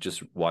 I was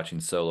just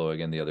watching Solo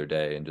again the other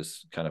day and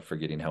just kind of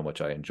forgetting how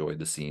much I enjoyed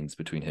the scenes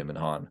between him and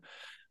Han.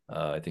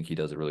 I think he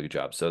does a really good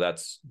job. So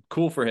that's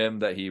cool for him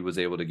that he was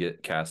able to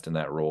get cast in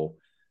that role,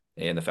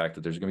 and the fact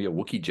that there's going to be a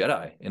Wookiee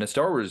Jedi in a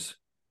Star Wars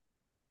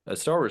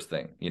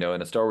thing, in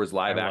a Star Wars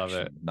live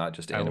action, not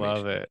just animation. I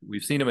love it.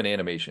 We've seen him in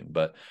animation,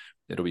 but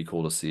it'll be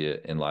cool to see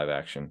it in live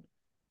action.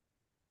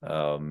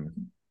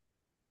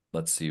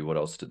 Let's see, what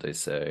else did they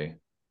say?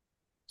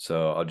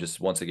 So I'll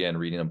just once again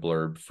reading a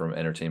blurb from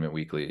Entertainment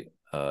Weekly.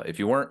 If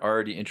you weren't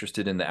already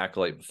interested in the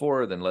Acolyte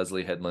before, then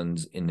Leslie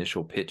Headland's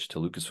initial pitch to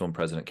Lucasfilm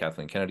President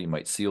Kathleen Kennedy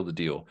might seal the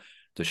deal.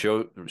 The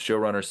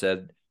showrunner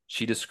said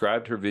she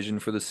described her vision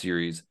for the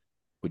series,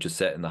 which is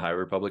set in the High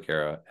Republic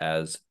era,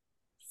 as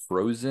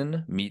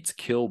Frozen meets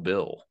Kill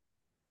Bill.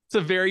 It's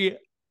a very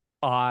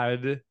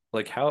odd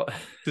how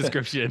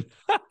description.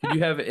 Could you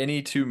have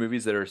any two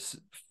movies that are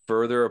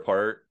further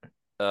apart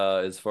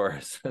as far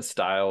as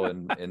style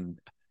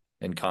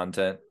and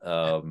content?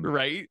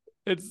 Right.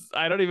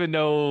 I don't even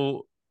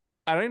know.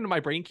 My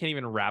brain can't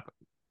even wrap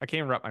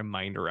my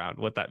mind around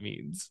what that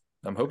means.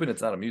 I'm hoping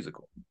it's not a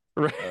musical.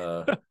 Right.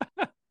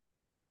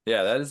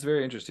 Yeah, that is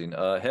very interesting.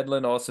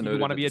 Headland also noted,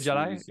 you want to be a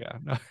Jedi? Series, yeah.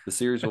 No. The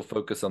series will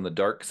focus on the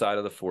dark side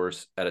of the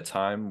Force at a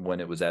time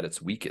when it was at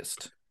its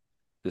weakest.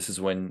 This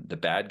is when the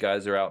bad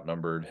guys are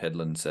outnumbered.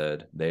 Headland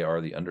said they are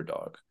the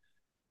underdog.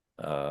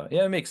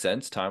 Yeah, it makes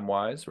sense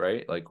time-wise,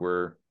 right? Like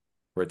we're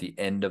at the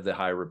end of the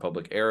High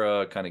Republic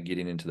era, kind of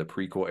getting into the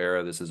prequel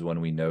era. This is when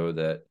we know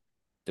that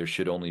there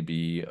should only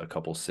be a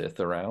couple Sith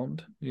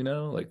around,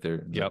 like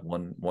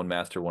one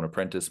master, one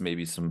apprentice,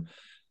 maybe some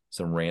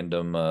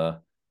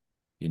random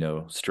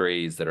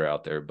strays that are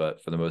out there,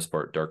 but for the most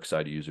part, dark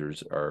side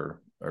users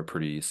are a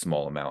pretty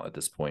small amount at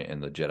this point,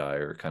 and the Jedi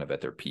are kind of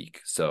at their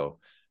peak. So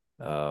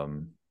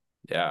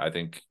yeah, I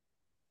think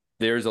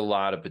there's a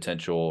lot of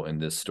potential in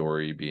this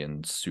story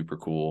being super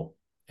cool,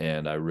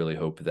 and I really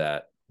hope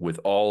that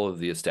with all of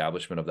the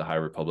establishment of the High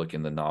Republic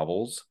in the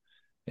novels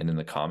and in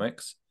the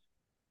comics,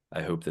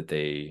 I hope that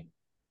they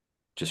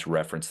just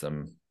reference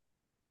them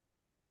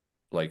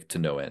like to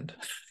no end.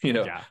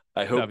 Yeah,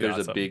 I hope there's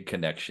awesome. a big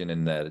connection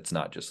in that it's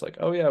not just like,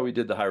 oh yeah, we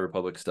did the High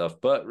Republic stuff,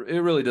 but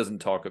it really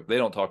doesn't they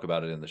don't talk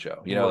about it in the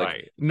show. Right.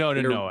 Like, no.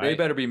 They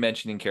better be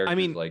mentioning characters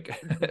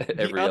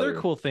every the other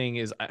cool thing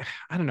is,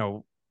 I don't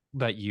know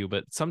about you,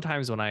 but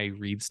sometimes when I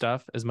read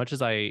stuff, as much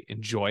as I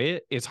enjoy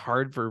it, it's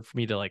hard for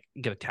me to like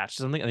get attached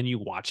to something, and then you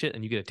watch it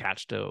and you get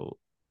attached to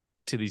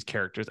these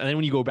characters, and then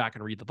when you go back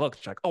and read the book,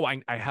 it's like, oh,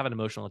 I have an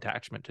emotional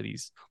attachment to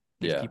these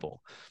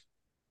people.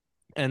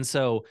 And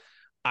so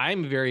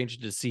I'm very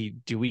interested to see,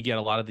 do we get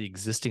a lot of the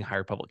existing High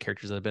Republic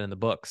characters that have been in the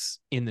books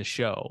in the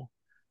show?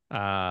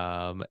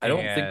 I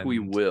don't think we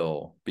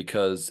will,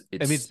 because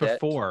it's set,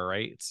 before,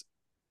 right? It's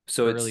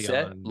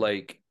set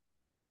like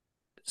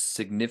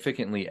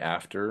significantly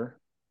after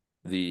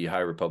the High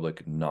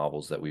Republic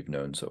novels that we've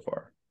known so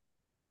far,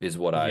 is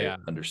what I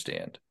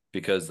understand,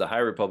 because the High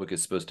Republic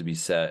is supposed to be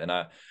set, and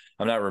I'm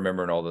not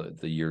remembering all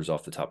the years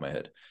off the top of my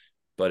head,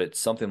 but it's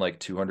something like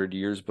 200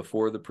 years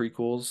before the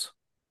prequels,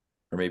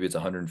 or maybe it's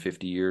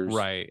 150 years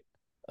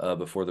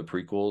before the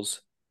prequels.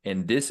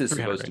 And this is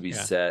supposed to be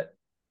set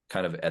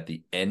kind of at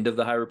the end of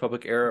the High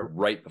Republic era,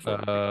 right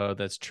before.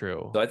 That's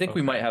true. So I think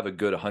we might have a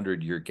good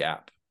 100-year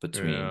gap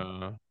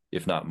between,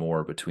 if not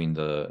more, between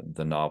the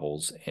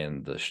novels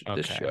and this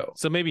show.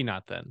 So maybe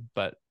not then,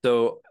 but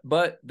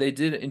they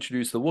did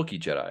introduce the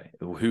Wookiee Jedi,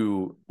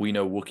 who we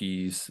know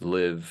Wookiees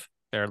live.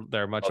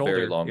 They're much a older,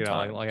 very long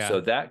time. So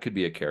that could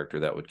be a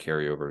character that would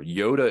carry over.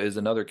 Yoda is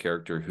another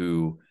character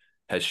who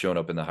has shown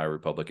up in the High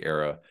Republic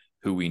era,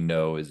 who we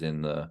know is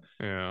in the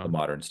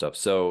modern stuff.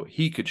 So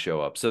he could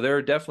show up. So there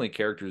are definitely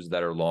characters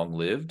that are long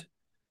lived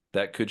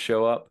that could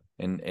show up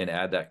and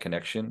add that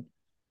connection.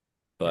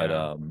 But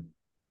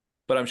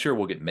I'm sure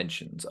we'll get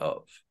mentions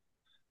of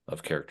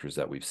characters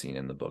that we've seen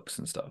in the books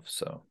and stuff.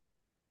 So,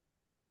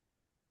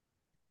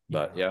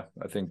 but yeah,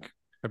 I think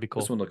that'd be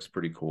cool. This one looks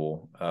pretty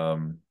cool.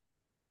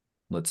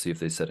 Let's see if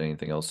they said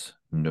anything else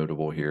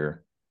notable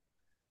here.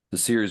 The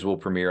series will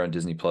premiere on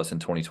Disney Plus in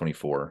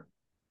 2024.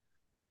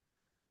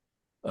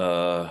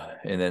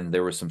 And then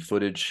there was some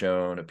footage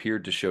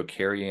appeared to show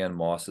Carrie-Anne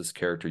Moss's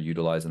character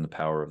utilizing the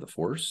power of the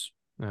Force.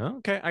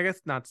 Okay, I guess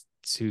not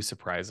too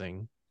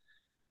surprising.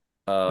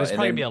 There's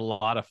probably be a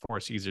lot of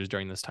Force users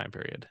during this time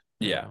period.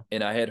 Yeah,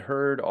 and I had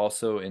heard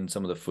also in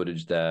some of the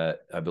footage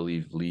that I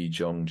believe Lee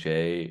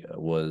Jong-jae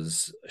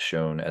was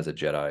shown as a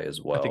Jedi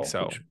as well. I think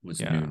so. Which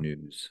was new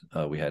news.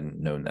 We hadn't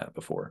known that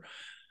before.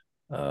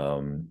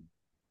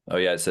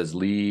 It says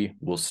Lee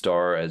will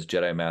star as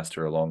Jedi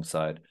Master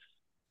alongside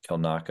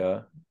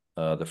Kelnaka,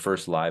 the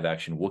first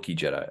live-action Wookiee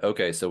Jedi.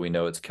 Okay, so we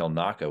know it's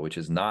Kelnaka, which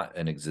is not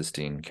an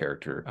existing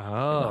character in the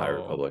High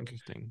Republic.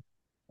 Interesting.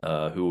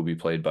 Who will be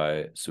played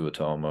by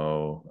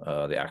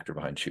Suotomo, the actor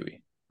behind Chewie.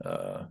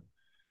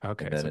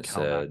 Okay, and then it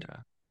said,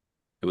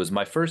 it was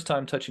my first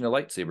time touching a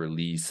lightsaber,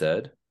 Lee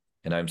said,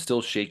 and I'm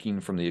still shaking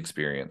from the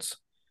experience.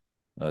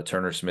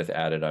 Turner Smith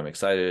added, "I'm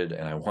excited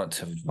and I want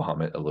to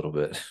vomit a little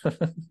bit."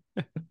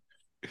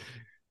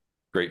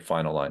 Great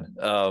final line.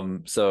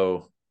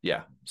 So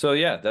yeah,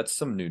 that's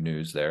some new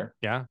news there.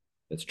 Yeah,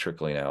 it's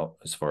trickling out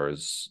as far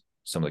as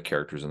some of the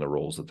characters and the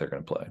roles that they're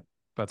going to play.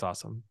 That's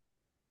awesome.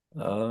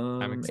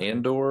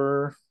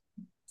 Andor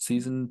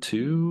season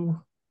 2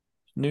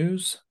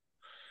 news.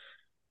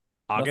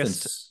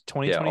 August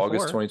 2024. Yeah,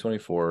 August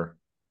 2024.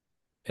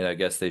 And I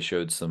guess they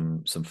showed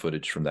some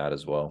footage from that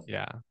as well.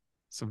 Yeah,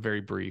 some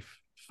very brief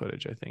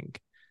footage, I think.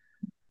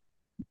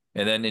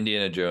 And then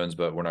Indiana Jones,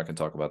 but we're not going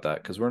to talk about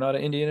that because we're not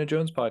an Indiana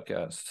Jones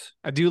podcast.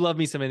 I do love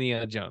me some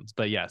Indiana Jones,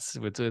 but yes,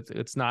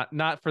 it's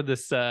not for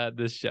this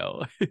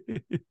show.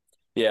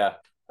 Yeah,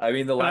 I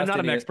mean I'm not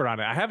an expert on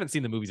it. I haven't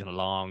seen the movies in a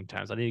long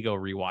time, so I need to go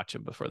rewatch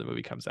them before the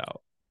movie comes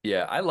out.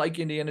 Yeah, I like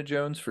Indiana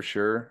Jones for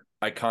sure.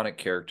 Iconic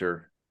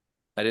character.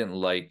 I didn't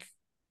like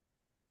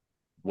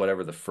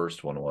whatever the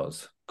first one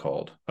was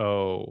called.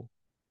 Oh,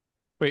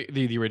 wait,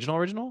 the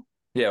original?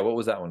 Yeah, what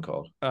was that one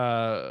called?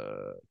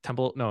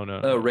 Temple? No.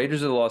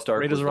 Raiders of the Lost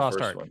Ark. Raiders of the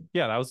Lost Ark.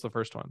 Yeah, that was the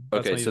first one.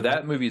 Okay, so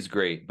that movie's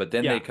great, but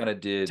then they kind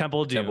of did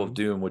Temple of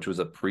Doom, which was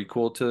a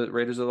prequel to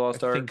Raiders of the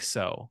Lost Ark. I think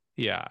so.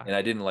 Yeah, and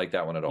I didn't like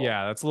that one at all.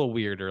 Yeah, that's a little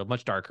weirder,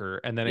 much darker.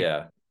 And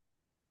then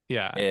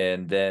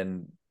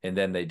and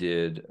then they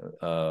did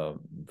The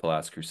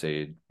Last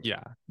Crusade.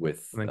 Yeah,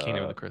 with and then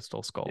Kingdom of the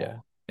Crystal Skull. Yeah.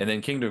 And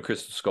then Kingdom of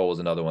Crystal Skull was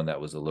another one that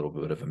was a little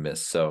bit of a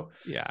miss. So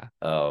yeah,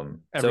 so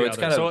it's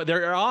kind of, so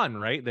they're on,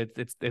 right?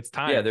 It's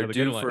time. Yeah, they're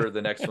due for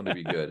the next one to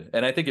be good,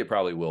 and I think it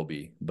probably will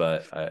be.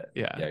 But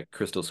yeah,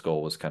 Crystal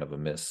Skull was kind of a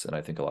miss, and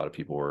I think a lot of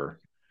people were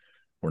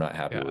not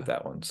happy with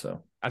that one.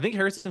 So I think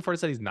Harrison Ford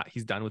said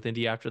he's done with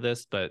Indy after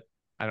this, but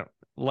I don't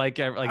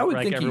I would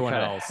think everyone he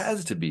else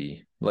has to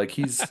be like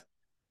he's.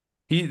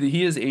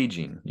 He is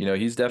aging,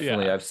 he's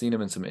definitely, I've seen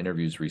him in some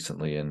interviews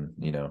recently, and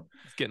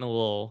it's getting a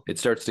little, it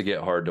starts to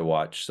get hard to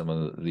watch some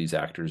of these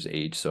actors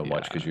age so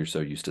much because you're so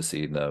used to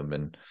seeing them,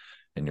 and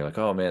you're like,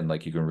 oh man,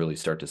 like you can really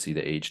start to see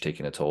the age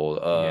taking a toll.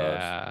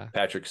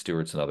 Patrick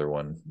Stewart's another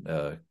one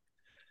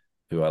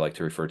who I like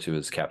to refer to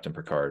as Captain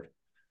Picard.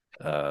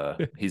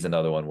 He's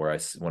another one where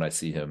when I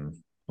see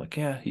him, like,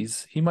 yeah,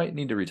 he might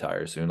need to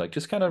retire soon, like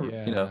just kind of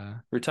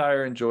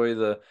retire,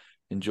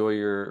 enjoy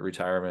your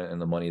retirement and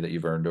the money that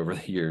you've earned over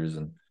the years.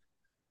 And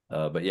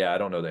but yeah, I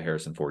don't know that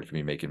Harrison Ford can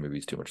be making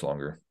movies too much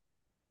longer.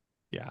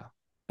 Yeah,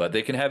 but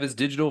they can have his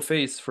digital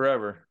face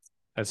forever.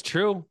 That's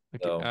true.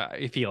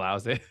 If he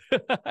allows it.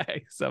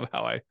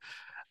 Somehow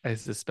I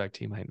suspect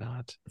he might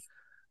not.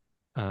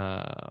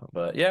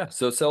 But yeah,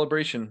 so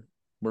Celebration,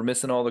 we're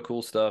missing all the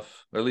cool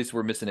stuff, or at least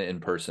we're missing it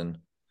in person,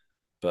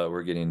 but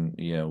we're getting,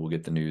 we'll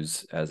get the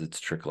news as it's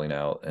trickling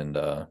out. And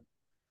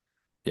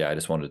I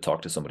just wanted to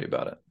talk to somebody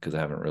about it because I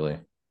haven't really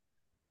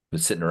been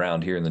sitting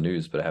around hearing the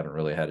news, but I haven't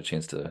really had a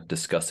chance to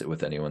discuss it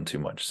with anyone too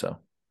much. So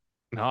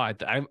no,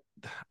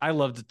 I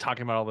loved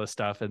talking about all this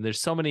stuff, and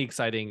there's so many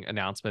exciting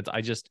announcements.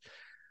 I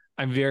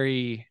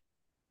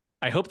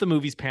hope the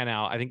movies pan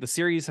out. I think the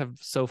series have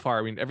so far,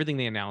 I mean, everything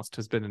they announced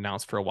has been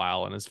announced for a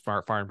while and is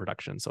far in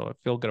production. So I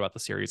feel good about the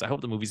series. I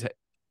hope the movies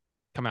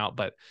come out,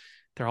 but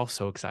they're all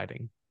so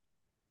exciting.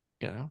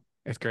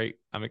 It's great.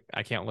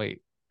 I can't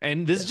wait.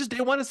 And this is just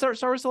day one of Star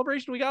Wars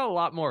Celebration. We got a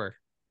lot more.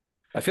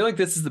 I feel like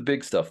this is the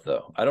big stuff,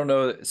 though. I don't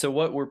know. So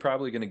what we're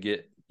probably going to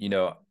get,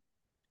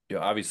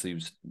 obviously,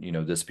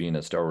 this being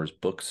a Star Wars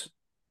books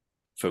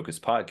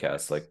focused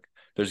podcast, like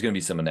there's going to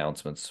be some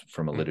announcements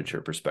from a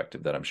literature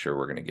perspective that I'm sure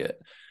we're going to get.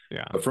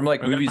 Yeah. But from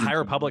like movies, the High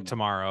Republic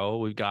tomorrow,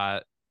 we've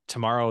got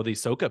tomorrow the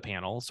Ahsoka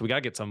panel. So we got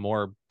to get some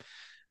more.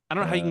 I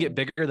don't know how you can get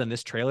bigger than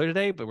this trailer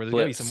today, but there's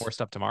going to be some more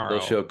stuff tomorrow. They'll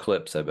show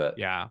clips, I bet.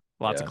 Yeah.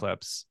 Lots of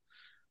clips.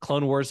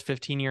 Clone Wars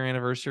 15-year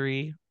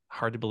anniversary.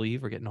 Hard to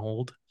believe we're getting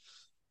old.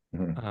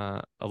 Mm-hmm.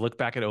 A look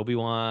back at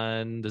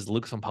Obi-Wan. There's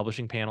Lucasfilm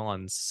publishing panel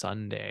on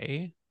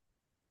Sunday.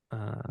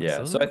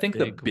 So I think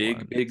the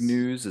big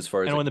news as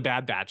far as when the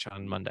Bad Batch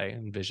on Monday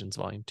and Visions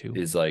Volume 2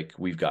 is like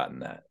we've gotten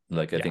that.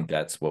 Like I think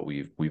that's what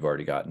we've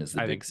already gotten is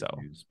the big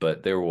news.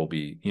 But there will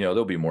be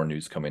there'll be more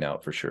news coming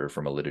out for sure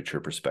from a literature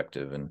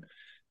perspective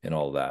and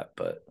all that.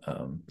 But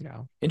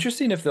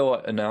interesting if they'll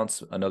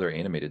announce another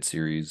animated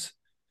series.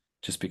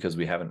 Just because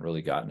we haven't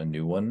really gotten a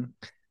new one,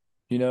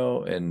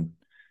 and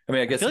I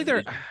mean, I guess I feel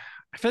like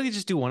they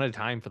just do one at a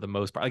time for the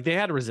most part. Like they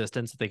had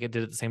Resistance that they did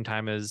at the same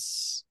time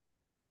as,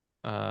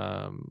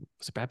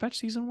 was it Bad Batch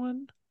season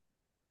 1?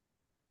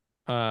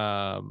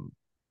 I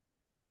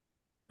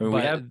mean,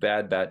 we have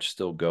Bad Batch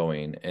still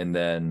going, and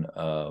then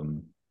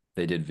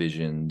they did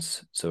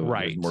Visions, so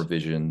there's more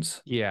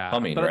Visions. Yeah,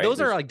 coming, but right?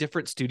 Those are like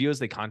different studios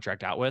they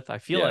contract out with. I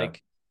feel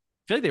like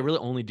they really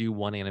only do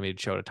one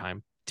animated show at a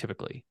time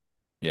typically.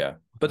 Yeah,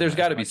 but there's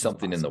got to be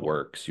something in the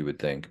works, you would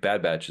think.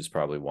 Bad Batch is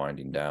probably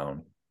winding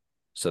down,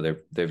 so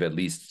they've at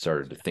least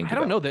started to think. I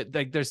don't know that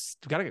like there's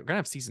gonna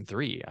have season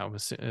 3.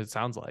 It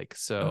sounds like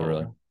so. Oh,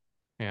 really?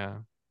 Yeah,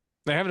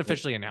 they haven't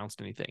officially announced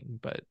anything,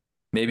 but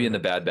maybe in the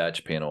Bad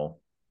Batch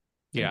panel,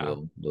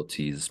 they'll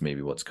tease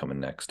maybe what's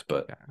coming next.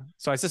 But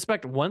so I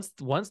suspect once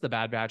the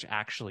Bad Batch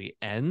actually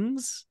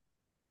ends,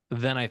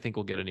 then I think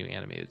we'll get a new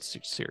animated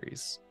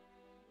series.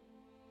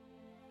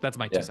 That's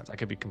my 2 cents. I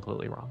could be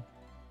completely wrong.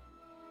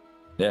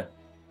 Yeah.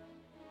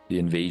 The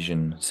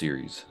Invasion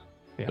series.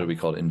 Yeah. It'll be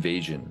called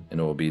Invasion, and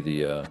it will be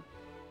the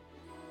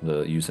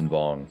Yuuzhan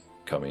Vong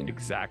coming.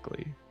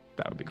 Exactly.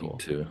 That would be cool.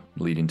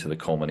 Leading to the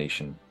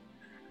culmination.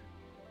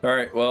 All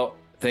right. Well,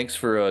 thanks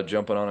for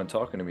jumping on and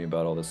talking to me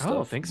about all this stuff.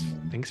 Oh, thanks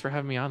for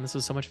having me on. This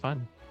was so much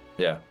fun.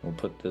 Yeah, we'll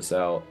put this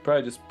out.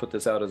 Probably just put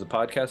this out as a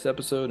podcast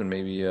episode and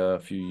maybe a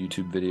few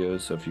YouTube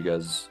videos. So if you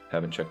guys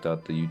haven't checked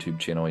out the YouTube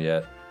channel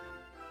yet,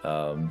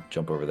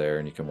 jump over there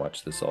and you can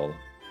watch this all,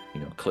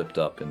 clipped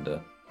up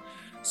into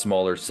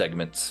smaller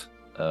segments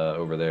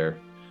over there.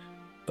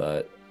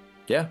 But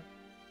yeah,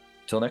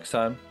 till next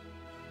time,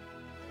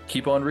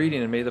 keep on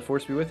reading and may the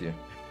force be with you.